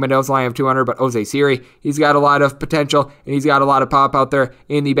below the Mendoza line of 200. But Jose Siri, he's got a lot of potential, and he's got a lot of pop out there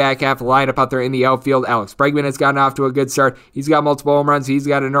in the back half of the lineup out there in the outfield. Alex Bregman has gotten off to a good start. He's got multiple home runs. He's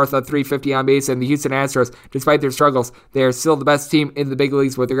got a north of 350 on base. And the Houston Astros, despite their struggles, they are still the best team in the big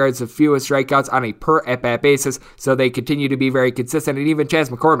leagues with regards to fewest strikeouts on a per at-bat basis. So they continue to be very consistent. And even Chas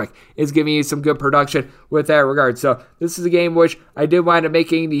McCormick is giving you some good production with that regard. So this is a game which I did wind up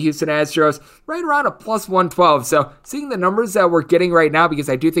making the Houston Astros right around a plus 112. So seeing the numbers that we're getting right now, because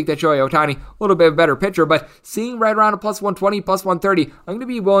I do think that Shohei Ohtani, a little bit of a better pitcher, but seeing right around a plus 120, plus 130, I'm going to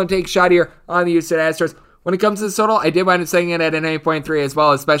be willing to take a shot here on the Houston Astros. When it comes to the total, I did wind up setting it at an 8.3 as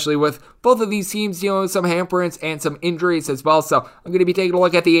well, especially with both of these teams dealing with some hamperings and some injuries as well. So I'm going to be taking a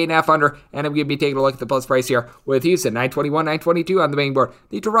look at the 8.5 under, and I'm going to be taking a look at the plus price here with Houston, 921, 922 on the main board.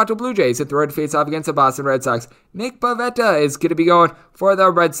 The Toronto Blue Jays hit the road to face off against the Boston Red Sox. Nick Pivetta is going to be going for the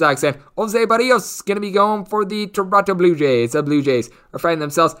Red Sox, and Jose Barrios is going to be going for the Toronto Blue Jays. The Blue Jays are finding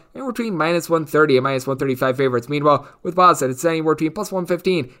themselves in between minus 130 and minus 135 favorites. Meanwhile, with Boston, it's anywhere between plus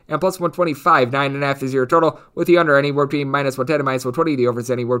 115 and plus 125. 9.5 is your total, with the under anywhere between minus 110 and minus 120. The over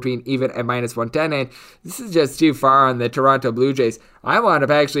is anywhere between even and minus 110. And this is just too far on the Toronto Blue Jays. I wound up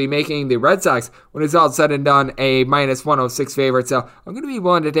actually making the Red Sox, when it's all said and done, a minus 106 favorite. So I'm going to be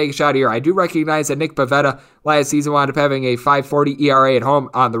willing to take a shot here. I do recognize that Nick Pivetta last season wound up having a 5.40 ERA at home.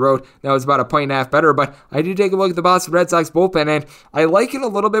 On the road, that was about a 1.5 better. But I do take a look at the Boston Red Sox bullpen, and I I like it a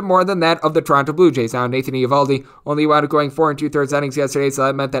little bit more than that of the Toronto Blue Jays. Now, Nathan Eovaldi only wound up going 4 2/3 innings yesterday, so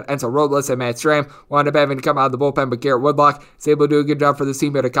that meant that Enzo Robles and Matt Stram wound up having to come out of the bullpen, but Garrett Woodlock is able to do a good job for the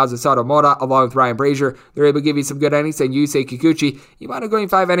team. But Kazusato Mora, along with Ryan Brazier, they're able to give you some good innings, and Yusei Kikuchi, he wound up going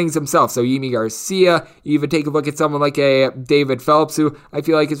 5 innings himself. So Yimi Garcia, you even take a look at someone like a David Phelps, who I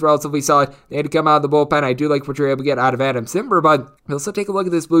feel like is relatively solid. They had to come out of the bullpen. I do like what you're able to get out of Adam Simber, but also take a look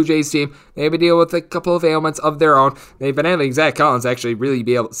at this Blue Jays team. They have to deal with a couple of ailments of their own. They've been having Zach Collins actually really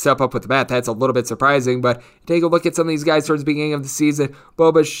be able to step up with the bat. That's a little bit surprising, but take a look at some of these guys towards the beginning of the season.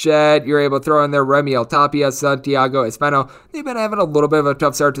 Bo Bichette, you're able to throw in there Remiel Tapia, Santiago Espino. They've been having a little bit of a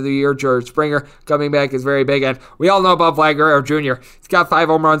tough start to the year. George Springer coming back is very big, and we all know about Vlad Guerrero Jr. He's got 5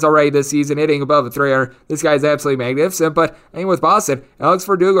 home runs already this season, hitting above a 300. This guy's absolutely magnificent, but I think with Boston, Alex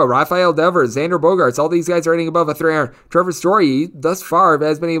Verdugo, Rafael Devers, Xander Bogaerts, all these guys are hitting above a 300. Trevor Story, thus far,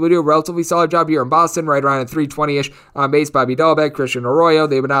 has been able to do a relatively solid job here in Boston, right around a 320-ish on base. Bobby Dahlbeck, Christian Arroyo,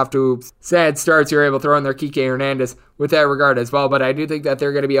 they've been off to sad starts. You're able to throw in their Kike Hernandez with that regard as well, but I do think that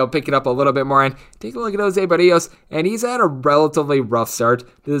they're going to be able to pick it up a little bit more. And take a look at Jose Barrios, and he's had a relatively rough start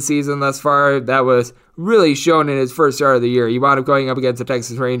to the season thus far. That was really shown in his first start of the year. He wound up going up against the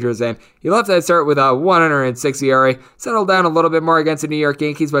Texas Rangers, and he left that start with a 106 ERA. Settled down a little bit more against the New York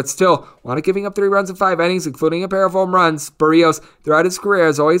Yankees, but still wound up giving up 3 runs in 5 innings, including a pair of home runs. Barrios, throughout his career,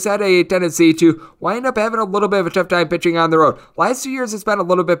 has always had a tendency to wind up having a little bit of a tough time pitching on the road. Last 2 years, it's been a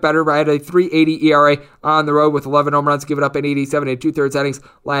little bit better. Right, a 3.80 ERA on the road with 11 home runs, given up in 87 2/3 innings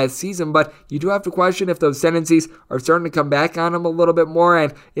last season. But you do have to question if those tendencies are starting to come back on him a little bit more,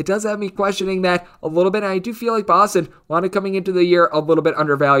 and it does have me questioning that a little bit. And I do feel like Boston wound up coming into the year a little bit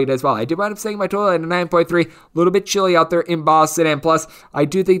undervalued as well. I did wind up saying my total at a 9.3, a little bit chilly out there in Boston, and plus, I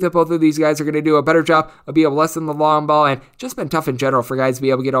do think that both of these guys are going to do a better job of being able to lessen the long ball, and just been tough in general for guys to be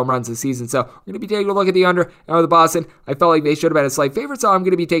able to get home runs this season. So we're going to be taking a look at the under, and with Boston, I felt like they should have been a slight favorite, so I'm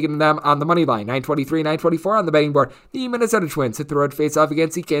going to be taking them on the money line. 923, 924 on the betting board. The Minnesota Twins hit the road face off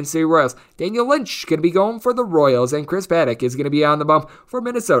against the Kansas City Royals. Daniel Lynch going to be going for the Royals, and Chris Paddock is going to be on the bump for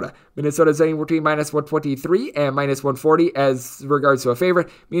Minnesota. Minnesota is anywhere between minus 123 and minus 140 as regards to a favorite.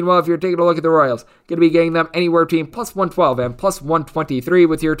 Meanwhile, if you're taking a look at the Royals, going to be getting them anywhere between plus 112 and plus 123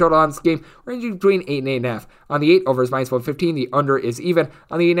 with your total on this game ranging between 8 and 8.5. On the 8 over is minus 115. The under is even.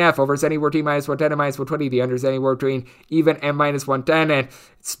 On the 8.5 over is anywhere between minus 110 and minus 120. The under is anywhere between even and minus 110. And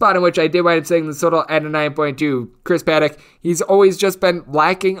spot in which I did wind up saying the total at a 9.2. Chris Paddock, he's always just been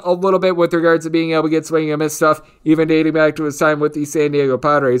lacking a little bit with regards to being able to get swing and miss stuff, even dating back to his time with the San Diego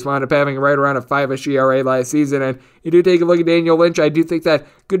Padres. Wound up having right around a 5-ish ERA last season. And you do take a look at Daniel Lynch, I do think that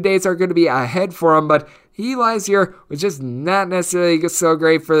good days are going to be ahead for him, but he last year was just not necessarily so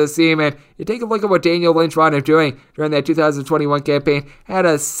great for the team. And you take a look at what Daniel Lynch wound up doing during that 2021 campaign. Had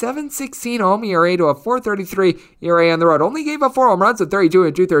a 7.16 home ERA to a 4.33 ERA on the road. Only gave up 4 home runs in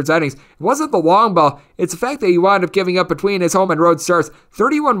 32 2/3 innings. It wasn't the long ball. It's the fact that he wound up giving up between his home and road starts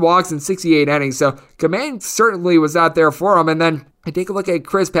 31 walks in 68 innings. So command certainly was not there for him. And then I take a look at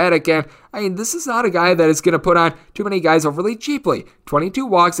Chris Paddock, and I mean, this is not a guy that is going to put on too many guys overly cheaply. 22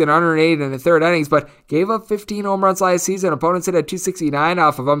 walks in 108 in the 3rd innings, but gave up 15 home runs last season. Opponents hit at 269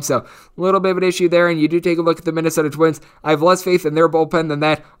 off of him, so a little bit of an issue there. And you do take a look at the Minnesota Twins. I have less faith in their bullpen than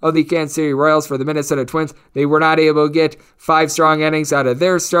that of the Kansas City Royals. For the Minnesota Twins, they were not able to get 5 strong innings out of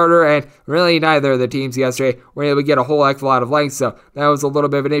their starter, and really neither of the teams yesterday were able to get a whole heck of a lot of length, so that was a little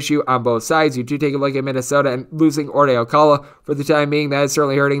bit of an issue on both sides. You do take a look at Minnesota, and losing Jorge Alcala for the time being, that is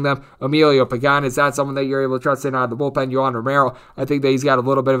certainly hurting them. Emilio Pagan is not someone that you're able to trust in out of the bullpen. Yohan Romero, I think that he's got a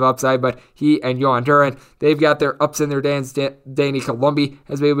little bit of upside, but he and Yohan Duran, they've got their ups and their downs. Danny Columbi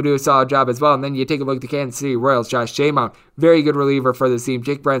has been able to do a solid job as well. And then you take a look at the Kansas City Royals. Josh Jaymount, very good reliever for this team.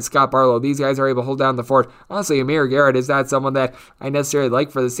 Jake Brent, Scott Barlow, these guys are able to hold down the fort. Honestly, Amir Garrett is not someone that I necessarily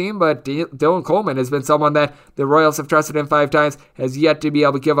like for the team, but Dylan Coleman has been someone that the Royals have trusted in 5 times, has yet to be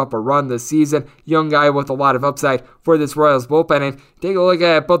able to give up a run this season. Young guy with a lot of upside for this Royals bullpen. And take a look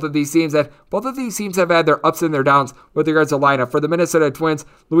at both of these teams, that both of these teams have had their ups and their downs with regards to lineup. For the Minnesota Twins,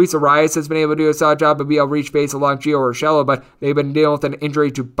 Luis Arias has been able to do a solid job of being able to reach base along Gio Urshela, but they've been dealing with an injury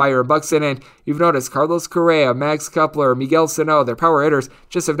to Byron Buxton, and you've noticed Carlos Correa, Max Kepler, Miguel Sano, their power hitters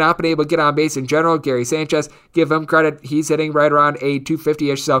just have not been able to get on base in general. Gary Sanchez, give him credit, he's hitting right around a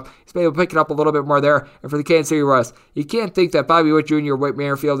 250-ish, so he's been able to pick it up a little bit more there. And for the Kansas City Royals, you can't think that Bobby Witt Jr., Whit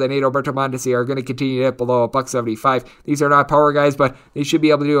Merrifield, and Adalberto Mondesi are going to continue to hit below $1.75. These are not power guys, but they should be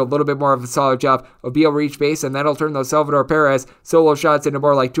able to do a little bit more of a solid job of being able to reach base, and that'll turn those Salvador Perez solo shots into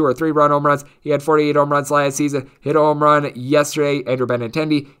more like 2 or 3 run home runs. He had 48 home runs last season, hit a home run yesterday. Andrew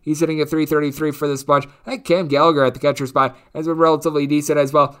Benintendi, he's hitting a 333 for this bunch. I think Cam Gallagher at the catcher's spot has been relatively decent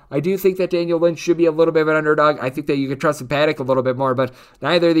as well. I do think that Daniel Lynch should be a little bit of an underdog. I think that you can trust in Paddock a little bit more, but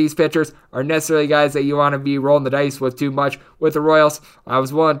neither of these pitchers are necessarily guys that you want to be rolling the dice with too much. With the Royals, I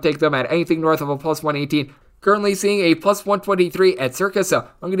was willing to take them at anything north of a plus 118. Currently seeing a plus 123 at Circa, so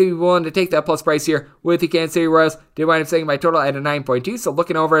I'm going to be willing to take that plus price here with the Kansas City Royals. Did wind up setting my total at a 9.2, so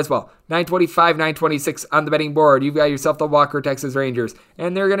looking over as well. 925, 926 on the betting board. You've got yourself the Walker Texas Rangers,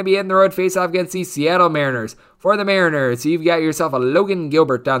 and they're going to be in the road face-off against the Seattle Mariners. For the Mariners, you've got yourself a Logan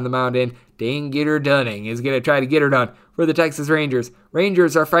Gilbert on the mound, and Dane Gitter Dunning is going to try to get her done for the Texas Rangers.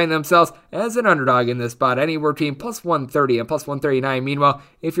 Rangers are finding themselves as an underdog in this spot, anywhere between plus 130 and plus 139. Meanwhile,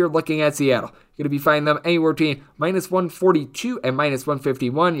 if you're looking at Seattle, you're going to be finding them anywhere between minus 142 and minus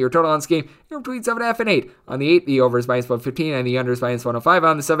 151. Your total on this game, you're between 7.5 and 8. On the 8, the over is minus 115 and the under is minus 105.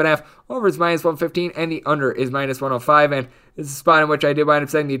 On the 7.5, over is minus 115 and the under is minus 105. And this is a spot in which I did wind up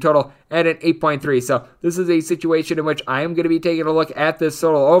setting the total at an 8.3. So this is a situation in which I am going to be taking a look at this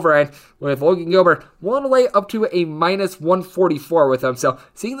total over, and with Logan Gilbert willing to lay up to a minus 144 with them. So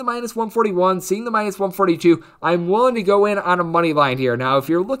seeing the minus 141, seeing the minus 142, I'm willing to go in on a money line here. Now, if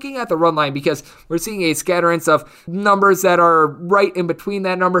you're looking at the run line, because we're seeing a scatterance of numbers that are right in between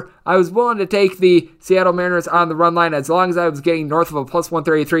that number, I was willing to take the Seattle Mariners on the run line as long as I was getting north of a plus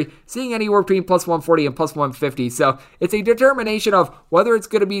 133, seeing anywhere between plus 140 and plus 150. So it's a determination of whether it's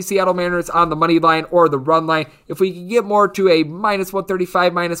going to be Seattle Mariners on the money line or the run line. If we can get more to a minus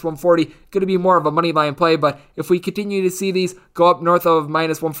 135, minus 140, going to be more of a money line play. But if we continue to see these go up north of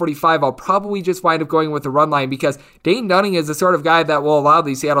minus 145, I'll probably just wind up going with the run line, because Dane Dunning is the sort of guy that will allow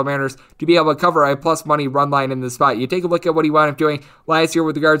the Seattle Mariners to be able to cover a plus money run line in this spot. You take a look at what he wound up doing last year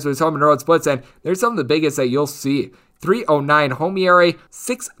with regards to his home and road splits, and there's some of the biggest that you'll see. 3.09 home ERA,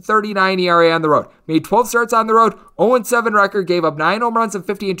 6.39 ERA on the road. Made 12 starts on the road, 0-7 record, gave up 9 home runs in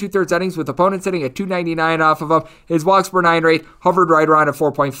 50 and 2/3 innings with opponents hitting at 299 off of him. His walks per 9 rate hovered right around at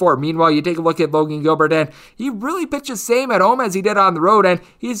 4.4. Meanwhile, you take a look at Logan Gilbert, and he really pitched the same at home as he did on the road, and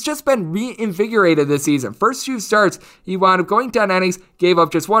he's just been reinvigorated this season. First 2 starts, he wound up going 10 innings, gave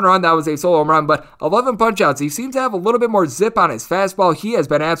up just 1 run. That was a solo home run, but 11 punch-outs. He seems to have a little bit more zip on his fastball. He has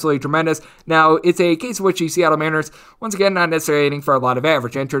been absolutely tremendous. Now, it's a case in which the Seattle Mariners, once again, not necessarily aiming for a lot of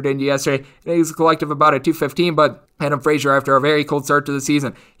average. Entered into yesterday, it was a collective about a 215, but Adam Frazier, after a very cold start to the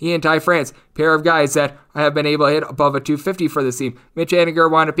season, he and Ty France, pair of guys that have been able to hit above a 250 for the team. Mitch Haniger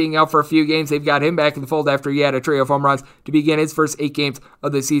wound up being out for a few games. They've got him back in the fold after he had a trio of home runs to begin his first 8 games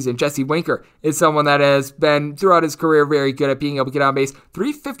of the season. Jesse Winker is someone that has been, throughout his career, very good at being able to get on base.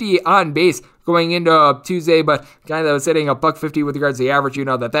 350 on base going into Tuesday, but guy that was hitting a $150 with regards to the average, you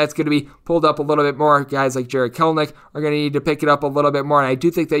know that's going to be pulled up a little bit more. Guys like Jared Kelenic are going to need to pick it up a little bit more, and I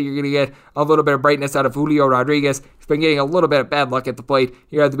do think that you're going to get a little bit of brightness out of Julio Rodriguez. He's been getting a little bit of bad luck at the plate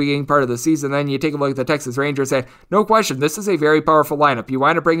here at the beginning part of the season. Then you take a look at the Texas Rangers, and no question, this is a very powerful lineup. You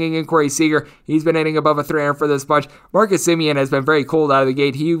wind up bringing in Corey Seager. He's been hitting above a 300 for this bunch. Marcus Semien has been very cold out of the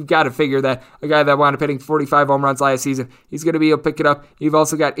gate. You've got to figure that a guy that wound up hitting 45 home runs last season, he's going to be able to pick it up. You've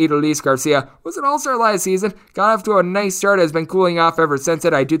also got Adolis Garcia, was an all-star last season, got off to a nice start, has been cooling off ever since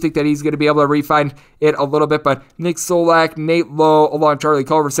it. I do think that he's going to be able to refine it a little bit, but Nick Solak, Nate Lowe, along Charlie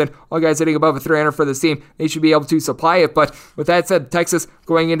Culverson, all guys hitting above a 300 for this team, they should be able to supply it. But with that said, Texas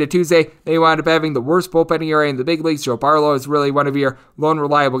going into Tuesday, they wound up having the worst bullpen ERA in the big leagues. Joe Barlow is really one of your lone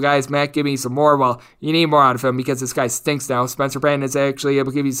reliable guys. Matt, give me some more. Well, you need more out of him because this guy stinks now. Spencer Brandon is actually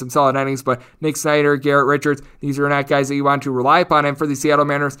able to give you some solid innings, but Nick Snyder, Garrett Richards, these are not guys that you want to rely upon. And for the Seattle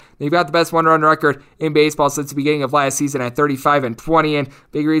Mariners, they've got the best one-run record in baseball since the beginning of last season at 35-20, and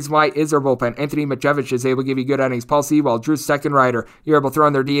big reason why is their bullpen. Anthony Majevich is able to give you good innings. Paul Sewell, Drew Steckenrider, you're able to throw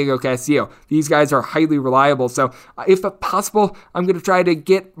in their Diego Castillo. These guys are highly reliable, so if possible, I'm going to try to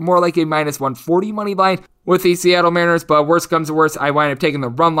get more like a minus 140 money line with the Seattle Mariners, but worst comes to worst, I wind up taking the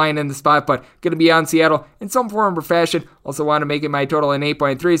run line in the spot, but going to be on Seattle in some form or fashion. Also want to make it my total in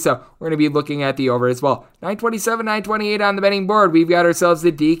 8.3, so we're going to be looking at the over as well. 927, 928 on the betting board. We've got ourselves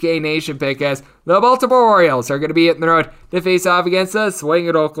the DK Nation pick as the Baltimore Orioles are going to be hitting the road to face off against the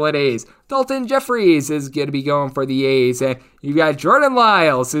swinging Oakland A's. Dalton Jeffries is going to be going for the A's, and you've got Jordan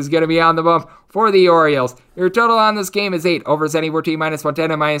Lyles who's going to be on the bump for the Orioles. Your total on this game is 8. Over is anywhere between minus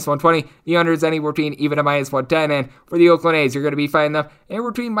 110 and minus 120. The under is anywhere between even and minus 110. And for the Oakland A's, you're going to be finding them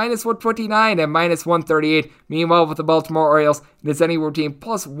anywhere between minus 129 and minus 138. Meanwhile, with the Baltimore Orioles, it's anywhere between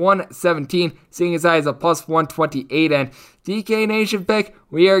plus 117, seeing as high as a plus 128. And DK Nation pick,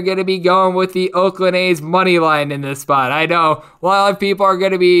 we are going to be going with the Oakland A's money line in this spot. I know a lot of people are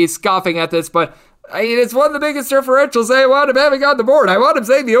going to be scoffing at this, but I mean, it's one of the biggest differentials I wound up having on the board. I wound up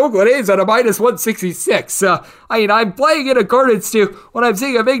saying the Oakland A's at a minus 166. I'm playing in accordance to what I'm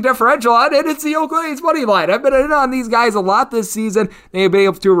seeing a big differential on, and it's the Oakland A's money line. I've been in on these guys a lot this season. They've been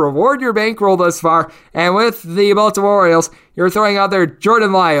able to reward your bankroll thus far, and with the Baltimore Orioles, you're throwing out there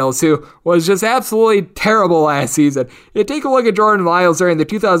Jordan Lyles, who was just absolutely terrible last season. You take a look at Jordan Lyles during the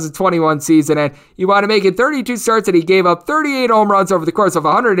 2021 season, and you want to make it 32 starts, and he gave up 38 home runs over the course of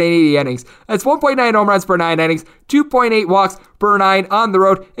 180 innings. That's 1.9 home runs per 9 innings, 2.8 walks per 9 on the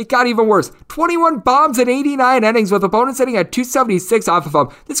road. It got even worse. 21 bombs in 89 innings with opponents hitting at 276 off of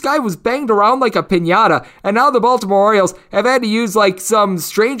him. This guy was banged around like a piñata, and now the Baltimore Orioles have had to use like some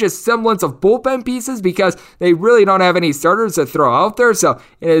strangest semblance of bullpen pieces because they really don't have any starters to throw out there, so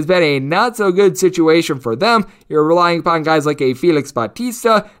it has been a not so good situation for them. You're relying upon guys like a Felix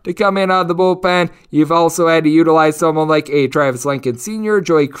Bautista to come in out of the bullpen. You've also had to utilize someone like a Travis Lincoln Sr.,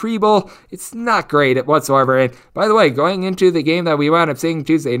 Joey Kriebel. It's not great whatsoever. And by the way, going into the game that we wound up seeing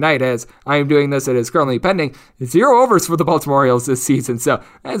Tuesday night, as I am doing this, it is currently pending, 0 overs for the Baltimore Orioles this season, so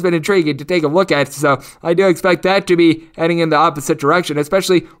that has been intriguing to take a look at. So I do expect that to be heading in the opposite direction,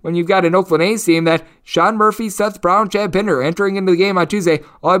 especially when you've got an Oakland A's team that Sean Murphy, Seth Brown, Chad Pinder entering into the game on Tuesday,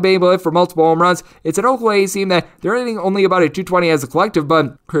 all been able to hit for multiple home runs. It's an Oakland A's team that they're hitting only about a 220 as a collective,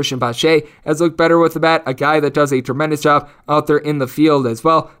 but Christian Pache has looked better with the bat, a guy that does a tremendous job out there in the field as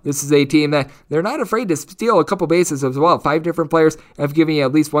well. This is a team that they're not afraid to steal a couple bases as well. 5 different players have given you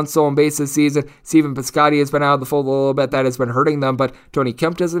at least one stolen base this season. Steven Piscotty has been out of the fold a little bit. That has been hurting them, but Tony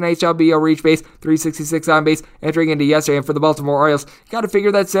Kemp does a nice job being able to reach base, 366 on base, entering into yesterday. And for the Baltimore Orioles, got to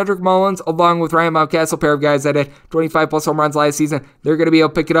figure that Cedric Mullins, along with Ryan Mountcastle, pair of guys that had 25 plus home runs last season, they're going to be able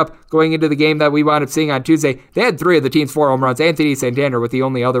to pick it up going into the game that we wound up seeing on Tuesday. They had 3 of the team's 4 home runs. Anthony Santander with the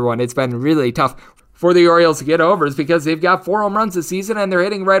only other one. It's been really tough for the Orioles to get overs because they've got 4 home runs this season and they're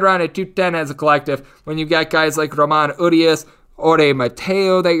hitting right around at 210 as a collective. When you've got guys like Roman Urias, Ore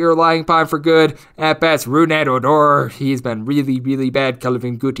Mateo that you're relying upon for good at bats. Rougned Odor, he's been really, really bad.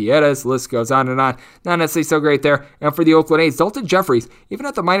 Kelvin Gutierrez, the list goes on and on. Not necessarily so great there. And for the Oakland A's, Dalton Jeffries, even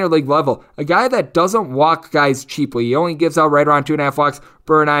at the minor league level, a guy that doesn't walk guys cheaply. He only gives out right around 2.5 walks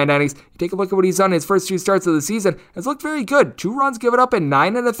per 9 innings. You take a look at what he's done in his first 2 starts of the season. Has looked very good. 2 runs given up in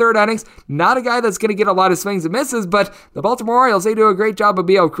 9 1/3 innings. Not a guy that's going to get a lot of swings and misses, but the Baltimore Orioles, they do a great job of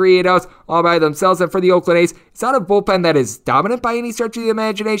being able to create outs all by themselves. And for the Oakland A's, it's not a bullpen that is dominant by any stretch of the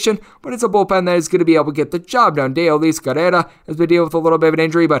imagination, but it's a bullpen that is going to be able to get the job done. Deolis Carrera has been dealing with a little bit of an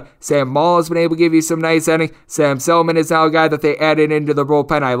injury, but Sam Maul has been able to give you some nice innings. Sam Selman is now a guy that they added into the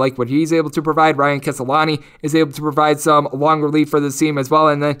bullpen. I like what he's able to provide. Ryan Castellani is able to provide some long relief for this team as well.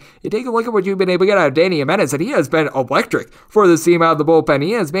 And then you take a look at what you've been able to get out of Danny Jimenez, and he has been electric for this team out of the bullpen.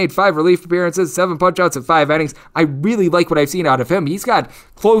 He has made 5 relief appearances, 7 punch-outs in 5 innings. I really like what I've seen out of him. He's got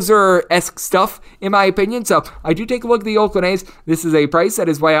closer-esque stuff, in my opinion. So I do take a look at the Oakland A's. This is a price that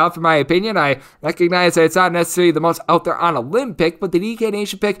is way off, in my opinion. I recognize that it's not necessarily the most out there on a limb pick, but the DK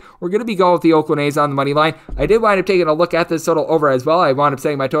Nation pick, we're going to be going with the Oakland A's on the money line. I did wind up taking a look at this total over as well. I wound up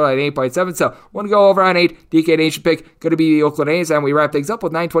setting my total at 8.7, so want to go over on 8. DK Nation pick, going to be the Oakland A's, and we wrap things up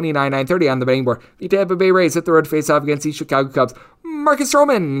with 929, 930 on the betting board. The Tampa Bay Rays hit the road face off against the Chicago Cubs. Marcus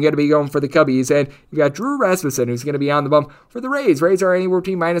Stroman going to be going for the Cubbies, and you've got Drew Rasmussen who's going to be on the bump for the Rays. Rays are anywhere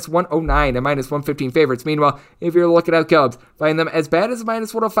between minus 109 and minus 115 favorites. Meanwhile, if you're looking at Cubs, find them as bad as a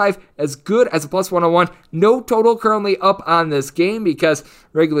minus 105, as good as a plus 101. No total currently up on this game because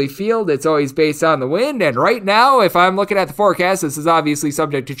Wrigley Field, it's always based on the wind, and right now, if I'm looking at the forecast, this is obviously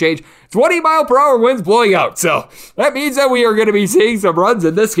subject to change. 20-mile-per-hour winds blowing out, so that means that we are going to be seeing some runs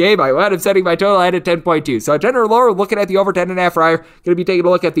in this game. I wound up setting my total at 10.2, so 10 or lower, looking at the over 10.5 for higher. Going to be taking a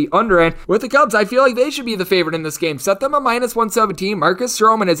look at the under end. With the Cubs, I feel like they should be the favorite in this game. Set them a minus 117. Marcus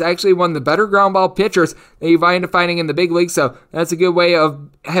Stroman is actually one of the better ground ball pitchers that you find finding in the big league, so that's a good way of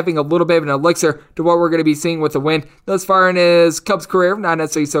having a little bit of an elixir to what we're going to be seeing with the wind. Thus far in his Cubs career, not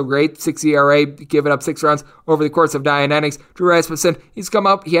necessarily so great. 6 ERA, giving up 6 runs over the course of 9 innings. Drew Rasmussen, he's come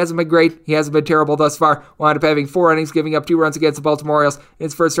up. He hasn't been great. He hasn't been terrible thus far. Wound up having 4 innings, giving up 2 runs against the Baltimore Orioles in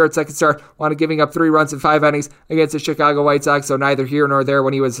his first start, second start. Wound up giving up 3 runs in 5 innings against the Chicago White Sox, so neither here nor there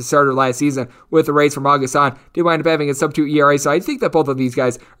when he was a starter last season with the Rays from August on. Did wind up having a sub-2 ERA, so I think that both of these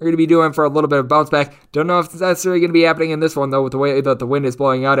guys are going to be doing for a little bit of bounce back. Don't know if that's necessarily going to be happening in this one, though, with the way that the wind is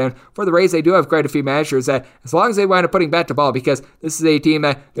blowing out. And for the Rays, they do have quite a few managers that, as long as they wind up putting bat to ball, because this is a team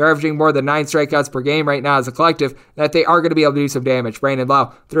that they're averaging more than 9 strikeouts per game right now as a collective, that they are going to be able to do some damage. Brandon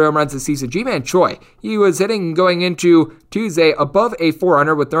Lau, 3 home runs this season. G-Man Choi, he was hitting going into Tuesday above a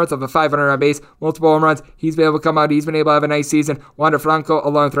 400 with north of a 500 on base, multiple home runs. He's been able to come out. He's been able to have a nice season. season. Wander Franco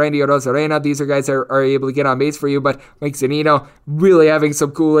along with Randy Arozarena. These are guys that are able to get on base for you, but Mike Zunino really having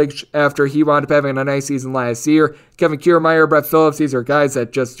some Coolidge after he wound up having a nice season last year. Kevin Kiermaier, Brett Phillips, these are guys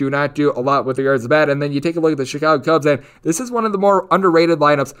that just do not do a lot with regards to bat. And then you take a look at the Chicago Cubs, and this is one of the more underrated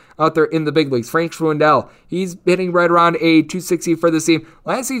lineups out there in the big leagues. Frank Schwindel, he's hitting right around a 260 for this team.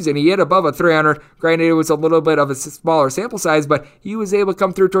 Last season, he hit above a 300. Granted, it was a little bit of a smaller sample size, but he was able to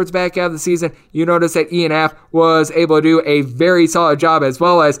come through towards the back half of the season. You notice that Ian Happ was able to do a very solid job, as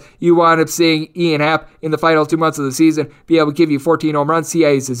well as you wound up seeing Ian Happ in the final 2 months of the season be able to give you 14 home runs.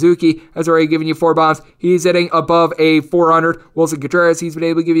 C.I. Suzuki has already given you 4 bombs. He's hitting above a 400. Wilson Contreras, he's been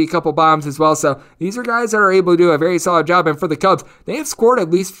able to give you a couple bombs as well. So these are guys that are able to do a very solid job. And for the Cubs, they have scored at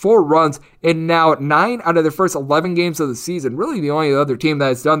least 4 runs in now 9 out of their first 11 games of the season. Really, the only other team that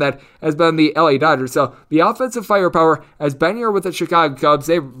has done that has been the LA Dodgers. So the offensive firepower has been here with the Chicago Cubs.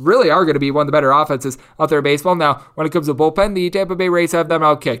 They really are going to be one of the better offenses out there in baseball. Now, when it comes to bullpen, the Tampa Bay Rays have them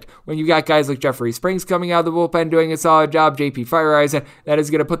outkicked. When you got guys like Jeffrey Springs coming out of the bullpen doing a solid job, JP Fireeisen, that is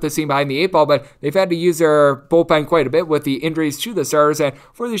going to put the team behind the 8 ball, but they've had to use their bullpen quite a bit with the injuries to the starters. And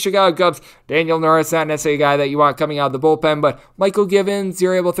for the Chicago Cubs, Daniel Norris, not necessarily a guy that you want coming out of the bullpen, but Michael Givens,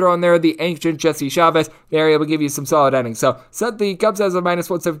 you're able to throw in there the ancient Jesse Chavez. They're able to give you some solid innings. So set the Cubs as a minus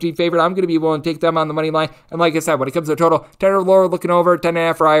 117 favorite. I'm going to be willing to take them on the money line. And like I said, when it comes to total, Tanner Lower looking over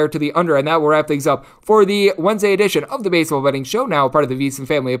 10.5 or higher to the under, and that will wrap things up for the Wednesday edition of the Baseball Betting Show, now part of the VSiN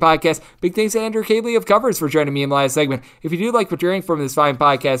family of podcasts. Big thanks to Andrew Cayley of Covers for joining me in the last segment. If you do like what you're hearing from this fine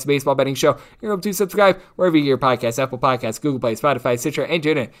podcast, Baseball Betting Show, you're able to subscribe wherever you hear podcasts, Apple Podcasts, Google Play, Spotify, Stitcher, and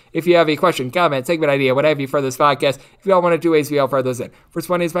TuneIn. If you have a question, comment, segment idea, what have you for this podcast, if you all want to do ways, we all fire those in. First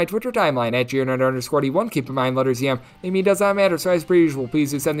one is my Twitter timeline at @GNR_D1. Keep in mind, letters EM. Name does not matter, so as per usual,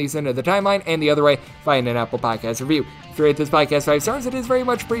 please do send these into the timeline, and the other way, find an Apple Podcast review. If you rate this podcast 5 stars, it is very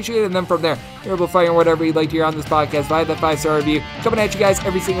much appreciated, and then from there, you're able to find whatever you'd like to hear on this podcast via that 5-star review, coming at you guys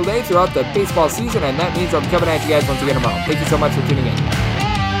every single day throughout the baseball season, and that means I'm coming at you guys once again tomorrow. Thank you so much for tuning in.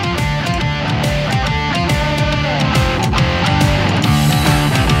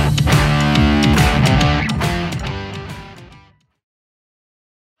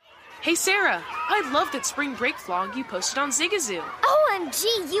 Hey Sarah, I love that spring break vlog you posted on Zigazoo. OMG,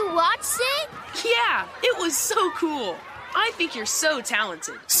 you watched it? Yeah, it was so cool. I think you're so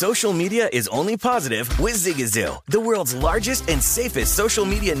talented. Social media is only positive with Zigazoo, the world's largest and safest social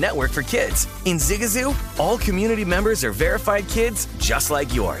media network for kids. In Zigazoo, all community members are verified kids just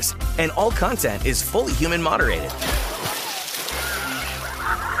like yours, and all content is fully human moderated.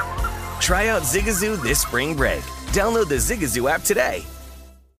 Try out Zigazoo this spring break. Download the Zigazoo app today.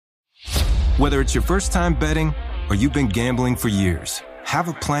 Whether it's your first time betting or you've been gambling for years, have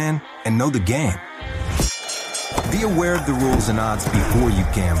a plan and know the game. Be aware of the rules and odds before you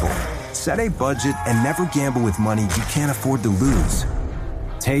gamble. Set a budget and never gamble with money you can't afford to lose.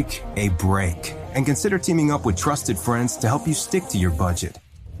 Take a break and consider teaming up with trusted friends to help you stick to your budget.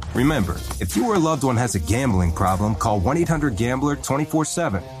 Remember, if you or a loved one has a gambling problem, call 1-800-GAMBLER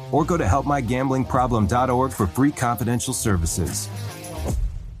 24/7 or go to helpmygamblingproblem.org for free confidential services.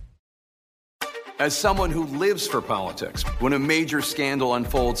 As someone who lives for politics, when a major scandal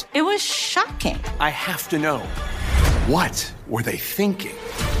unfolds, it was shocking. I have to know, what were they thinking?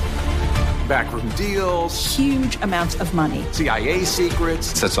 Backroom deals, huge amounts of money, CIA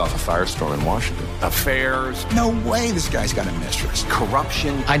secrets, sets off a firestorm in Washington, affairs. No way this guy's got a mistress.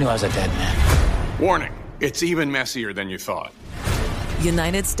 Corruption. I knew I was a dead man. Warning, it's even messier than you thought.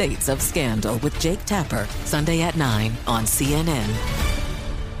 United States of Scandal with Jake Tapper, Sunday at 9 on CNN.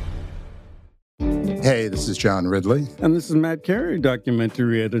 Hey, this is John Ridley. And this is Matt Carey,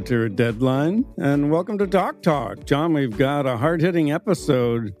 documentary editor at Deadline. And welcome to Talk Talk. John, we've got a hard-hitting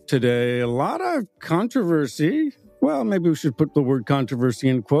episode today. A lot of controversy. Well, maybe we should put the word controversy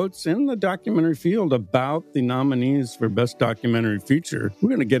in quotes in the documentary field about the nominees for Best Documentary Feature. We're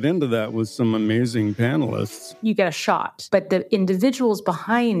going to get into that with some amazing panelists. You get a shot, but the individuals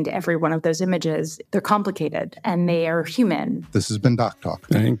behind every one of those images, they're complicated and they are human. This has been Doc Talk.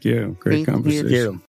 Thank you. Great conversation. Thank you.